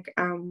pandemic,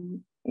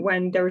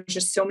 when there was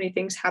just so many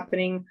things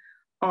happening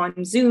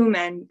on Zoom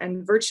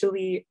and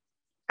virtually,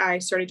 I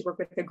started to work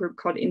with a group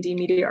called Indie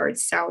Media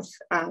Arts South.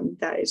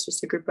 That is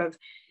just a group of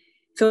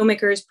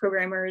filmmakers,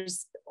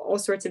 programmers, all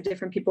sorts of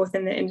different people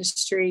within the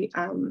industry.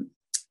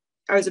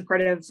 I was a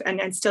part of,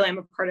 and still am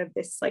a part of,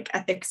 this like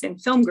ethics in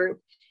film group.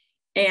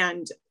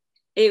 And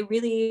it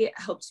really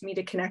helped me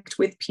to connect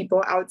with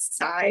people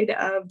outside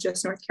of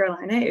just North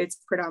Carolina.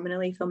 It's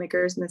predominantly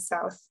filmmakers in the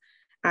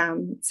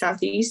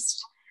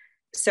Southeast.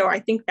 So I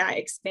think that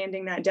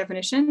expanding that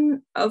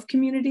definition of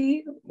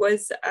community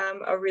was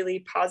a really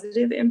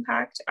positive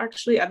impact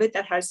actually of it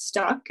that has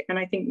stuck. And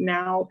I think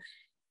now,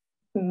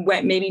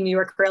 when maybe New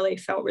York or LA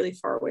felt really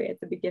far away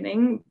at the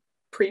beginning,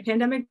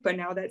 pre-pandemic, but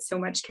now that so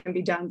much can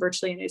be done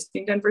virtually and is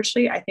being done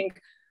virtually, I think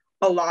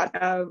a lot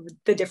of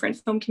the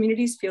different film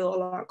communities feel a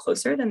lot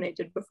closer than they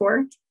did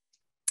before.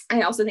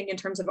 I also think in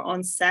terms of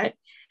on set,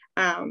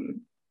 the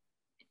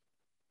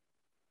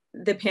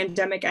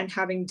pandemic and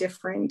having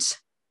different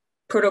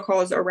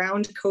protocols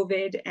around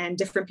COVID and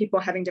different people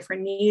having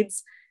different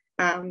needs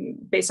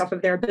based off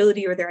of their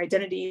ability or their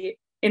identity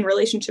in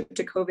relationship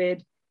to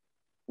COVID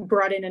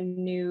brought in a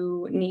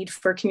new need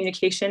for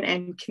communication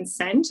and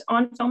consent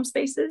on film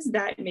spaces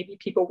that maybe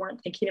people weren't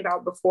thinking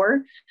about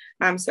before.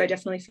 So I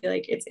definitely feel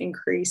like it's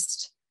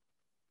increased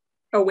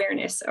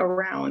awareness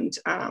around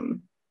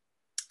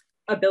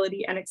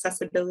ability and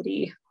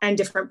accessibility and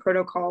different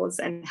protocols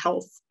and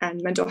health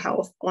and mental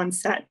health on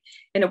set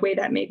in a way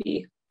that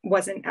maybe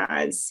wasn't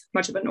as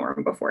much of a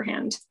norm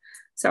beforehand.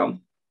 So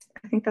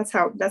I think that's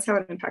how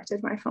it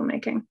impacted my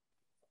filmmaking.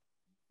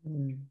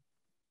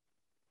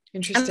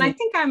 Interesting. And I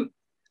think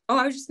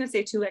I was just gonna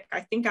say too, like, I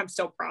think I'm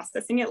still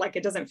processing it. Like,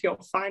 it doesn't feel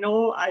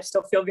final. I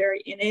still feel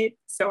very in it.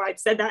 So I've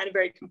said that in a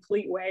very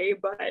complete way,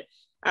 but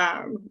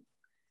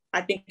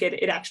I think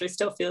it actually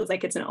still feels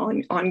like it's an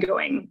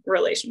ongoing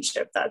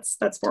relationship that's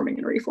forming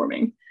and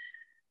reforming.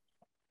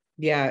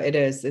 Yeah, it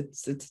is.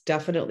 It's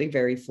definitely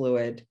very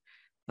fluid.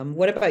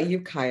 What about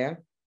you, Kaya?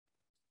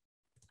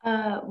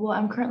 Well,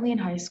 I'm currently in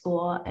high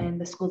school,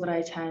 and the school that I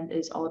attend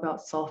is all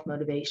about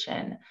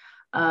self-motivation.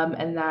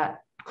 And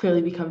that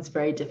clearly becomes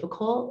very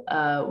difficult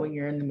when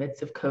you're in the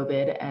midst of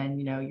COVID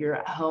and, you're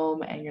at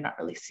home and you're not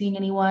really seeing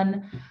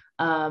anyone.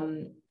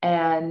 And,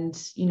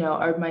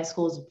 my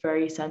school is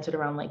very centered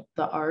around like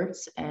the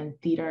arts and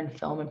theater and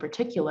film in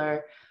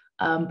particular.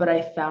 But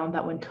I found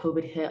that when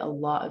COVID hit, a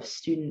lot of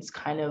students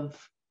kind of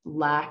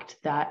lacked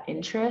that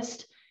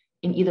interest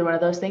in either one of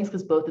those things,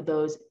 because both of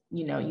those,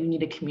 you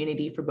need a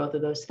community for both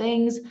of those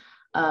things.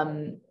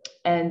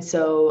 And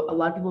so a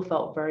lot of people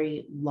felt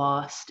very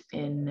lost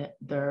in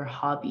their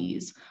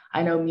hobbies.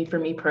 I know for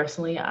me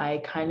personally,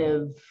 I kind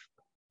of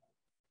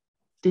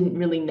didn't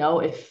really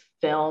know if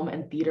film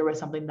and theater was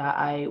something that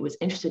I was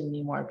interested in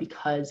anymore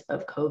because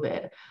of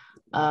COVID.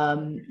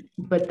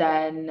 But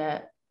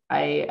then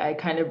I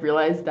kind of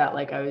realized that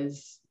like I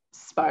was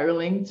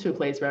spiraling to a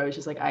place where I was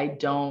just like, I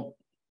don't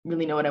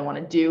really know what I want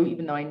to do,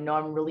 even though I know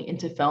I'm really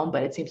into film,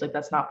 but it seems like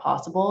that's not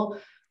possible.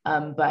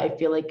 But I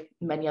feel like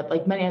many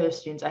other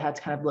students, I had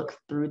to kind of look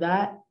through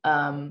that.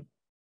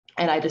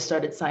 And I just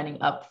started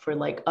signing up for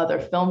like other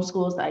film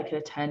schools that I could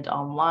attend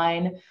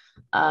online.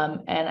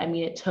 And I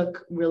mean, it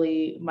took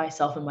really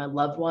myself and my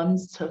loved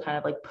ones to kind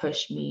of like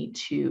push me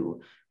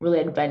to really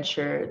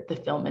adventure the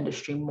film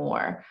industry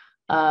more.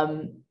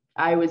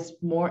 I was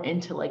more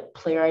into like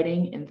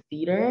playwriting and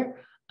theater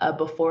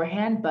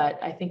beforehand, but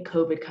I think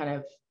COVID kind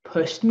of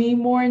pushed me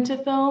more into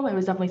film. It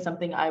was definitely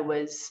something I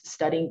was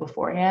studying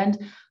beforehand,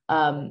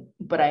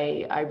 but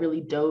I really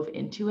dove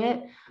into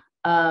it.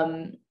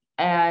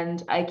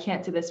 And I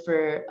can't say this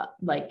for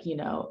like,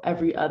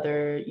 every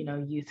other,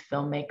 youth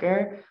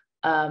filmmaker.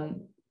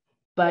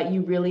 But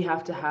you really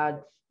had to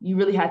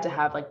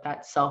have like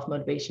that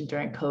self-motivation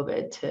during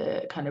COVID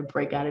to kind of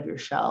break out of your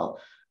shell.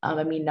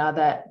 I mean, now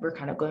that we're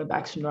kind of going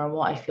back to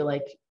normal, I feel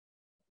like,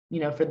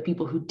 for the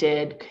people who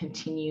did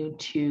continue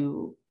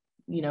to,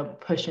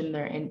 push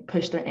their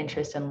interest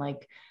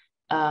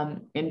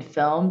in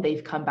film,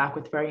 they've come back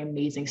with very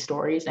amazing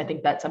stories. And I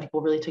think that some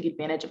people really took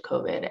advantage of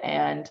COVID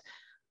and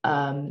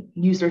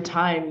use their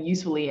time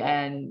usefully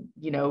and,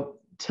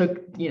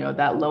 took,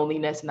 that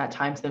loneliness and that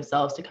time to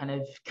themselves to kind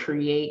of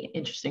create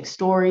interesting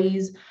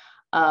stories.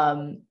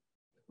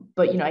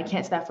 But, I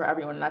can't say that for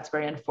everyone, and that's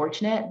very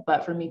unfortunate.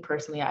 But for me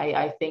personally,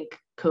 I think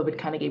COVID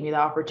kind of gave me the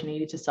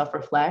opportunity to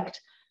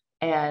self-reflect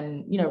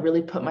and,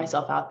 really put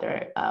myself out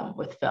there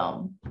with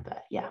film.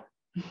 But yeah.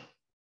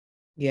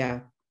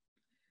 Yeah,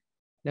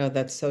 no,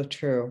 that's so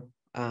true.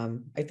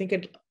 I think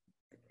it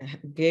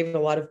gave a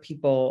lot of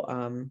people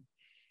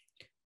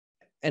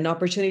an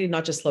opportunity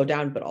not just slow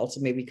down, but also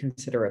maybe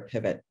consider a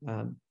pivot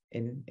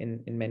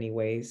in many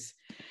ways.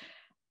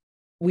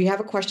 We have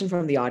a question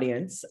from the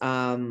audience.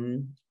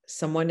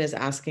 Someone is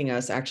asking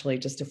us actually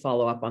just to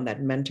follow up on that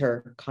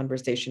mentor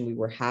conversation we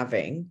were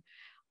having.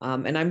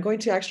 And I'm going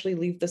to actually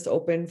leave this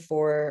open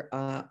for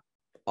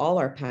all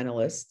our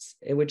panelists,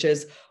 which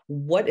is,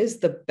 what is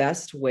the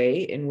best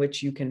way in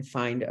which you can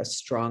find a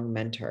strong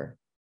mentor?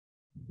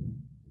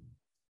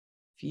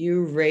 If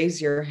you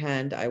raise your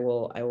hand, I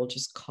will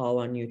just call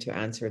on you to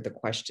answer the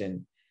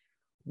question.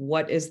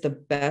 What is the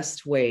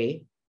best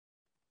way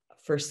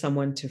for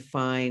someone to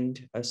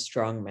find a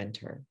strong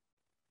mentor?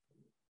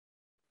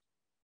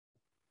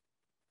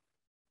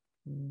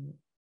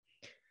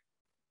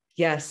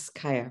 Yes,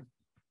 Kaya.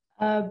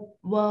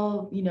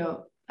 Well,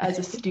 as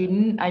a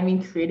student, I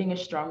mean, creating a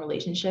strong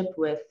relationship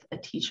with a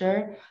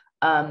teacher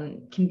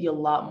can be a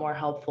lot more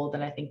helpful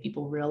than I think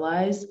people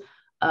realize.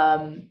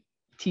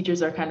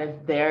 Teachers are kind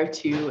of there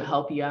to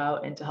help you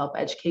out and to help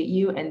educate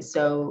you. And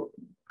so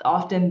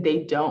often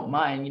they don't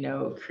mind,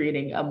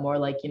 creating a more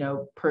like,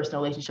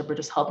 personal relationship or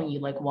just helping you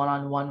like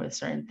one-on-one with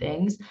certain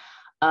things.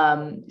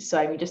 So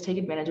I mean, just take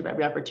advantage of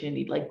every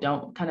opportunity. Like,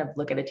 don't kind of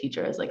look at a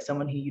teacher as like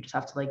someone who you just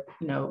have to like,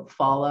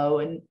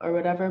 follow or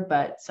whatever,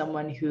 but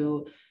someone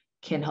who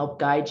can help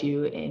guide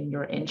you in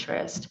your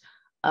interest.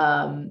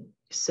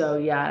 So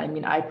yeah, I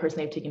mean, I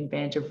personally have taken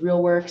advantage of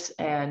RealWorks,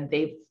 and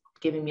they've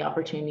given me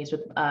opportunities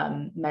with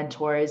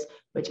mentors,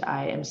 which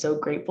I am so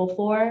grateful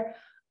for.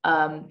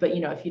 But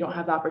if you don't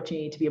have the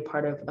opportunity to be a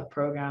part of a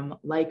program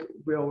like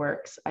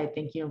RealWorks, I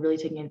think really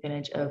taking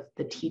advantage of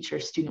the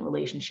teacher-student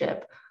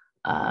relationship,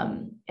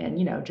 and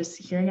just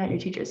hearing out your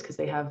teachers, because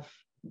they have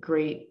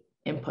great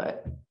input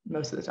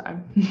most of the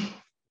time.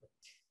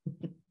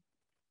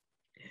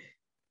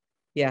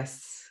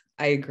 Yes,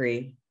 I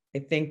agree. I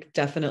think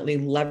definitely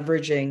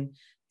leveraging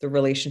the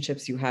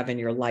relationships you have in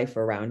your life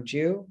around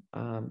you,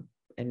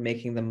 and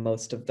making the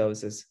most of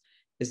those is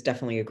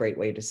definitely a great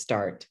way to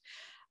start.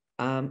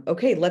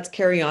 Okay, let's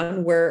carry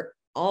on. We're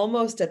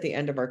almost at the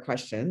end of our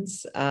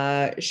questions.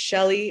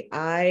 Shelly,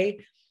 I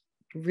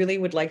really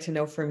would like to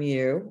know from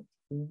you,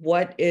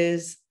 what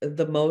is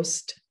the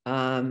most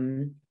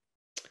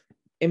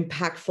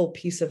impactful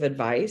piece of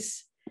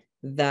advice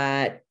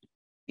that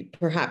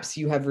perhaps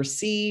you have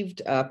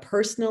received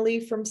personally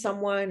from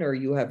someone, or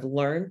you have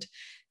learned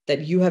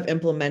that you have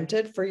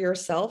implemented for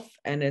yourself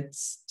and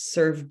it's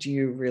served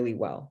you really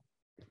well?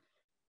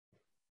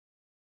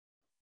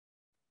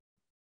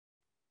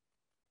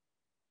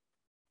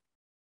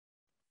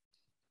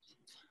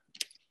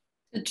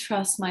 To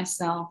trust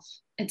myself.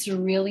 It's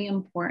really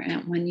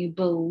important when you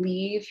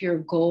believe your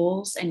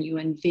goals and you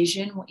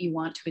envision what you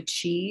want to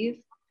achieve.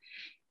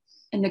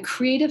 And the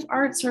creative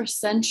arts are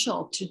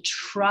essential to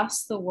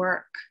trust the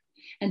work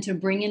and to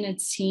bring in a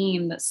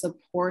team that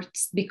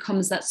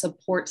becomes that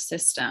support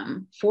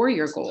system for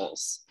your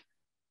goals.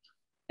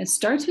 It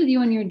starts with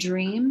you and your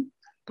dream,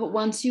 but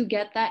once you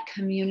get that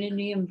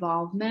community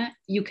involvement,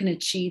 you can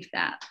achieve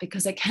that,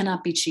 because it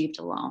cannot be achieved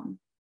alone.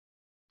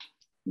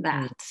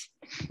 That's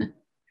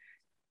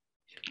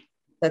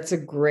a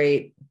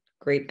great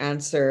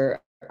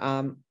answer.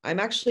 I'm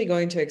actually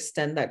going to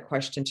extend that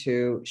question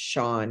to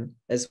Shaun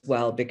as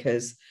well,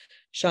 because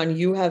Shaun,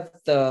 you have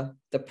the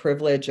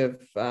privilege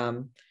of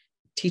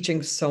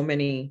teaching so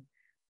many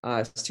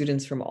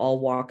students from all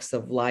walks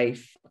of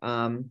life.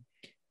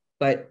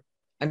 But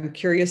I'm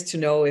curious to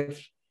know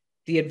if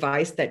the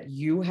advice that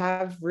you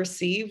have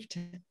received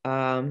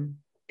in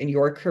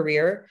your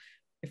career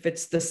If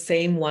it's the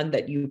same one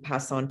that you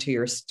pass on to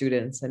your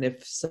students, and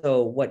if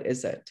so, what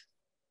is it?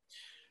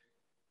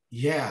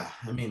 Yeah,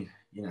 I mean,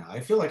 I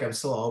feel like I'm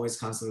still always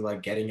constantly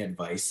like getting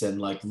advice and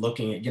like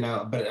looking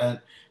at,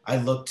 but I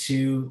look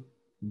to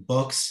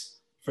books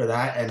for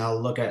that, and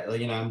I'll look at,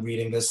 I'm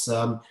reading this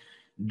the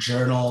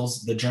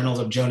journals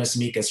of Jonas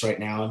Mekas right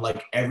now, and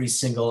like every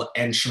single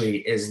entry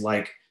is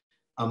like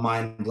a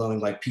mind-blowing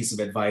like piece of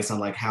advice on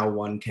like how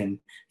one can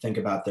think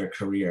about their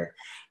career.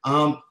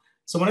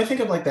 So when I think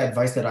of like the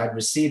advice that I've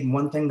received,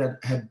 one thing that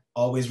had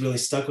always really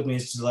stuck with me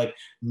is to like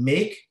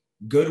make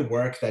good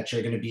work that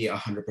you're going to be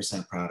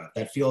 100% proud of,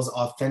 that feels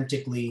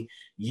authentically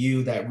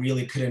you, that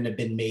really couldn't have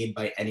been made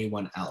by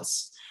anyone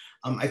else.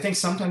 I think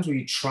sometimes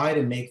we try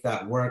to make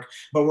that work,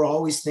 but we're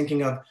always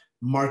thinking of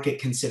market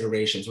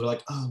considerations. We're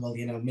like, oh, well,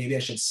 maybe I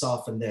should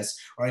soften this,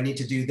 or I need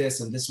to do this,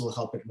 and this will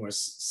help it more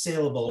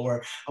saleable,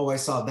 or, oh, I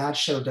saw that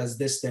show does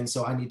this thing,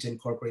 so I need to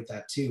incorporate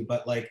that too.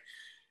 But like,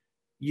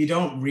 you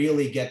don't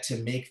really get to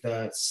make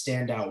the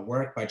standout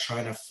work by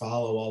trying to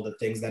follow all the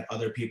things that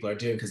other people are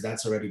doing, because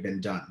that's already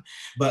been done.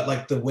 But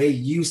like the way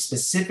you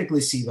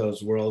specifically see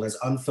those world as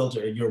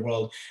unfiltered, your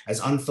world as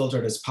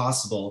unfiltered as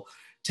possible,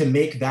 to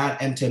make that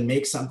and to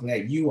make something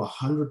that you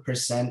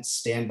 100%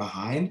 stand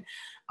behind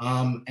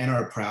and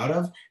are proud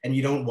of, and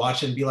you don't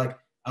watch it and be like,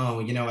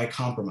 oh, I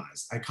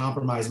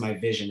compromised my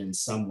vision in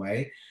some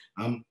way.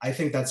 I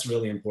think that's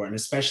really important,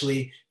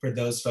 especially for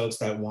those folks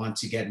that want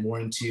to get more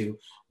into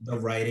the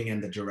writing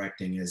and the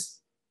directing. Is,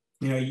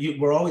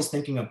 we're always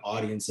thinking of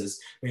audiences,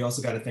 but you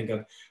also got to think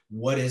of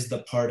what is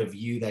the part of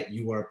you that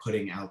you are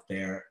putting out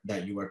there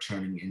that you are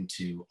turning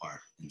into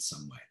art in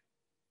some way.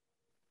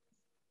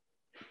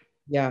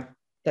 Yeah,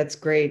 that's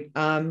great.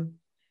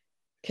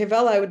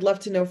 Kevel, I would love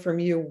to know from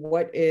you,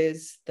 what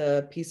is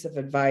the piece of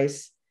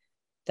advice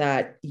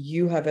that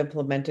you have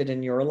implemented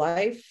in your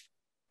life,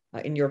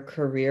 in your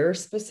career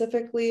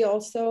specifically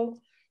also,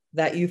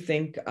 that you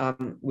think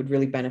would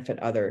really benefit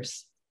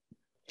others?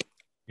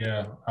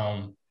 Yeah,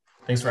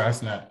 thanks for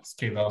asking that. It's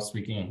Kevel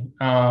speaking.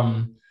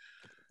 I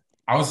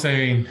would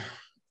say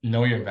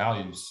know your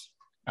values.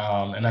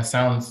 And that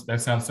sounds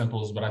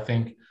simple, but I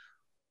think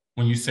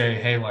when you say,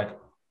 hey, like,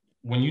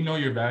 when you know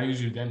your values,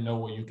 you then know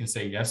what you can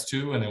say yes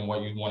to and then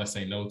what you want to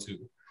say no to.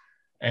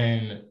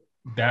 And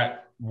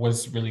that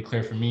was really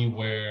clear for me,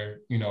 where,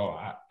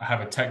 I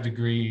have a tech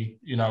degree,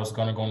 I was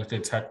going to go into the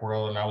tech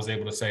world, and I was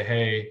able to say,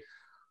 hey,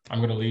 I'm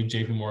going to leave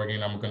JP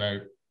Morgan. I'm going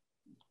to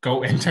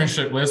go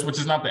internship list, which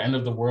is not the end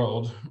of the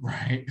world,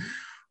 right?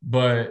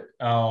 But,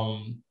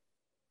 and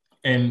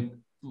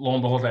lo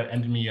and behold, that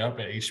ended me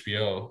up at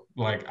HBO.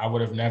 Like, I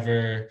would have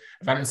never,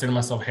 if I didn't say to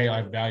myself, hey,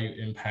 I value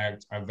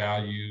impact, I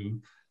value,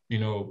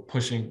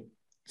 pushing,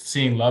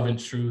 seeing love and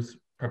truth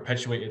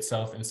perpetuate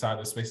itself inside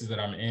the spaces that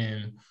I'm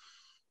in,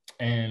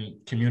 and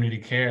community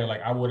care,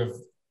 like I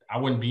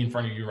wouldn't be in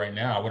front of you right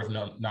now. I would have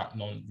not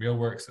known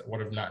RealWorks, I would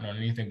have not known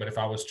anything. But if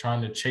I was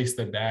trying to chase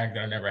the bag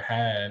that I never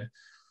had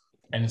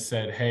and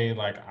said, hey,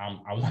 like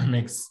I want to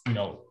make,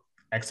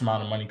 X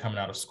amount of money coming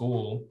out of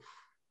school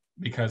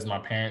because my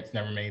parents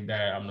never made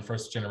that, I'm the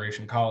first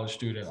generation college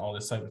student, all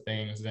this type of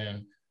things,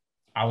 then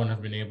I wouldn't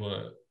have been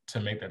able to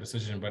make that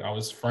decision. But I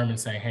was firm in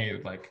saying,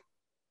 hey, like,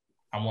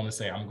 I want to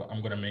say I'm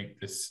going to make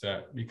this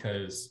step,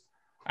 because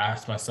I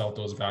asked myself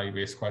those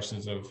value-based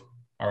questions of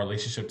our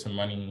relationship to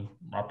money,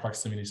 our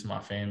proximity to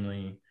my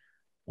family,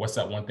 what's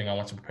that one thing I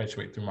want to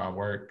perpetuate through my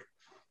work?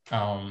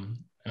 And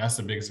that's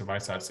the biggest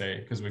advice I'd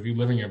say, because if you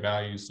live in your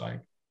values, like,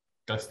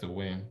 that's the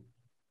win.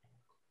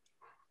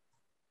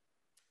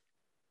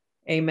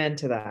 Amen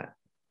to that.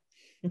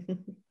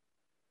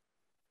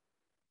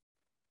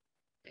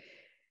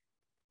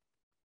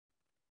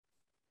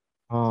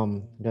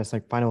 That's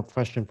like final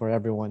question for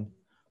everyone.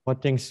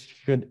 What things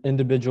should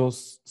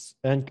individuals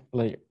and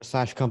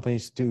 /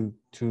 companies do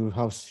to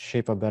help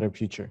shape a better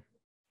future?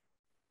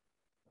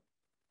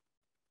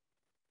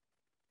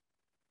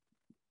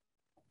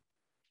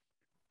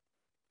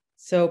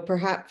 So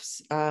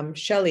perhaps,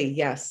 Shelly,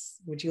 yes,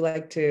 would you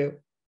like to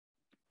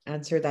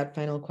answer that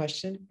final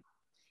question?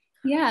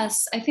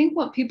 Yes, I think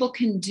what people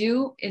can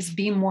do is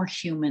be more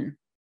human.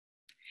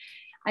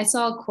 I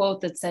saw a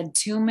quote that said,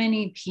 too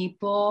many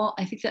people,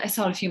 I think that I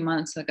saw it a few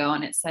months ago,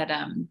 and it said,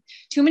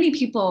 too many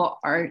people,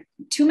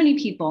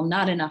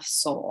 not enough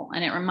soul.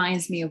 And it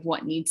reminds me of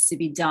what needs to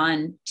be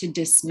done to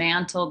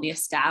dismantle the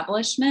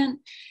establishment,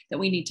 that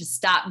we need to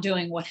stop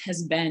doing what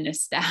has been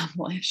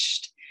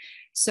established.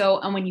 So,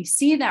 and when you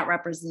see that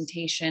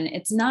representation,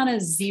 it's not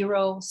a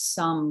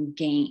zero-sum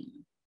game.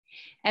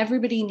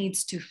 Everybody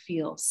needs to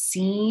feel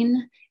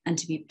seen and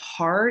to be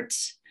part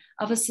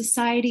of a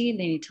society.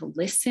 They need to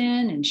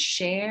listen and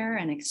share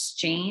and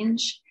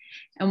exchange.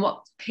 And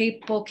what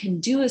people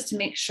can do is to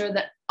make sure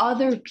that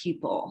other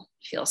people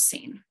feel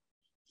seen.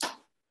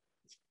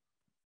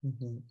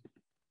 Mm-hmm.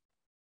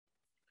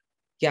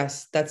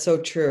 Yes, that's so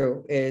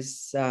true,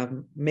 is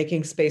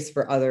making space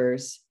for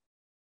others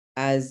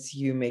as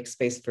you make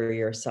space for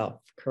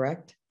yourself,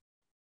 correct?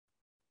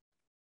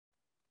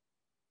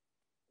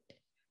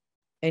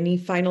 Any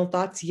final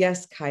thoughts?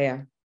 Yes,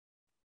 Kaya.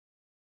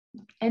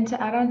 And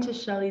to add on to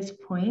Shelly's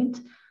point,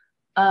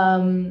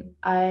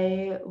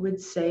 I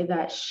would say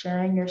that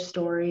sharing your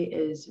story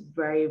is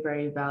very,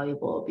 very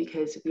valuable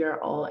because we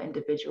are all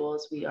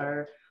individuals. We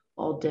are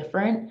all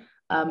different,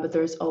 but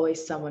there's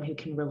always someone who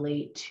can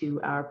relate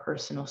to our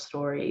personal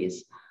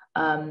stories.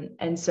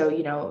 And so,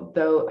 you know,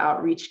 though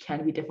outreach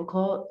can be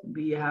difficult,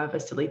 we have a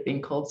silly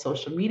thing called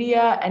social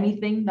media.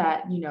 Anything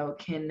that, you know,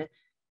 can,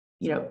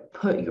 you know,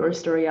 put your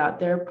story out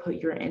there, put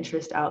your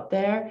interest out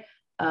there,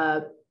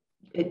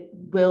 it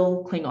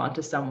will cling on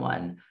to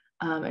someone,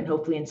 and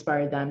hopefully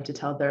inspire them to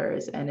tell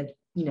theirs, and it,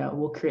 you know,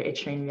 will create a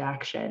chain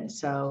reaction.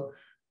 So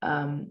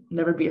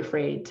never be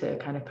afraid to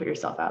kind of put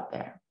yourself out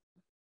there.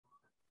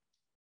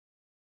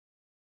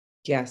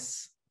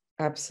 Yes,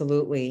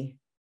 absolutely.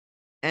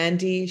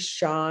 Andie,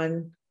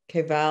 Shaun,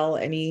 Keval,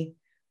 any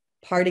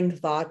parting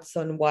thoughts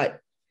on what,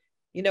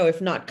 you know,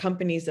 if not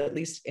companies, at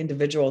least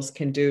individuals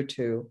can do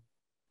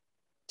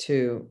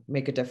to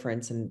make a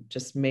difference and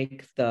just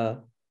make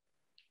the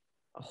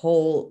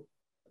whole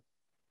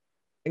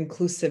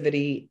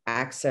inclusivity,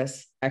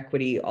 access,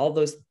 equity, all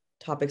those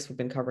topics we've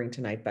been covering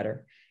tonight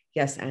better?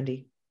 Yes,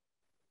 Andie,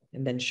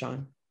 and then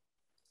Shaun.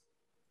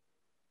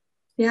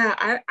 Yeah,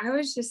 I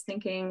was just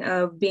thinking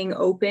of being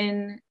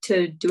open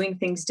to doing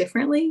things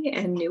differently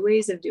and new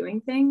ways of doing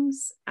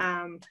things.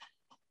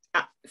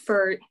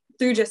 Through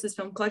Justice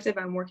Film Collective,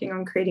 I'm working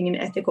on creating an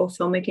ethical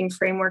filmmaking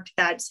framework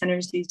that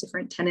centers these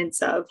different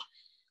tenets of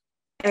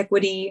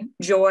equity,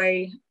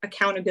 joy,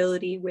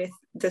 accountability with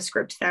the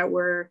script that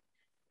we're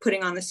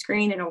putting on the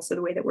screen, and also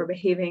the way that we're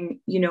behaving,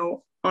 you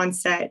know, on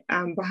set,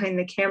 behind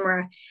the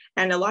camera.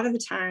 And a lot of the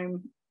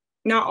time,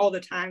 not all the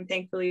time,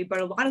 thankfully,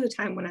 but a lot of the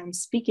time when I'm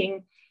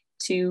speaking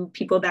to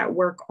people that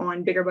work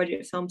on bigger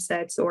budget film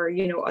sets or,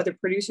 you know, other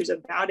producers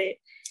about it,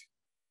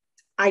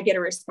 I get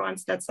a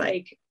response that's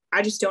like,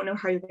 I just don't know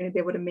how you're going to be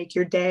able to make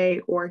your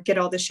day or get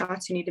all the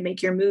shots you need to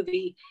make your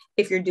movie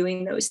if you're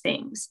doing those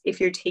things,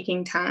 if you're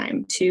taking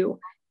time to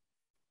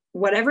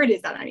whatever it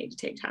is that I need to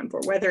take time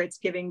for, whether it's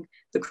giving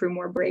the crew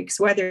more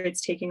breaks, whether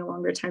it's taking a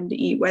longer time to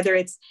eat, whether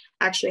it's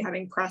actually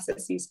having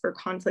processes for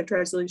conflict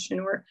resolution,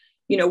 or,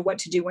 you know, what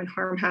to do when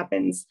harm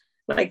happens.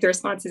 Like, the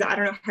response is, I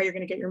don't know how you're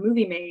going to get your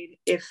movie made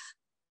if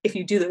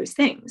you do those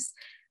things.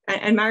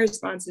 And my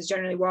response is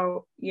generally,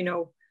 well, you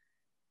know,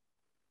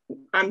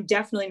 I'm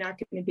definitely not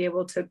going to be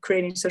able to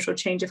create any social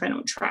change if I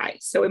don't try.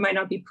 So it might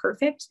not be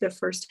perfect the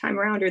first time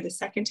around or the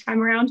second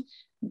time around,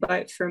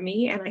 but for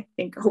me, and I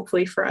think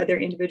hopefully for other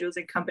individuals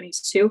and companies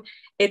too,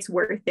 it's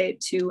worth it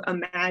to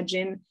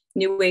imagine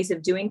new ways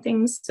of doing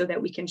things so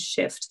that we can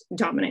shift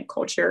dominant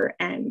culture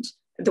and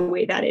the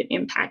way that it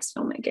impacts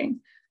filmmaking.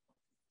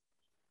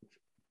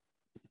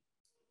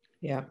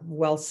 Yeah,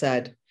 well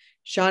said.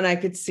 Shaun, I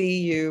could see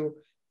you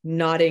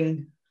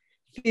nodding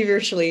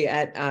feverishly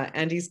at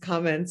Andie's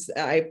comments.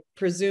 I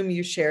presume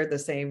you share the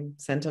same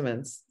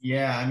sentiments.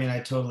 Yeah, I mean, I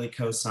totally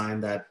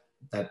co-sign that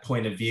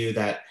point of view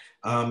that,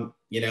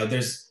 you know,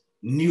 there's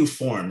new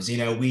forms. You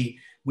know,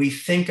 we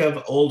think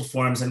of old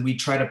forms and we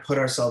try to put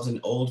ourselves in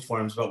old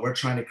forms, but we're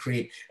trying to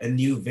create a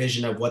new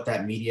vision of what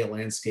that media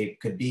landscape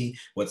could be,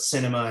 what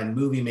cinema and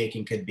movie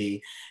making could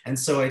be. And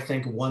so I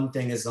think one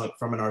thing is, like,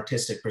 from an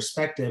artistic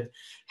perspective,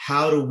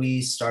 how do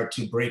we start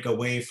to break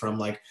away from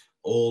like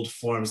old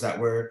forms that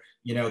were,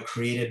 you know,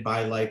 created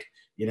by, like,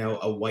 you know,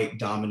 a white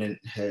dominant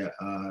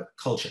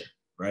culture,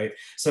 right?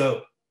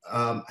 So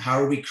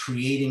how are we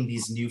creating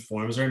these new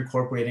forms or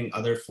incorporating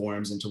other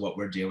forms into what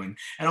we're doing,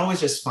 and always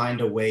just find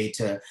a way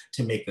to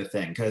make the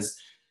thing? Because,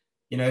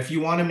 you know, if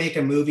you want to make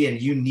a movie and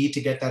you need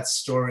to get that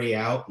story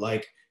out,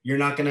 like, you're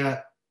not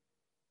gonna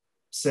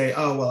say,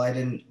 oh, well, I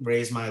didn't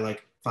raise my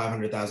like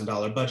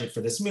 $500,000 budget for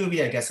this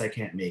movie, I guess I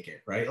can't make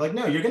it, right? Like,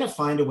 no, you're gonna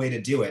find a way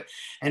to do it,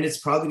 and it's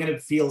probably gonna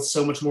feel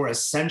so much more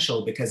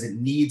essential because it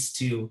needs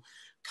to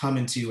come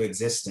into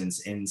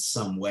existence in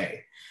some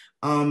way.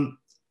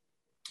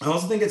 I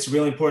also think it's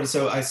really important.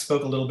 So I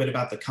spoke a little bit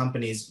about the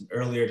companies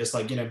earlier, just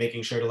like, you know,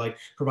 making sure to like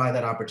provide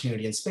that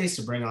opportunity and space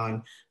to bring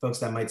on folks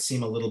that might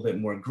seem a little bit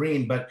more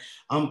green, but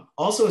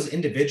also as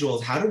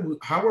individuals, how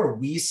are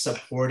we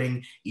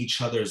supporting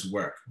each other's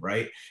work,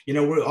 right? You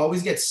know, we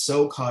always get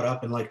so caught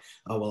up in like,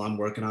 oh, well, I'm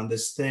working on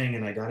this thing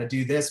and I got to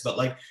do this, but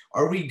like,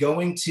 are we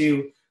going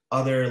to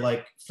other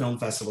like film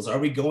festivals? Are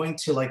we going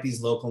to like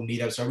these local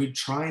meetups? Are we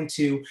trying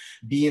to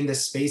be in the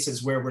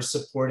spaces where we're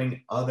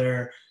supporting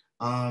other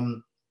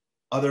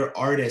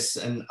artists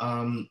and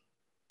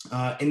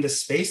in the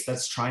space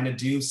that's trying to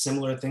do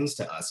similar things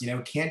to us? You know,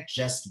 it can't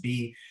just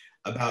be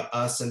about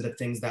us and the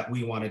things that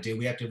we want to do.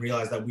 We have to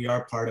realize that we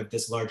are part of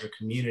this larger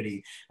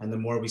community, and the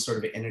more we sort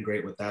of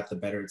integrate with that, the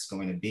better it's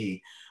going to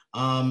be.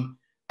 And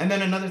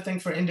then another thing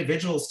for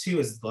individuals too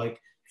is like,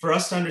 for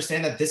us to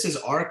understand that this is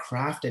our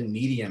craft and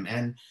medium,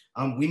 and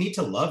we need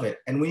to love it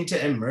and we need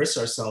to immerse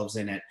ourselves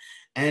in it.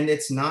 And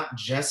it's not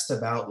just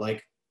about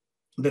like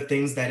the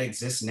things that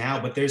exist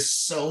now, but there's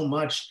so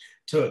much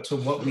to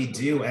what we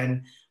do,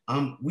 and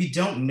we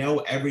don't know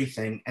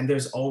everything, and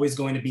there's always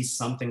going to be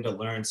something to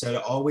learn. So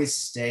to always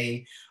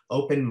stay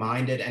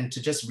open-minded and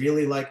to just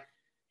really like,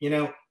 you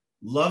know,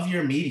 love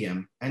your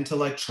medium and to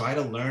like try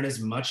to learn as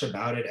much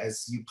about it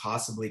as you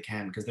possibly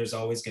can, because there's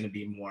always going to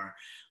be more.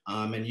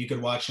 And you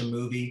could watch a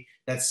movie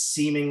that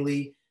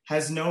seemingly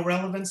has no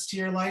relevance to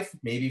your life,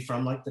 maybe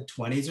from like the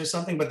 20s or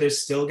something, but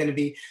there's still going to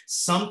be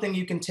something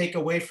you can take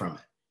away from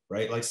it,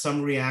 right? Like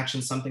some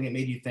reaction, something it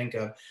made you think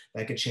of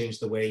that could change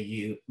the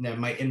way that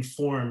might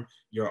inform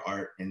your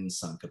art in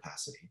some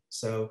capacity.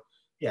 So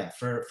yeah,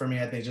 for me,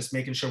 I think just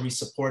making sure we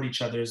support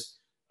each other's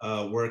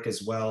work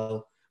as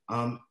well.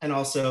 And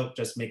also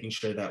just making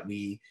sure that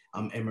we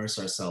immerse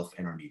ourselves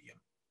in our medium.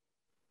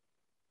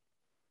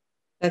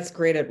 That's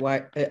great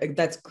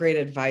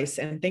advice.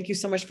 And thank you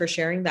so much for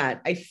sharing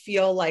that. I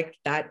feel like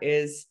that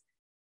is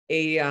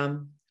a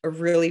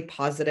really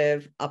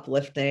positive,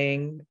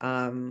 uplifting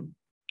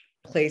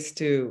place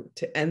to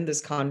end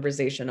this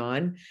conversation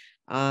on.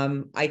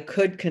 I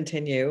could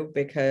continue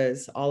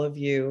because all of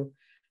you,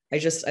 I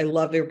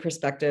love your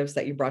perspectives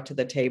that you brought to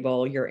the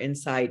table, your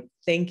insight.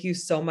 Thank you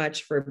so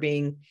much for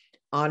being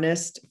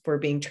honest, for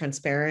being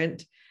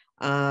transparent,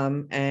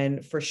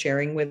 and for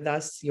sharing with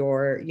us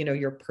your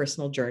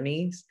personal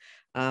journeys.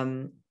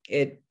 I'm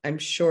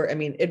sure, I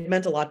mean, it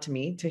meant a lot to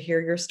me to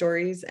hear your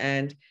stories,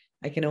 and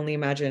I can only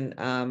imagine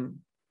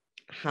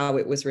how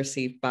it was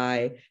received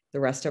by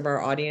the rest of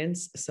our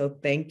audience. So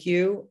thank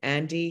you,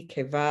 Andie,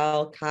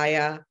 Keval,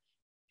 Kaya,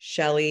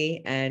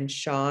 Shelly, and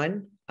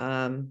Shaun.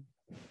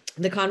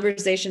 The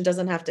conversation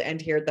doesn't have to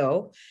end here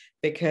though,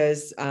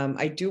 because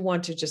I do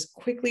want to just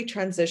quickly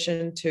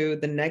transition to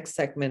the next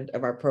segment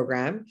of our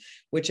program,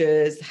 which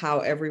is how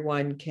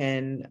everyone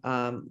can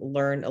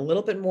learn a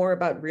little bit more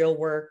about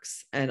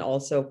RealWorks and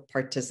also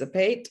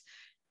participate,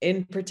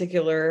 in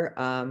particular,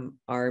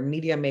 our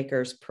Media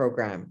Makers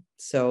program.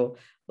 So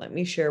let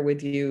me share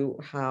with you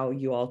how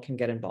you all can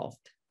get involved.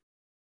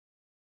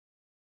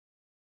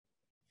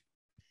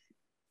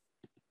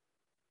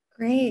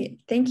 Great.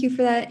 Thank you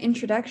for that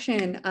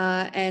introduction.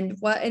 And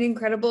what an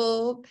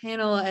incredible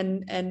panel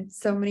and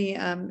so many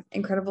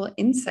incredible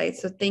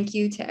insights. So thank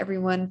you to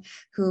everyone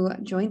who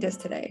joined us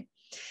today.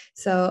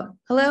 So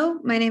hello,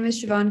 my name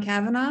is Siobhan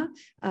Kavanaugh.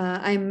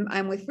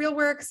 I'm with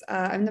RealWorks.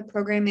 I'm the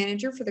program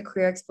manager for the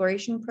Career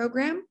Exploration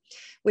Program,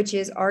 which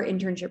is our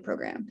internship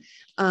program.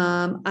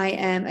 I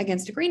am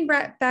against a green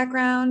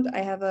background.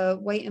 I have a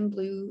white and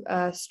blue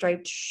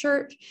striped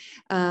shirt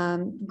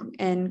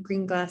and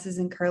green glasses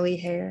and curly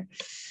hair.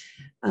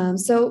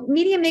 So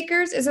Media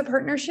Makers is a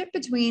partnership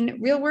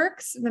between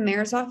RealWorks, the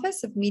Mayor's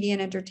Office of Media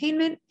and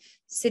Entertainment,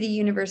 City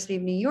University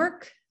of New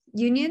York,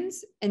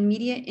 unions, and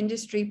media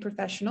industry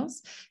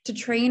professionals to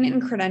train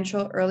and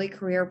credential early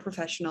career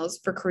professionals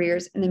for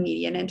careers in the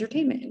media and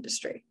entertainment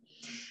industry.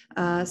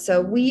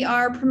 So we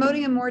are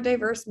promoting a more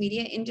diverse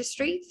media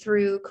industry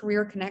through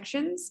career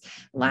connections.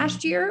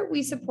 Last year,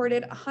 we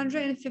supported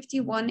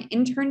 151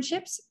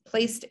 internships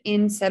placed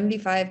in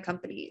 75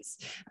 companies,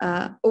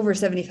 over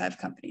 75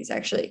 companies,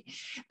 actually.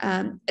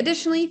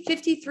 Additionally,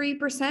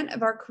 53%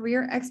 of our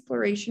career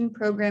exploration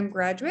program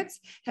graduates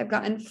have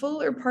gotten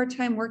full or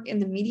part-time work in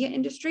the media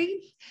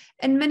industry.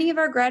 And many of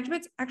our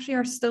graduates actually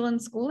are still in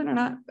school and are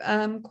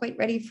not quite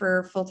ready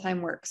for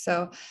full-time work.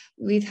 So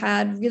we've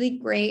had really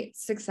great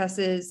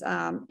successes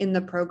in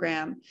the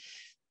program.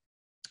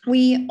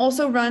 We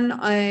also run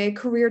a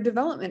career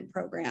development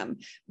program,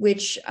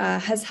 which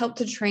has helped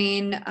to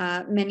train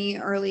many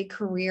early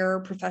career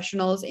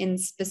professionals in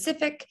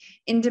specific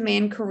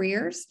in-demand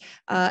careers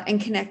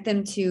and connect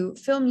them to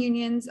film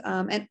unions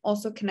and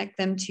also connect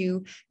them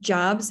to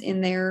jobs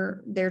in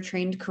their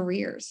trained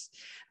careers.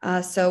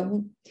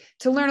 So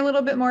to learn a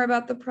little bit more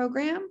about the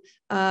program,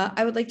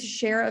 I would like to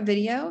share a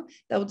video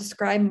that will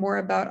describe more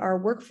about our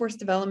workforce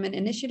development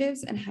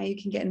initiatives and how you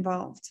can get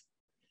involved.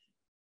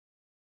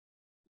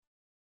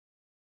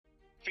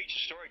 Feature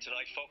story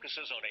tonight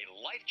focuses on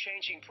a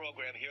life-changing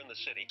program here in the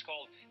city. It's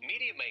called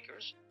Media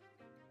Makers.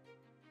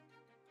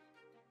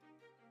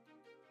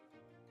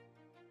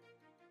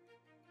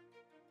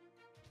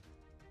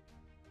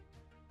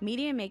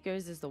 Media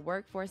Makers is the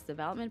workforce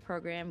development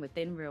program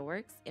within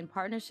RealWorks in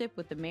partnership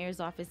with the Mayor's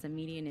Office of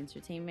Media and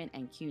Entertainment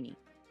and CUNY.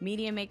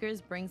 Media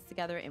Makers brings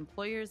together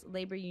employers,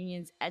 labor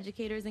unions,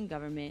 educators, and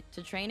government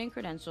to train and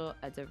credential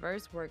a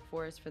diverse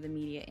workforce for the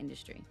media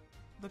industry.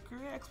 The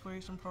career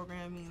exploration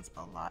program means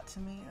a lot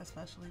to me,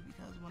 especially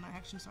because when I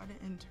actually started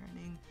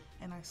interning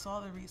and I saw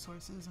the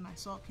resources and I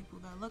saw people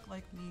that look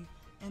like me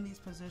in these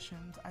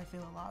positions, I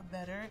feel a lot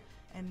better.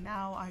 And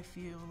now I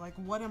feel like,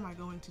 what am I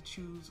going to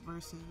choose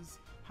versus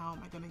how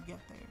am I going to get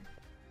there?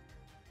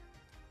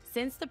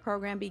 Since the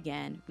program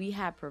began, we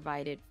have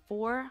provided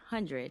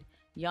 400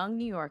 young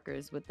New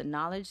Yorkers with the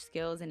knowledge,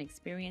 skills, and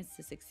experience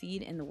to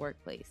succeed in the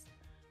workplace.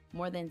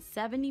 More than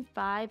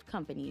 75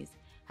 companies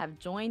have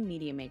joined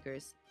Media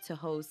Makers to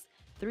host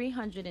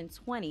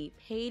 320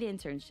 paid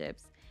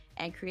internships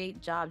and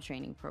create job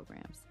training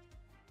programs.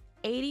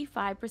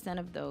 85%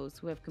 of those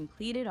who have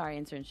completed our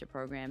internship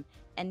program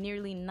and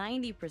nearly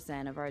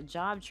 90% of our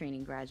job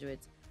training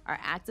graduates are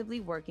actively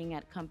working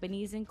at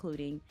companies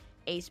including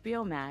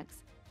HBO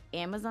Max,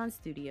 Amazon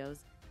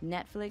Studios,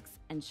 Netflix,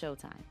 and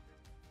Showtime.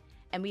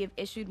 and we have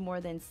issued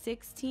more than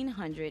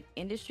 1,600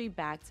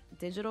 industry-backed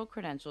digital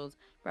credentials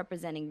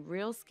representing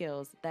real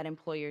skills that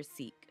employers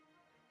seek.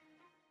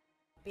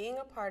 Being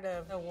a part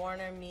of the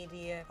Warner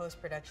Media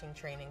post-production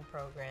training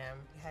program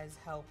has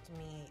helped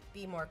me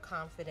be more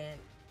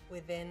confident.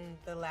 Within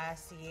the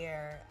last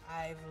year,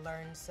 I've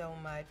learned so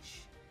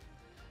much.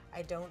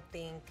 I don't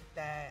think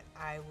that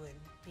I would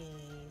be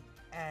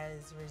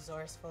as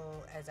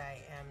resourceful as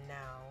I am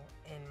now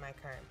in my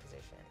current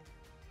position.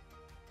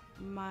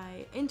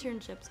 My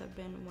internships have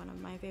been one of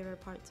my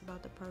favorite parts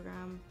about the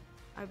program.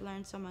 I've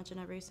learned so much in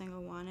every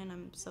single one, and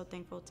I'm so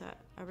thankful to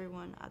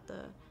everyone at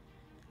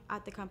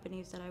the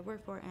companies that I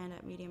work for and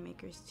at Media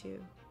Makers too.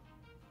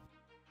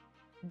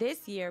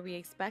 This year, we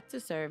expect to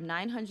serve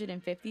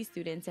 950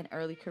 students and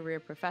early career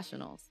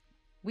professionals.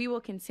 We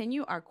will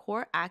continue our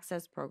core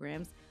access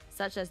programs,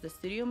 such as the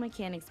Studio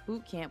Mechanics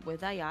Bootcamp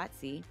with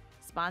IATSE,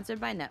 sponsored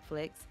by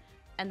Netflix,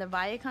 and the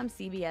Viacom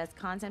CBS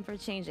Content for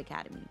Change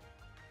Academy.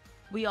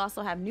 We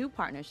also have new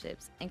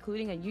partnerships,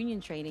 including a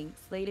union training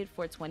slated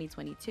for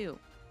 2022.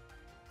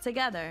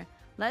 Together,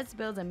 let's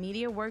build a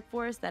media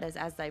workforce that is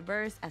as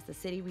diverse as the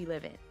city we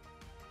live in.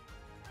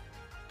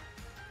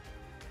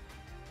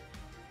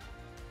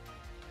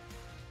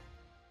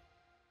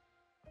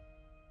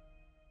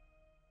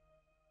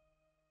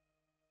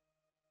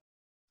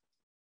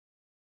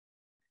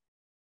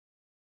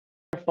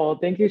 Wonderful.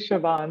 Thank you,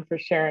 Siobhan, for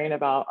sharing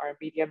about our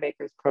Media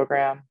Makers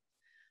program.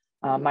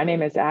 My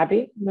name is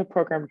Abby. I'm the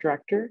program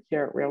director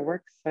here at RealWorks.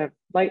 I have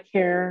light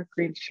hair,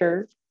 green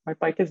shirt. My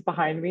bike is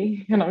behind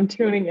me, and I'm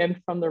tuning in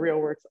from the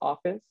RealWorks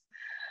office.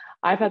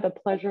 I've had the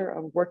pleasure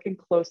of working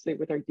closely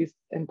with our youth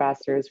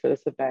ambassadors for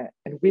this event,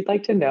 and we'd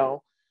like to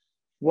know,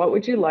 what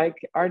would you like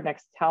our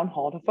next town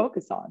hall to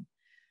focus on?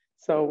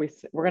 So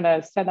we're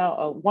gonna send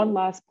out one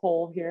last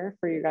poll here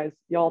for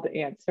y'all to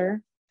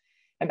answer.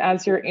 And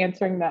as you're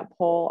answering that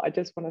poll, I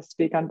just want to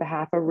speak on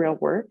behalf of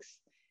RealWorks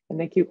and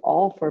thank you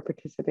all for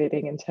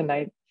participating in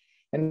tonight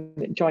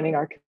and joining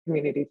our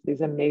community for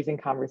these amazing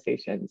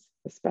conversations,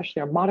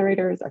 especially our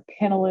moderators, our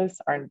panelists,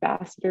 our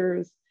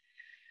ambassadors.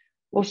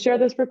 We'll share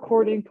this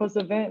recording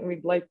post-event, and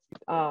we'd like,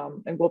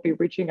 and we'll be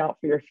reaching out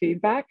for your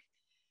feedback.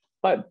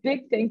 But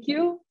big thank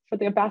you for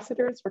the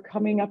ambassadors for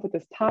coming up with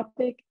this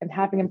topic and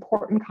having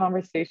important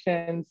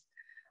conversations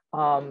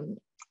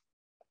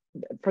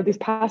for these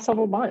past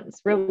several months,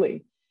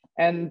 really.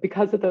 And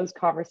because of those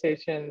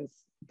conversations,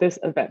 this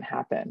event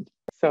happened.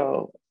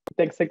 So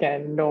thanks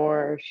again,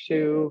 Noor,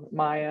 Shu,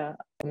 Maya,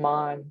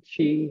 Aman,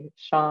 Chi,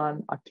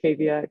 Shaun,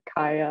 Octavia,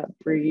 Kaya,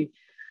 Bree.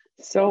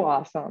 So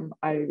awesome.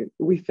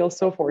 We feel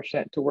so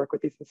fortunate to work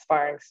with these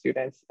inspiring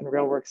students and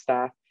RealWorks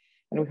staff,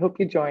 and we hope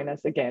you join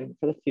us again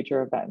for the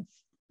future events.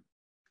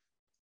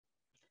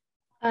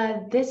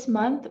 This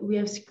month, we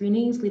have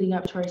screenings leading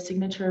up to our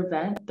signature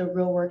event, the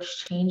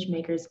RealWorks Change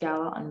Makers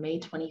Gala on May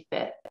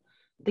 25th.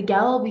 The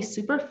gala will be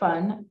super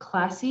fun,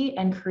 classy,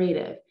 and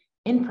creative,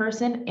 in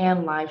person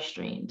and live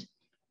streamed.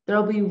 There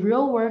will be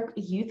RealWorks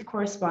youth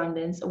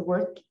correspondents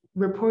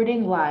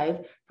reporting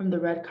live from the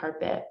red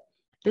carpet.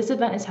 This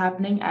event is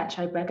happening at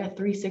Tribeca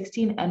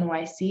 316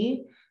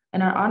 NYC,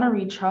 and our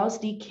honoree Charles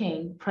D.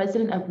 King,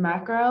 president of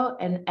Macro,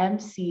 and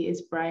MC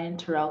is Brian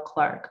Terrell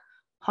Clark,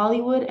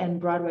 Hollywood and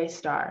Broadway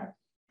star.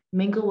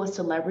 Mingle with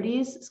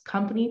celebrities,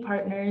 company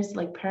partners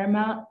like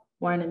Paramount,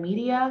 Warner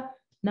Media,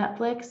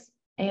 Netflix,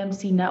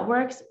 AMC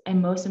Networks,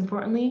 and most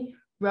importantly,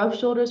 rub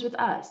shoulders with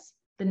us,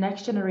 the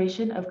next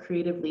generation of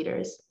creative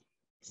leaders.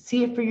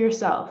 See it for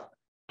yourself.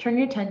 Turn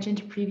your attention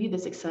to preview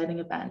this exciting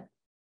event.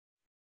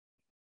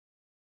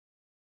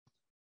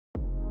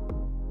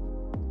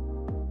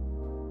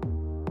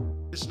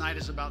 This night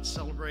is about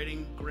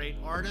celebrating great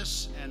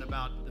artists and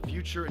about the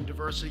future and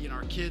diversity in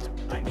our kids.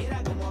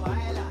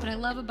 What I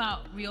love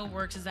about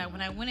RealWorks is that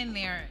when I went in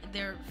there,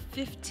 they're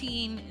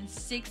 15 and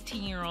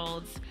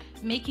 16-year-olds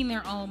making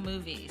their own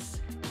movies.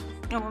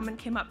 A woman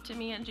came up to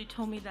me and she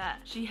told me that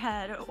she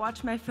had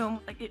watched my film,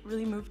 like it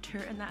really moved her,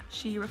 and that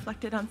she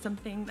reflected on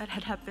something that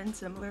had happened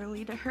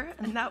similarly to her,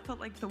 and that felt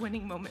like the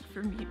winning moment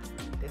for me.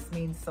 This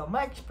means so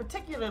much,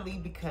 particularly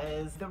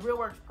because the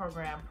RealWorks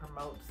program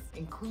promotes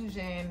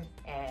inclusion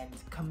and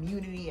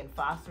community and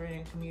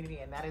fostering community,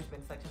 and that has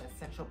been such an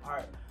essential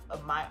part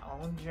of my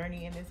own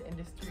journey in this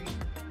industry.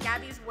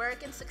 Gabby's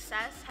work and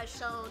success has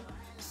shown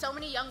so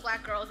many young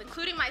Black girls,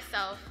 including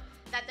myself,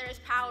 that there is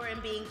power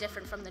in being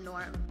different from the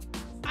norm.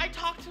 I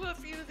talked to a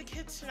few of the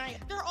kids tonight.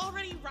 They're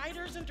already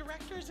writers and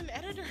directors and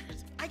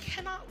editors. I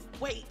cannot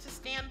wait to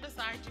stand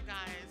beside you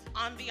guys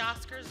on the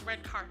Oscars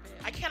red carpet.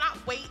 I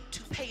cannot wait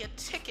to pay a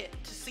ticket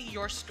to see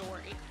your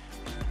story.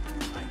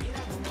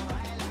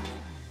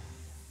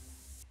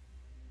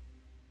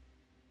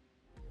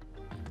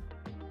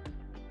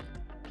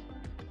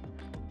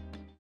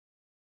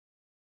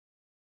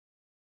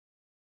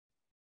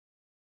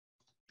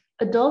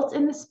 Adults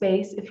in the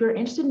space, if you're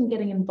interested in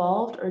getting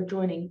involved or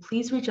joining,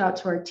 please reach out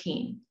to our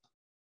team.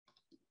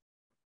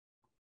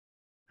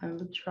 I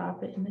will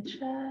drop it in the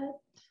chat.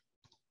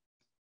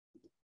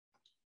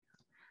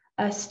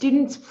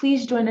 Students,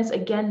 please join us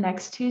again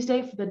next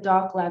Tuesday for the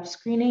Doc Lab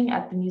screening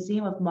at the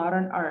Museum of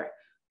Modern Art.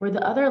 where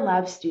the other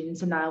lab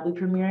students and I will be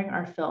premiering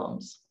our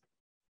films.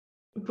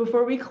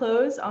 Before we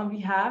close, on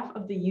behalf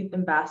of the Youth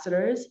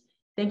Ambassadors,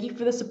 thank you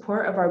for the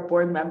support of our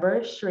board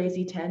member,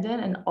 Shraysi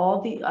Tandon, and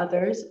all the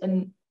others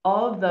and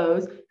all of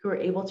those who were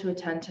able to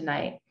attend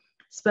tonight.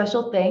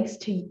 Special thanks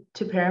to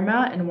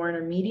Paramount and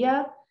Warner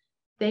Media.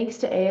 Thanks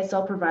to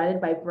ASL provided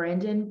by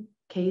Brandon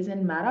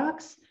Kazan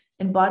Maddox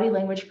and Body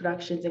Language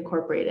Productions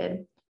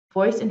Incorporated.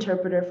 Voice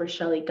interpreter for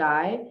Shelly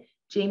Guy,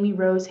 Jamie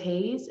Rose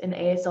Hayes, and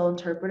ASL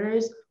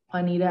interpreters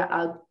Juanita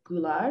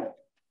Aguilar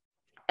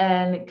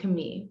and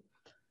Camille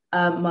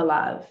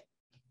Malav.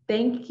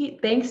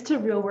 Thanks to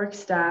RealWorks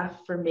staff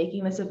for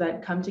making this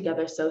event come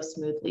together so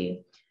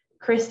smoothly.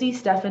 Christy,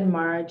 Stefan,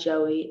 Mara,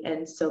 Joey,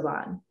 and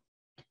Soban.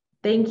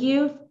 Thank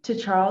you to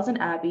Charles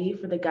and Abby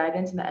for the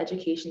guidance and the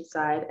education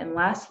side. And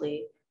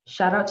lastly,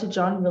 shout out to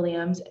John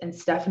Williams and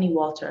Stephanie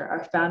Walter,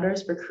 our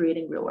founders, for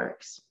creating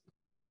RealWorks.